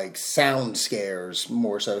of sound scares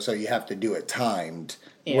more so you have to do it timed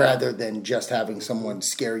rather than just having someone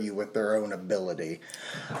scare you with their own ability.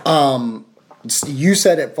 You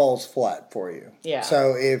said it falls flat for you. Yeah.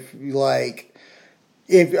 So if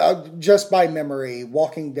just by memory,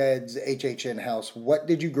 Walking Dead's HHN house, what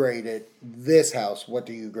did you grade it? This house, what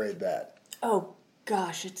do you grade that? Oh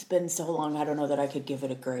gosh, it's been so long. I don't know that I could give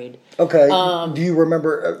it a grade. Okay. Do you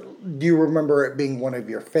remember it being one of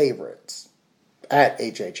your favorites at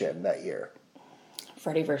HHN that year?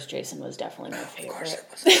 Freddy vs. Jason was definitely my favorite. Of course it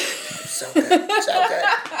was. So good. So good.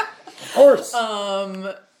 Of course.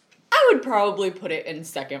 I would probably put it in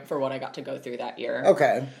second for what I got to go through that year.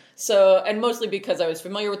 Okay. So, and mostly because I was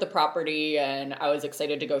familiar with the property and I was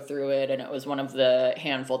excited to go through it, and it was one of the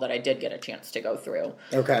handful that I did get a chance to go through.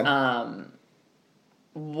 Okay.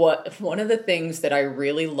 one of the things that I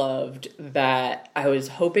really loved that I was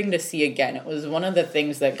hoping to see again, it was one of the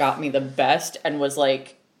things that got me the best and was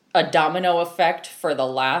like a domino effect for the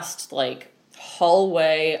last like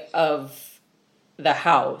hallway of the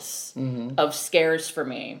house of scares for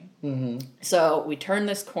me. So we turn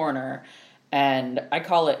this corner and I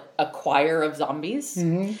call it a choir of zombies.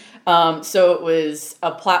 So it was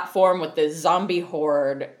a platform with this zombie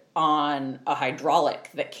horde on a hydraulic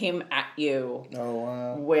that came at you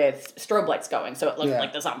with strobe lights going. So it looked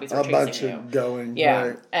like the zombies were chasing you. Going. Yeah.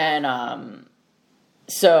 Right. And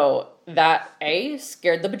so that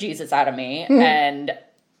scared the bejesus out of me. And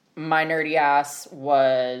my nerdy ass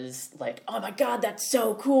was like, oh my God, that's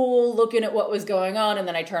so cool, looking at what was going on. And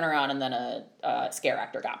then I turn around and then a scare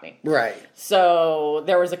actor got me. Right. So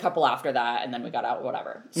there was a couple after that and then we got out,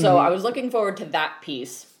 whatever. So I was looking forward to that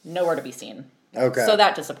piece. Nowhere to be seen. Okay. So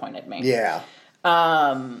that disappointed me. Yeah.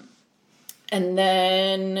 And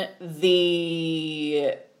then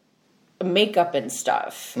the makeup and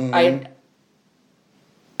stuff.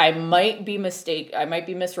 I might be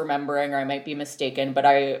misremembering, or I might be mistaken, but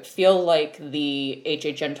I feel like the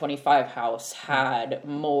HHN25 house had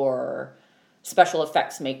more special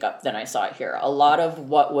effects makeup than I saw it here. A lot of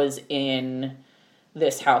what was in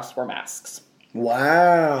this house were masks.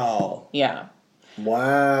 Wow. Yeah.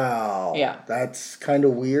 Wow. Yeah. That's kind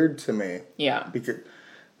of weird to me. Yeah.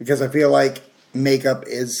 Because I feel like makeup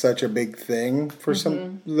is such a big thing for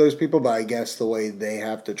some of those people, but I guess the way they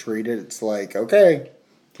have to treat it, it's like, okay,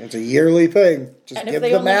 it's a yearly thing. Just give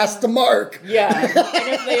the mask to Mark. Yeah.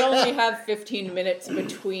 And if they only have 15 minutes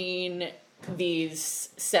between these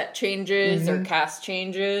set changes or cast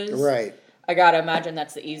changes. Right. I gotta imagine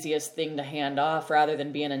that's the easiest thing to hand off rather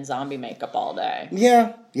than being in zombie makeup all day.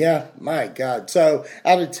 Yeah. My God. So,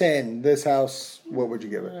 out of 10, this house, what would you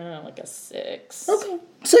give it? Like a 6. Okay.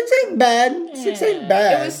 6 ain't bad. Yeah. 6 ain't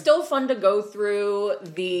bad. It was still fun to go through.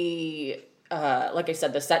 The, like I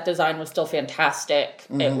said, the set design was still fantastic.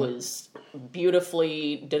 It was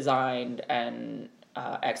beautifully designed and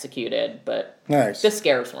executed, but the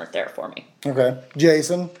scares weren't there for me. Okay.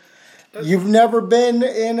 Jason? You've never been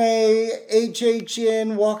in a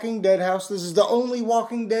HHN Walking Dead house. This is the only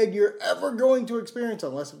Walking Dead you're ever going to experience,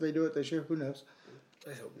 unless if they do it this year. Who knows?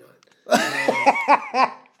 I hope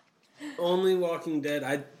not. Only Walking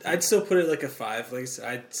Dead. I'd still put it like a 5. Like I said,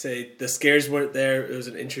 I'd say the scares weren't there. It was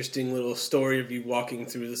an interesting little story of you walking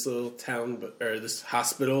through this little town or this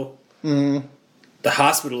hospital. The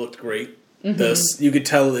hospital looked great. You could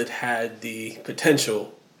tell it had the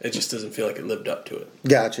potential. It just doesn't feel like it lived up to it.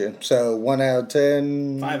 Gotcha. So 1 out of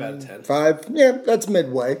 10? 5 out of 10. 5? Yeah, that's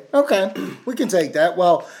midway. Okay, we can take that.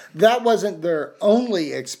 Well, that wasn't their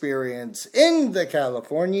only experience in the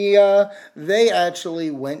California. They actually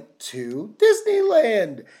went to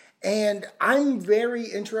Disneyland. And I'm very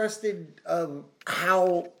interested of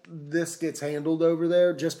how this gets handled over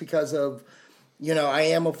there, just because of, you know, I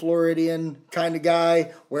am a Floridian kind of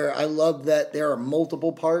guy where I love that there are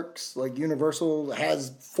multiple parks. Like Universal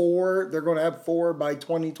has 4. They're going to have 4 by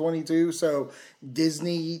 2022. So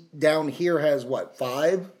Disney down here has,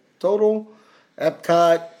 5 total?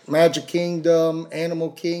 Epcot, Magic Kingdom, Animal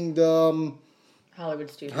Kingdom,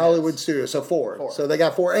 Hollywood Studios. So 4. So they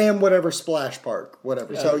got 4 and whatever Splash Park,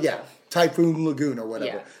 whatever. So yeah, Typhoon Lagoon or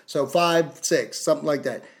whatever. Yeah. So 5, 6, something like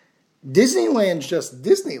that. Disneyland's just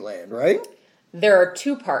Disneyland, right? There are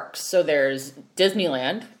 2 parks. So there's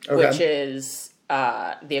Disneyland, which is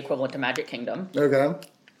the equivalent to Magic Kingdom. Okay.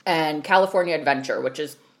 And California Adventure, which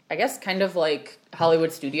is, I guess, kind of like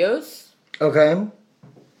Hollywood Studios. Okay.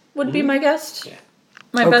 Would be my guess. Yeah.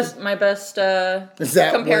 My best is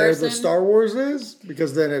that comparison. Where the Star Wars is?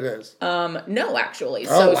 Because then it is. No, actually.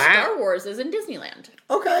 So Star Wars is in Disneyland.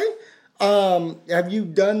 Okay. Have you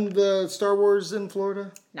done the Star Wars in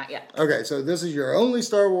Florida? Not yet. Okay, so this is your only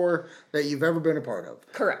Star Wars that you've ever been a part of.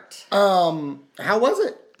 Correct. How was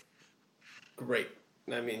it? Great.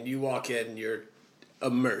 I mean, you walk in, you're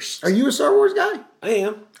immersed. Are you a Star Wars guy? I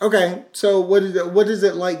am. Okay, so what is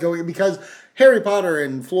it like going? Because Harry Potter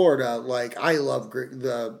in Florida, like, I love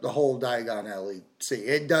the whole Diagon Alley.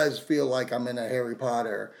 It does feel like I'm in a Harry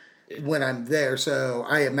Potter when I'm there, so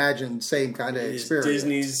I imagine same kind of experience.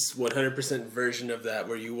 Disney's 100% version of that,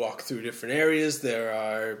 where you walk through different areas. There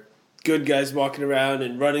are good guys walking around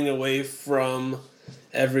and running away from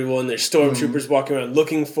everyone. There's stormtroopers walking around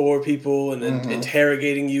looking for people and then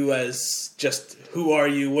interrogating you as just, who are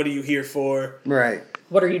you? What are you here for? Right.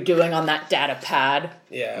 What are you doing on that data pad?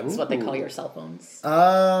 Yeah. That's what they call your cell phones.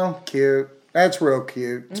 Oh, cute. That's real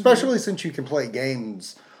cute. Especially since you can play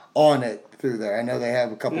games on it through there. I know they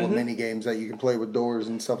have a couple of mini games that you can play with doors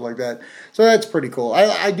and stuff like that. So that's pretty cool.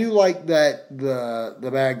 I do like that the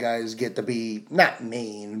bad guys get to be not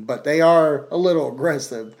mean, but they are a little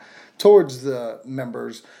aggressive towards the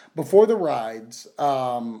members. Before the rides,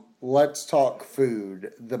 let's talk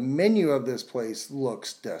food. The menu of this place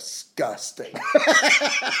looks disgusting.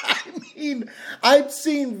 I mean, I've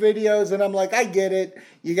seen videos and I'm like, I get it.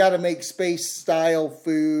 You got to make space-style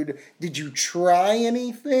food. Did you try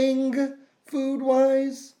anything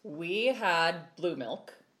food-wise? We had blue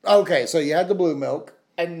milk. Okay, so you had the blue milk.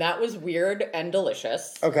 And that was weird and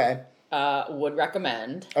delicious. Okay. Would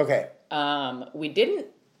recommend. Okay. We didn't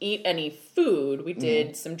eat any food. We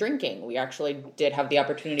did some drinking. We actually did have the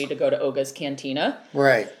opportunity to go to Oga's Cantina.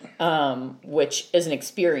 Right. Which is an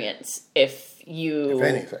experience if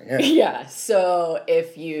anything, yeah. Yeah. So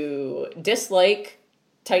if you dislike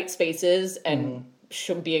tight spaces and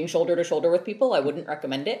being shoulder to shoulder with people, I wouldn't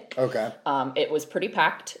recommend it. Okay. It was pretty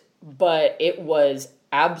packed, but it was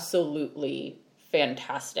absolutely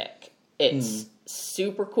fantastic. It's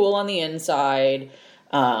super cool on the inside.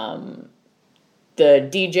 The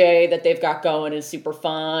DJ that they've got going is super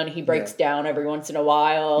fun. He breaks down every once in a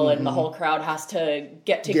while, and the whole crowd has to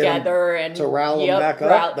get together and to rally them back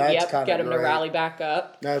up. That's kind of get them great. to rally back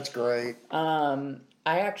up. That's great. I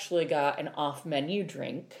actually got an off-menu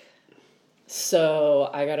drink,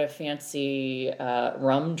 so I got a fancy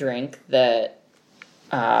rum drink that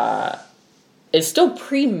is still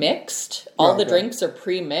pre-mixed. All the drinks are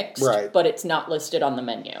pre-mixed, but it's not listed on the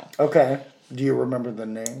menu. Okay. Do you remember the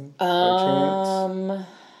name by chance?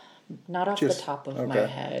 Not off the top of my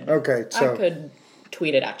head. Okay, so I could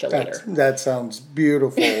tweet it at you later. That sounds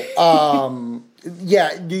beautiful.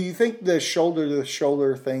 Yeah, do you think the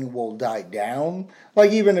shoulder-to-shoulder thing will die down?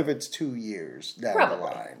 Like, even if it's 2 years down the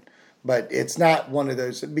line. But it's not one of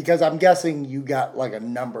those, because I'm guessing you got like a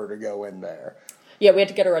number to go in there. Yeah, we had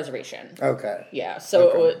to get a reservation. Okay. Yeah,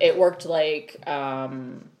 so it worked like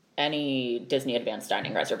any Disney Advanced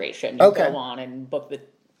Dining reservation. You go on and book the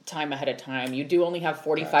time ahead of time. You do only have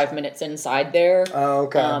 45 minutes inside there. Oh,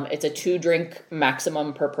 okay. It's a 2-drink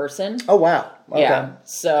maximum per person. Oh, wow. Okay. Yeah.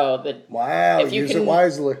 So use it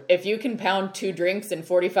wisely. If you can pound 2 drinks in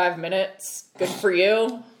 45 minutes, good for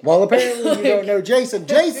you. Well, apparently you don't know Jason.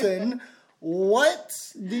 Jason, what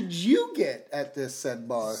did you get at this said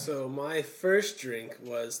bar? So my first drink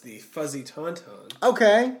was the Fuzzy Tauntaun.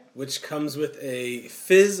 Okay. Which comes with a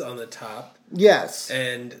fizz on the top. Yes.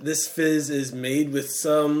 And this fizz is made with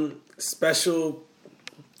some special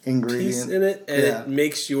ingredient piece in it, and it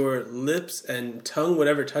makes your lips and tongue,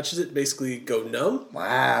 whatever touches it, basically go numb.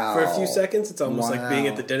 Wow. For a few seconds. It's almost like being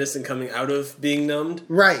at the dentist and coming out of being numbed.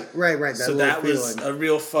 Right. So that was a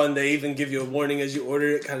real fun. They even give you a warning as you order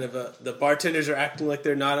it. Kind of the bartenders are acting like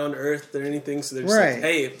they're not on Earth or anything. So they're just like,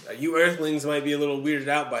 hey, you Earthlings might be a little weirded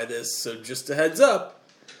out by this. So just a heads up.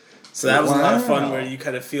 So that was a lot of fun where you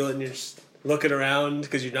kind of feel it and you're just looking around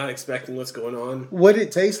because you're not expecting what's going on. What did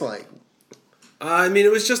it taste like? I mean,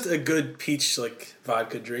 it was just a good peach, like,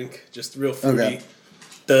 vodka drink. Just real fruity. Okay.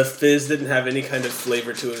 The fizz didn't have any kind of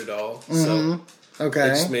flavor to it at all. So it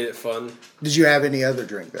just made it fun. Did you have any other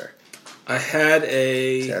drink there? I had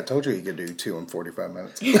a... See, I told you could do 2 in 45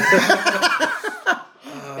 minutes. That's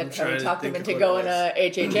how we talked him into going to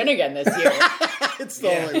HHN again this year. It's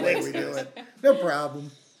the only way we do it. No problem.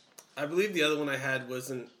 I believe the other one I had was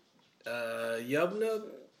an Yub Nub,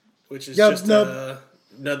 which is Yub just Nub.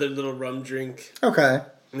 Another little rum drink. Okay.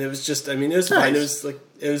 And it was just, I mean, it was fine. It was like,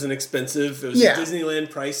 it was a Disneyland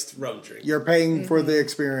priced rum drink. You're paying for the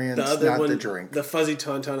experience, not the drink. The Fuzzy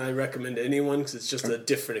Tauntaun, I recommend to anyone because it's just a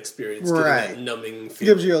different experience. That numbing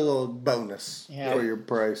feel. Gives you a little bonus for your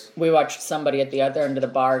price. We watched somebody at the other end of the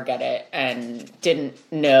bar get it and didn't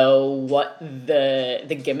know what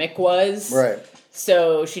the gimmick was. Right.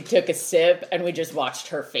 So she took a sip, and we just watched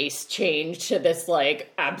her face change to this,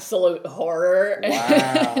 like, absolute horror.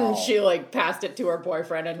 Wow. And she, like, passed it to her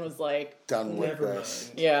boyfriend and was like... Done with this.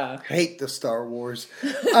 Mind. Yeah. Hate the Star Wars.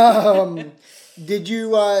 Did you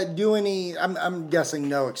do any... I'm guessing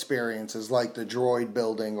no experiences like the droid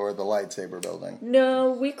building or the lightsaber building?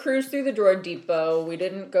 No, we cruised through the droid depot. We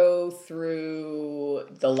didn't go through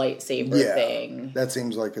the lightsaber thing. That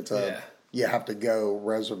seems like it's a... You have to go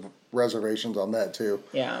reservations on that too.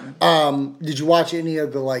 Yeah. Did you watch any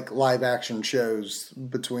of the like live action shows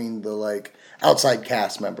between the like outside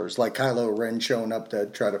cast members, like Kylo Ren showing up to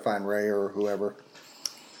try to find Rey or whoever?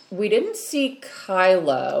 We didn't see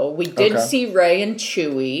Kylo. We did see Rey and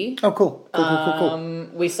Chewie. Oh, cool.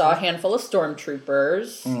 We saw a handful of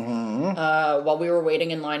stormtroopers. While we were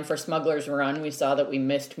waiting in line for Smuggler's Run, we saw that we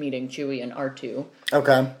missed meeting Chewie and R2.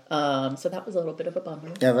 Okay. So that was a little bit of a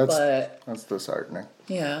bummer. Yeah, that's disheartening.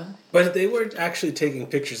 Yeah. But they were actually taking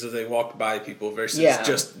pictures as they walked by people versus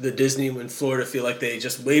just the Disney in Florida feel like they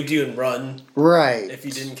just waved you and run. Right. If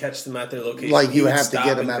you didn't catch them at their location. Like you would have to stop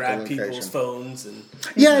get them and at grab the location. people's phones. And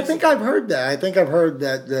yeah, I think I've heard that. I think I've heard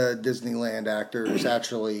that the Disneyland actors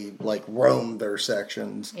actually like roam their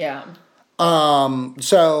sections. Yeah.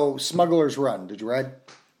 So Smuggler's Run, did you ride?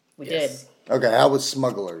 We did. Okay, how was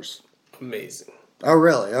Smugglers? Amazing. Oh,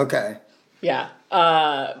 really? Okay. Yeah.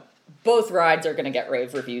 Both rides are going to get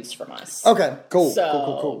rave reviews from us. Okay, cool.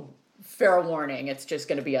 So, Cool. Fair warning, it's just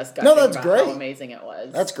going to be us gushing that's about great. how amazing it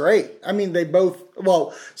was. That's great. I mean, they both...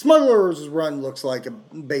 Well, Smuggler's Run looks like a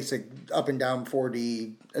basic up-and-down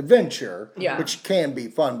 4D adventure, which can be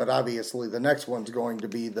fun, but obviously the next one's going to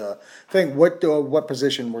be the thing. What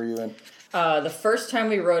position were you in? The first time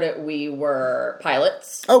we rode it, we were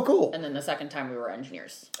pilots. Oh, cool. And then the second time, we were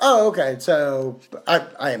engineers. Oh, okay. So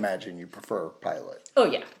I imagine you prefer pilot. Oh,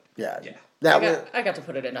 yeah. Yeah. I got to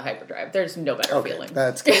put it into hyperdrive. There's no better feeling.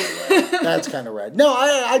 That's kind of rad. That's kind of rad. No,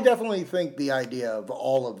 I definitely think the idea of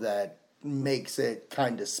all of that makes it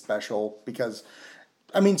kind of special because,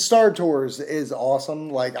 I mean, Star Tours is awesome.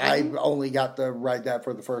 Like, I only got to ride that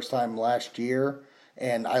for the first time last year,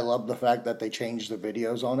 and I love the fact that they change the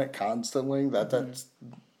videos on it constantly. That's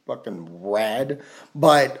fucking rad.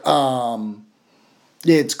 But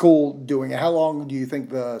it's cool doing it. How long do you think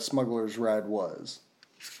the Smuggler's ride was?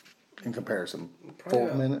 In comparison, Probably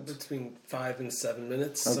 4 minutes, between 5 and 7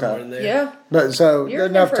 minutes, somewhere in there. Yeah. But so You're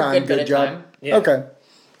enough there for a time. good job. time. Yeah. Okay,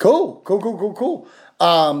 cool.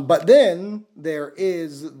 But then there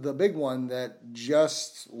is the big one that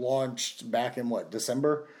just launched back in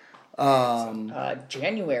December.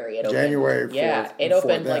 January. It opened. January 4th. Yeah, it for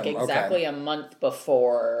opened them. like exactly a month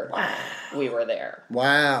before we were there.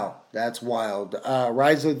 Wow, that's wild.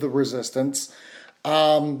 Rise of the Resistance.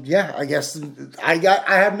 Yeah, I guess I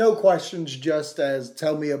have no questions. Just as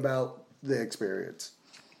tell me about the experience.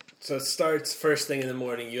 So it starts first thing in the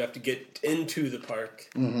morning. You have to get into the park,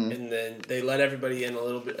 and then they let everybody in a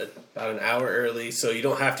little bit, about an hour early, so you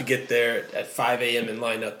don't have to get there at 5 a.m. and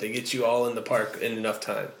line up. They get you all in the park in enough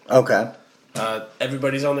time. Okay.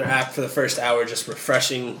 Everybody's on their app for the first hour, just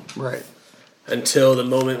refreshing. Right. Until the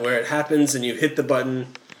moment where it happens and you hit the button.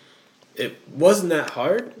 It wasn't that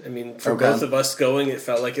hard. I mean, for both of us going, it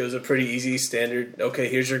felt like it was a pretty easy standard. Okay,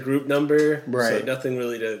 here's your group number. Right. So nothing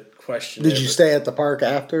really to question. Did you stay at the park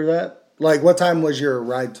after that? Like, what time was your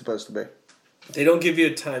ride supposed to be? They don't give you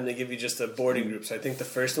a time. They give you just a boarding group. So I think the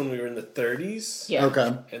first one we were in the 30s. Yeah.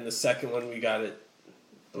 Okay. And the second one we got it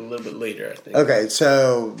a little bit later, I think. Okay,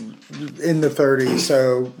 so in the 30s,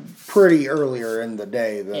 so pretty earlier in the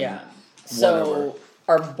day than So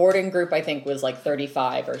our boarding group, I think, was like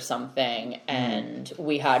 35 or something, and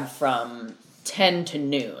we had from 10 to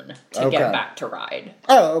noon to get back to ride.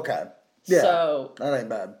 Oh, okay. Yeah, so that ain't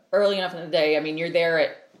bad. Early enough in the day. I mean, you're there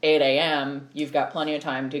at 8 a.m. You've got plenty of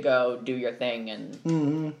time to go do your thing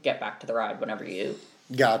and get back to the ride whenever you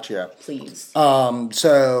Gotcha. please.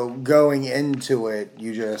 So going into it,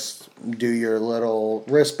 you just do your little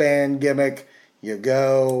wristband gimmick. You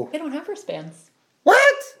go. They don't have wristbands.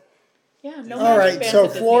 What? Yeah, no. All right, so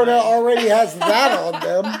at Florida Disneyland. already has that on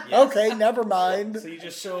them. Okay, never mind. So you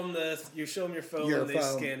just show them your phone Your and they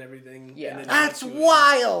phone. scan everything. Yeah. And then they That's let you in.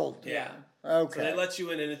 wild. Yeah. Okay. So they let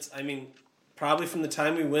you in, and it's, I mean, probably from the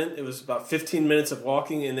time we went, it was about 15 minutes of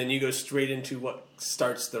walking, and then you go straight into what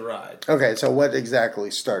starts the ride. Okay, so what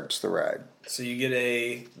exactly starts the ride? So you get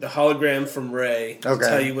the hologram from Rey to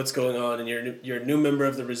tell you what's going on, and you're a new member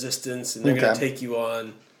of the Resistance, and they're going to take you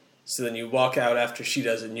on. So then you walk out after she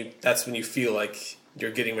does it, and that's when you feel like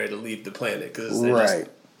you're getting ready to leave the planet. Because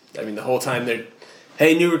the whole time they're,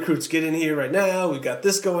 hey, new recruits, get in here right now. We've got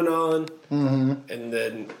this going on. Mm-hmm. And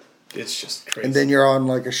then it's just crazy. And then you're on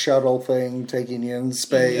like a shuttle thing taking you in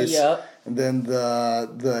space. Yep. And then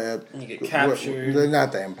the you get captured.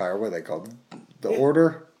 Not the Empire. What are they called? The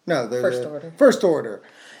Order? No, they're First Order. First Order.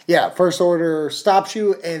 Yeah, First Order stops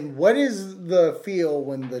you. And what is the feel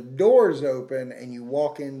when the doors open and you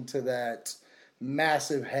walk into that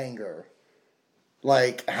massive hangar?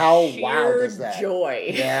 Like, how wild is that? Joy.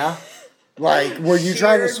 Yeah. Like, were you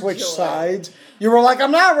trying to Sheer switch joy. sides? You were like,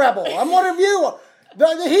 I'm not Rebel. I'm one of you.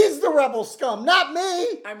 He's the Rebel scum, not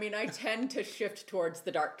me. I mean, I tend to shift towards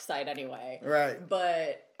the dark side anyway. Right.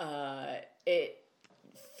 But it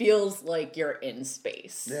feels like you're in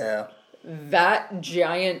space. Yeah. that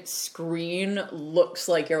giant screen looks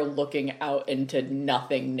like you're looking out into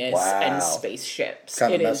nothingness and spaceships.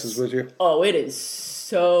 Kind of messes with you. Oh, it is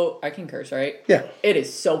so... I can curse, right? Yeah. It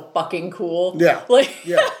is so fucking cool. Yeah. Like,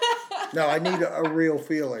 yeah. No, I need a real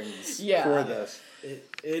feelings for this.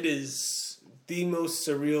 It is the most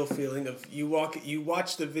surreal feeling of you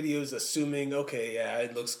watch the videos assuming, okay, yeah,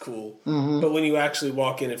 it looks cool. Mm-hmm. But when you actually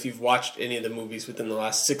walk in, if you've watched any of the movies within the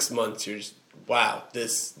last 6 months, you're just, wow,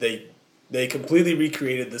 they completely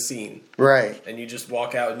recreated the scene. Right. And you just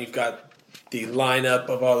walk out and you've got the lineup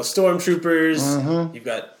of all the stormtroopers. Mm-hmm. You've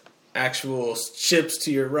got actual ships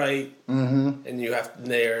to your right. Mm-hmm. And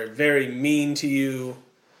they're very mean to you.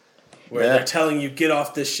 Where they're telling you, get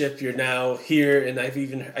off this ship, you're now here. And I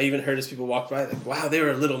even heard as people walk by, like, wow, they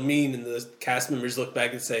were a little mean. And the cast members look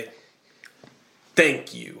back and say,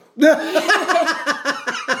 thank you.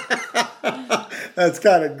 That's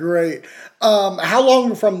kind of great. How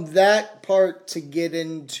long from that part to get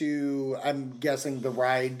into, I'm guessing, the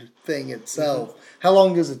ride thing itself, how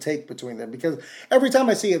long does it take between them? Because every time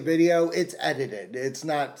I see a video, it's edited. It's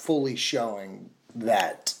not fully showing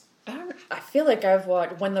that. I feel like I've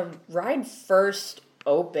watched, when the ride first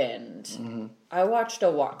opened, I watched a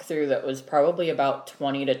walkthrough that was probably about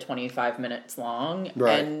 20 to 25 minutes long.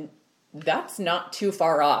 Right. And that's not too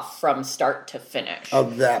far off from start to finish.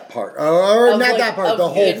 Of that part. Or not that part, the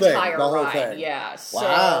whole thing. The whole ride, thing. Yeah. Wow.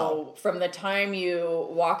 So from the time you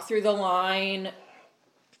walk through the line,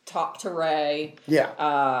 talk to Rey.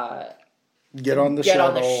 Yeah. Get on the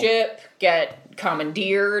ship, get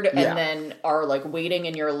commandeered, and then are like waiting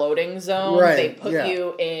in your loading zone. Right. They put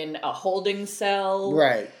you in a holding cell.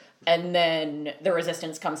 Right. And then the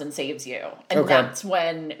Resistance comes and saves you. And that's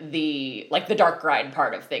when the dark ride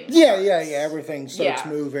part of things starts. Yeah. Everything starts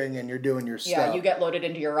moving and you're doing your stuff. Yeah, you get loaded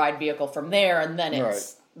into your ride vehicle from there, and then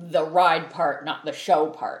it's the ride part, not the show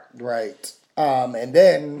part. Right. And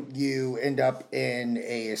then you end up in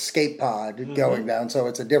a escape pod going down, so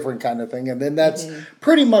it's a different kind of thing. And then that's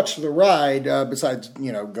pretty much the ride, besides,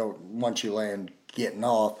 once you land, getting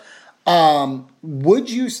off.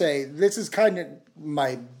 Would you say, this is kind of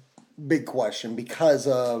my big question, because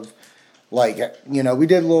of, we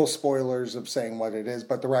did little spoilers of saying what it is,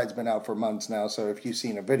 but the ride's been out for months now, so if you've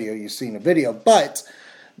seen a video, you've seen a video. But,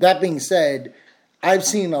 that being said, I've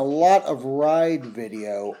seen a lot of ride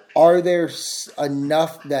video. Are there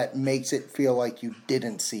enough that makes it feel like you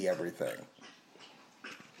didn't see everything?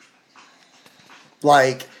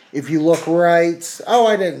 Like, if you look right,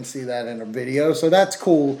 I didn't see that in a video, so that's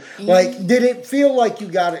cool. Like, did it feel like you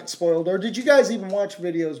got it spoiled, or did you guys even watch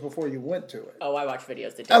videos before you went to it? Oh, I watched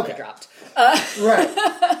videos that didn't get dropped.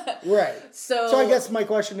 Right. So I guess my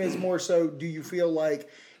question is more so, do you feel like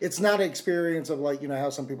it's not an experience of how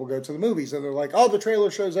some people go to the movies and they're like, the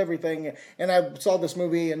trailer shows everything, and I saw this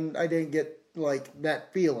movie and I didn't get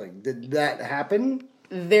that feeling. Did that happen?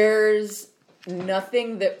 There's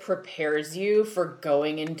nothing that prepares you for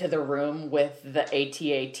going into the room with the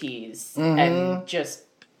AT-ATs and just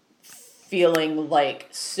feeling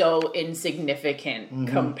so insignificant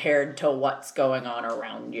compared to what's going on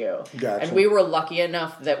around you. Gotcha. And we were lucky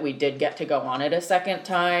enough that we did get to go on it a second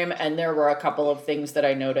time, and there were a couple of things that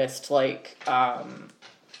I noticed, I'm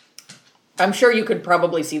sure you could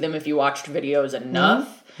probably see them if you watched videos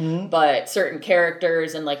enough. But certain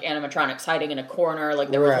characters and animatronics hiding in a corner,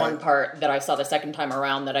 there was one part that I saw the second time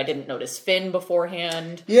around that I didn't notice Finn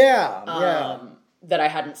beforehand. That I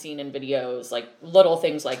hadn't seen in videos, little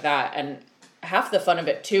things like that. And half the fun of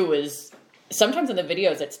it too is sometimes in the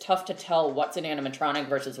videos it's tough to tell what's an animatronic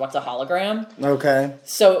versus what's a hologram. Okay.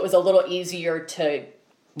 So it was a little easier to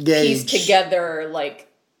piece together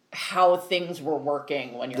how things were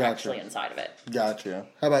working when you're actually inside of it. Gotcha.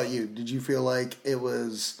 How about you? Did you feel like it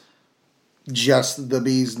was just the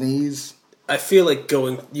bee's knees? I feel like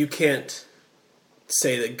you can't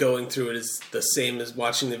say that going through it is the same as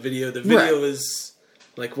watching the video. The video is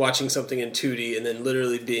like watching something in 2D, and then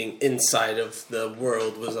literally being inside of the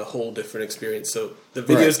world was a whole different experience. So the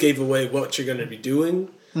videos gave away what you're going to be doing,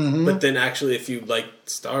 but then actually if you like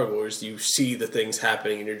Star Wars, you see the things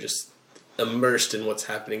happening and you're just immersed in what's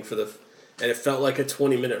happening and it felt like a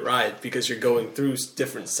 20-minute ride because you're going through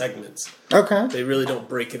different segments. Okay. They really don't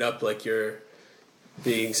break it up like you're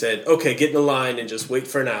being said, okay, get in the line and just wait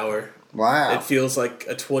for an hour. Wow. It feels like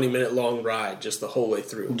a 20-minute long ride just the whole way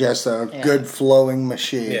through. Just a good flowing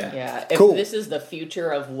machine. Yeah. If cool. This is the future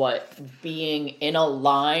of what being in a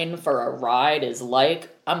line for a ride is like,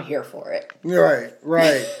 I'm here for it. Right.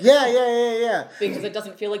 Yeah. Because it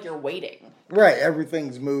doesn't feel like you're waiting. Right,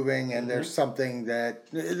 everything's moving, and there's something that,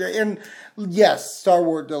 and yes, Star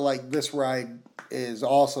Wars, like this ride is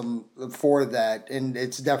awesome for that, and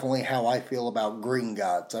it's definitely how I feel about Green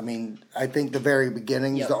Gods. I mean, I think the very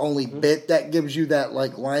beginning is the only bit that gives you that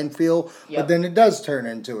like line feel, but then it does turn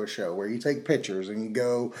into a show where you take pictures and you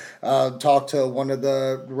go talk to one of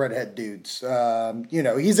the redhead dudes.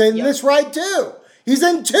 He's in this ride too. He's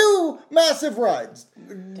in 2 massive rides.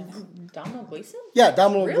 Domhnall Gleeson? Yeah,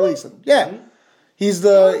 Domhnall Gleeson. Yeah. He's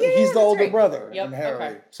the older brother in Harry.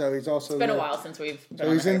 Okay. So he's also... It's been a while since we've done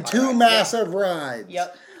So he's Harry in Potter 2 rides. massive rides.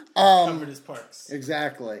 Yep. Covered his parks.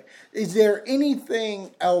 Exactly. Is there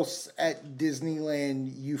anything else at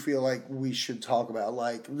Disneyland you feel like we should talk about?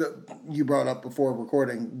 Like, you brought up before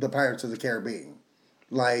recording the Pirates of the Caribbean.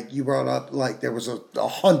 Like, you brought up, like, there was a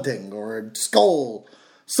haunting or a skull,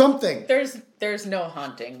 something. There's no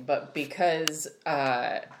haunting, but because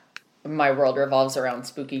my world revolves around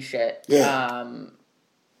spooky shit,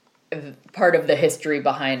 part of the history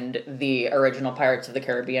behind the original Pirates of the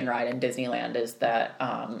Caribbean ride in Disneyland is that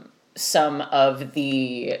some of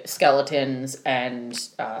the skeletons and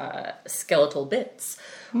skeletal bits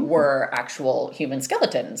were actual human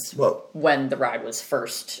skeletons when the ride was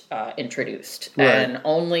first introduced. Right. And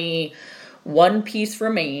only one piece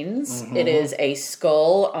remains. It is a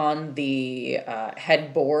skull on the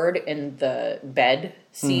headboard in the bed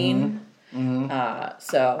scene.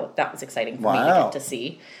 So that was exciting for me to get to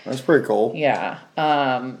see. That's pretty cool. Yeah.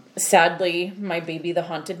 Sadly, my Baby the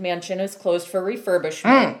Haunted Mansion is closed for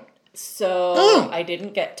refurbishment. So I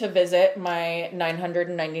didn't get to visit my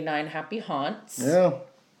 999 Happy Haunts. Yeah.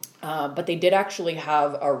 But they did actually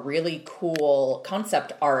have a really cool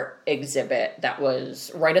concept art exhibit that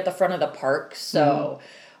was right at the front of the park. So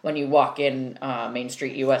when you walk in Main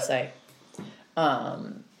Street, USA,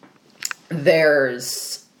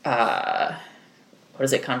 there's, what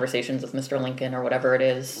is it, Conversations with Mr. Lincoln or whatever it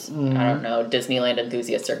is. I don't know. Disneyland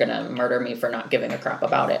enthusiasts are going to murder me for not giving a crap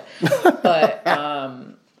about it. But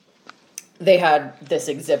they had this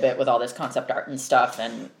exhibit with all this concept art and stuff,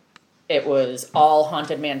 and it was all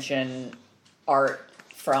Haunted Mansion art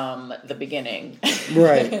from the beginning.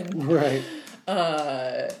 Right, right.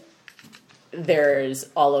 There's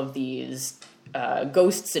all of these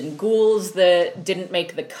ghosts and ghouls that didn't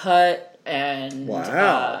make the cut. And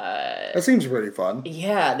that seems pretty fun.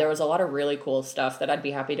 Yeah, there was a lot of really cool stuff that I'd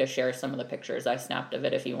be happy to share some of the pictures I snapped of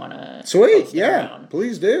it if you want to. Sweet, yeah.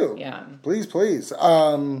 Please do. Yeah. Please.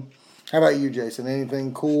 How about you, Jason?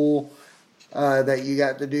 Anything cool that you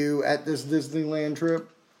got to do at this Disneyland trip?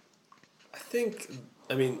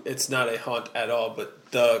 I mean, it's not a haunt at all,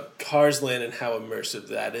 but the Cars Land and how immersive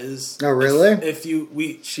that is. Oh, really?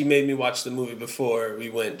 She made me watch the movie before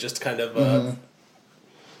we went, just kind of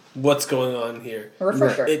what's going on here. A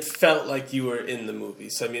refresher. It felt like you were in the movie.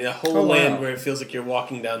 So, I mean, a whole land where it feels like you're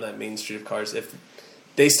walking down that main street of Cars. If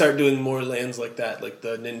they start doing more lands like that, like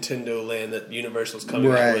the Nintendo land that Universal's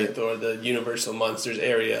coming out with, or the Universal Monsters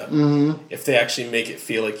area, if they actually make it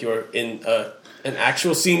feel like you're in an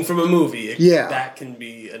actual scene from a movie, that can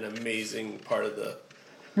be an amazing part of the.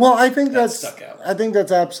 Well, I think that's stuck out. I think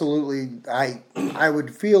that's absolutely I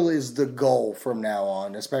would feel is the goal from now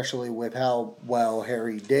on, especially with how well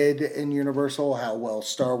Harry did in Universal, how well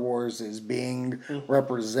Star Wars is being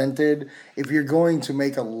represented. If you're going to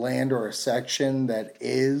make a land or a section that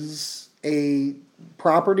is a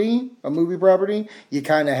property, a movie property, you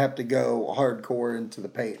kind of have to go hardcore into the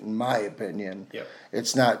paint, in my opinion. Yep.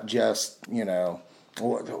 It's not just,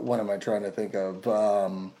 what am I trying to think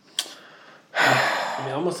of? I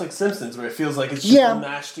mean, almost like Simpsons, where it feels like it's just a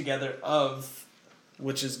mash together of,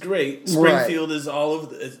 which is great. Springfield is all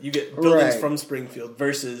of you get buildings from Springfield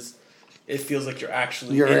versus it feels like you're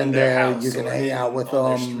actually in their house. You can hang out with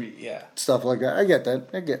them. Street, stuff like that. I get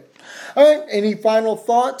that. All right. Any final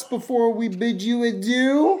thoughts before we bid you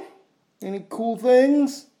adieu? Any cool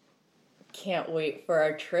things? Can't wait for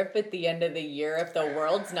our trip at the end of the year if the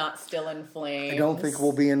world's not still in flames. I don't think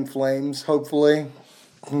we'll be in flames, hopefully.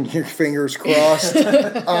 Your fingers crossed.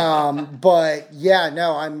 But yeah,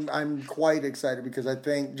 no, I'm quite excited because I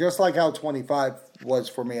think just like how 25 was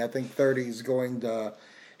for me, I think 30 is going to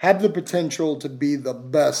have the potential to be the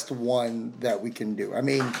best one that we can do. I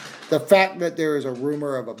mean, the fact that there is a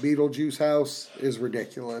rumor of a Beetlejuice house is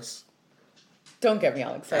ridiculous. Don't get me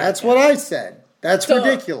all excited. That's what I said. That's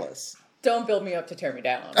ridiculous. Don't build me up to tear me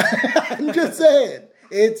down. I'm just saying.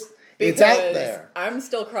 It's out there. I'm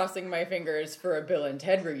still crossing my fingers for a Bill and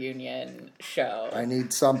Ted reunion show. I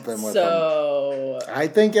need something with them. I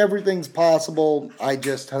think everything's possible. I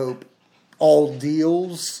just hope all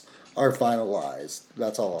deals are finalized.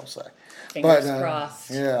 That's all I'll say. Fingers crossed.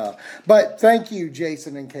 Yeah. But thank you,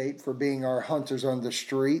 Jason and Kate, for being our hunters on the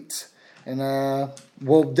streets. And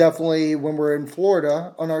we'll definitely, when we're in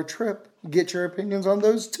Florida on our trip, get your opinions on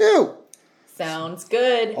those too. Sounds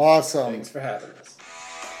good. Awesome. Thanks for having us.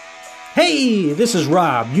 Hey, this is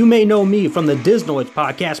Rob. You may know me from the Disnoids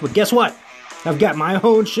podcast, but guess what? I've got my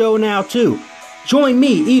own show now too. Join me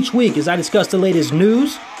each week as I discuss the latest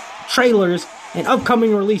news, trailers, and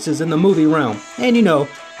upcoming releases in the movie realm. And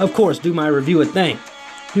of course, do my review a thing.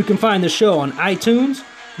 You can find the show on iTunes,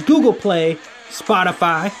 Google Play,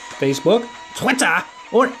 Spotify, Facebook, Twitter,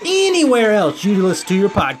 or anywhere else you listen to your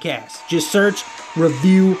podcast. Just search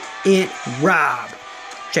Review It Rob.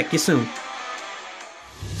 Check you soon.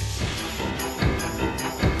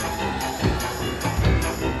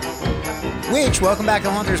 Welcome back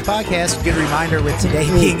to Haunters Podcast. Good reminder with today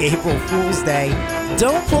being April Fool's Day.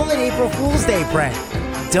 Don't pull an April Fool's Day prank.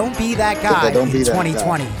 Don't be that guy in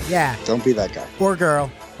 2020. Yeah. Don't be that guy. Or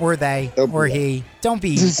girl, or they, or he. Don't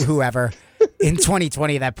be whoever in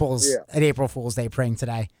 2020 that pulls an April Fool's Day prank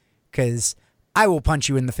today. Because I will punch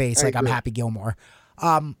you in the face like I'm Happy Gilmore.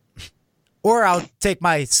 Or I'll take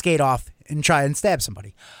my skate off and try and stab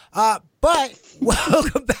somebody. But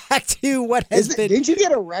welcome back to what has been... Didn't you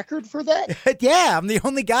get a record for that? Yeah, I'm the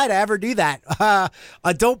only guy to ever do that.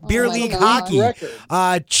 Adult Beer League Hockey.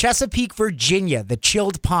 Chesapeake, Virginia, the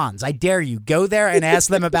Chilled Ponds. I dare you. Go there and ask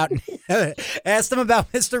them about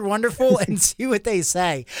Mr. Wonderful and see what they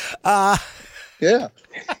say. Yeah.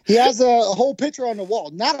 He has a whole picture on the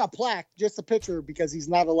wall. Not a plaque, just a picture because he's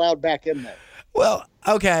not allowed back in there. Well,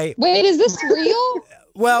 okay. Wait, is this real?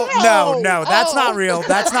 Well, no, that's not real.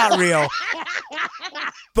 That's not real.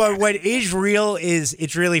 But what is real is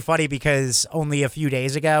it's really funny because only a few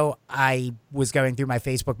days ago I was going through my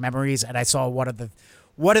Facebook memories and I saw one of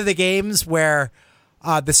the games where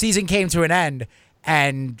the season came to an end,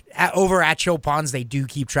 and over at Chill Ponds they do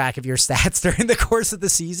keep track of your stats during the course of the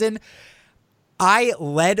season. I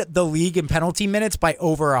led the league in penalty minutes by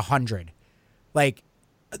over 100. Like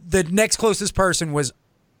the next closest person was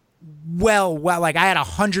well, like I had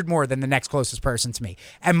 100 more than the next closest person to me.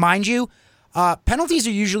 And mind you, penalties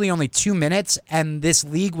are usually only 2 minutes, and this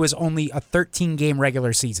league was only a 13-game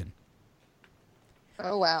regular season.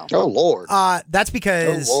 Oh, wow. Oh, Lord. That's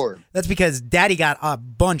because Daddy got a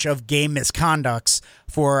bunch of game misconducts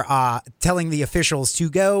for telling the officials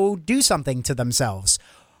to go do something to themselves.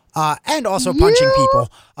 And also punching people.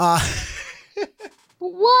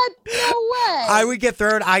 What? No way.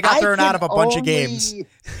 I got thrown out of a bunch of games.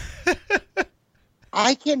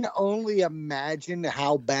 I can only imagine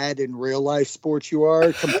how bad in real life sports you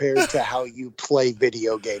are compared to how you play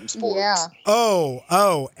video game sports. Yeah.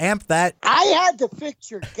 Oh, amp that. I had to fix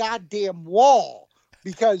your goddamn wall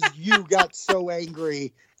because you got so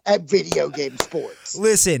angry at video game sports.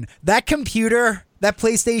 Listen, that computer, that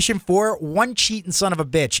PlayStation 4, one cheating son of a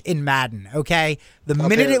bitch in Madden, okay? The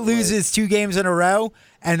minute it loses 2 games in a row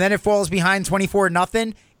and then it falls behind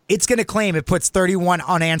 24-0, it's going to claim it puts 31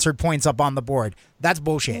 unanswered points up on the board. That's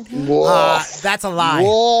bullshit. That's a lie.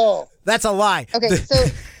 Whoa. That's a lie. Okay, so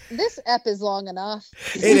this ep is long enough.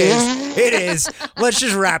 It is. Let's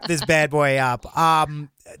just wrap this bad boy up.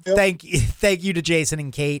 Thank you to Jason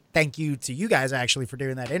and Kate. Thank you to you guys, actually, for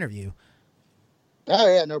doing that interview.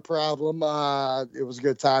 Oh, yeah, no problem. It was a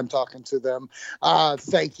good time talking to them.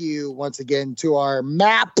 Thank you once again to our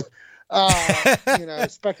map.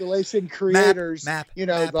 Speculation creators,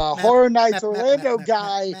 the Horror Nights Orlando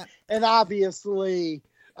guy, and obviously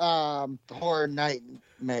the Horror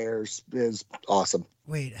Nightmares is awesome.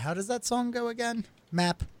 Wait, how does that song go again?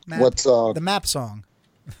 Map. What song? The map song.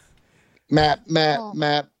 Map.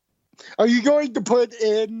 Are you going to put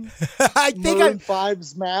in Maroon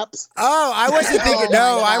 5's maps? Oh, I wasn't thinking.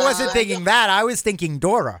 No, I wasn't thinking that. I was thinking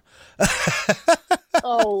Dora.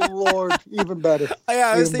 Oh, Lord. Even better.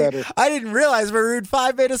 Yeah, I didn't realize Maroon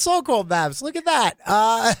 5 made a song called Maps. Look at that.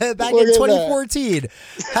 Back in 2014.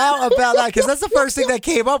 How about that? Because that's the first thing that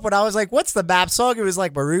came up when I was like, what's the Map song? It was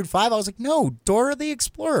like Maroon 5. I was like, no, Dora the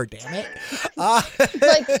Explorer, damn it.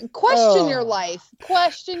 Question your life.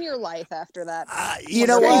 Question your life after that. You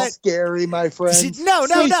know what? Scary, my friend. No.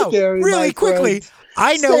 Scary, really quickly.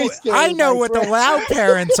 I know what the Loud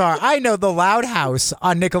Parents are. I know the Loud House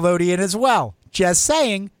on Nickelodeon as well. Just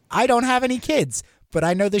saying, I don't have any kids, but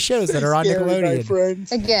I know the shows that are on Nickelodeon.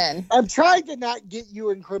 Again, I'm trying to not get you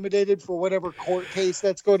incriminated for whatever court case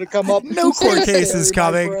that's going to come up. No court case is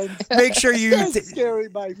coming. Make sure you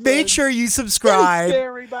make sure you subscribe.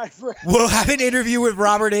 Scary, my friend. We'll have an interview with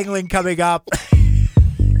Robert Englund coming up.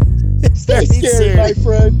 Stay scary, my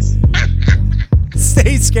friends.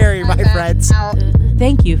 Stay scary, my friends.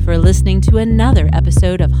 Thank you for listening to another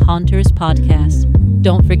episode of Haunters Podcast.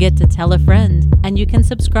 Don't forget to tell a friend, and you can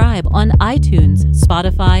subscribe on iTunes,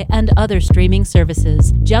 Spotify, and other streaming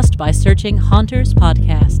services just by searching Haunters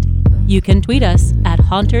Podcast. You can tweet us at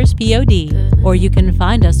HauntersPod, or you can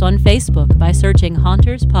find us on Facebook by searching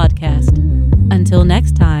Haunters Podcast. Until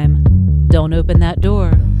next time, don't open that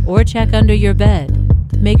door or check under your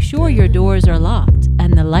bed. Make sure your doors are locked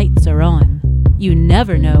and the lights are on. You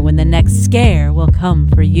never know when the next scare will come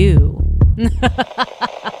for you.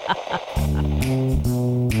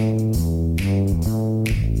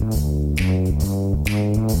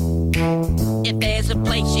 If there's a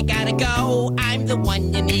place you gotta go, I'm the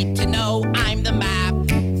one you need to know.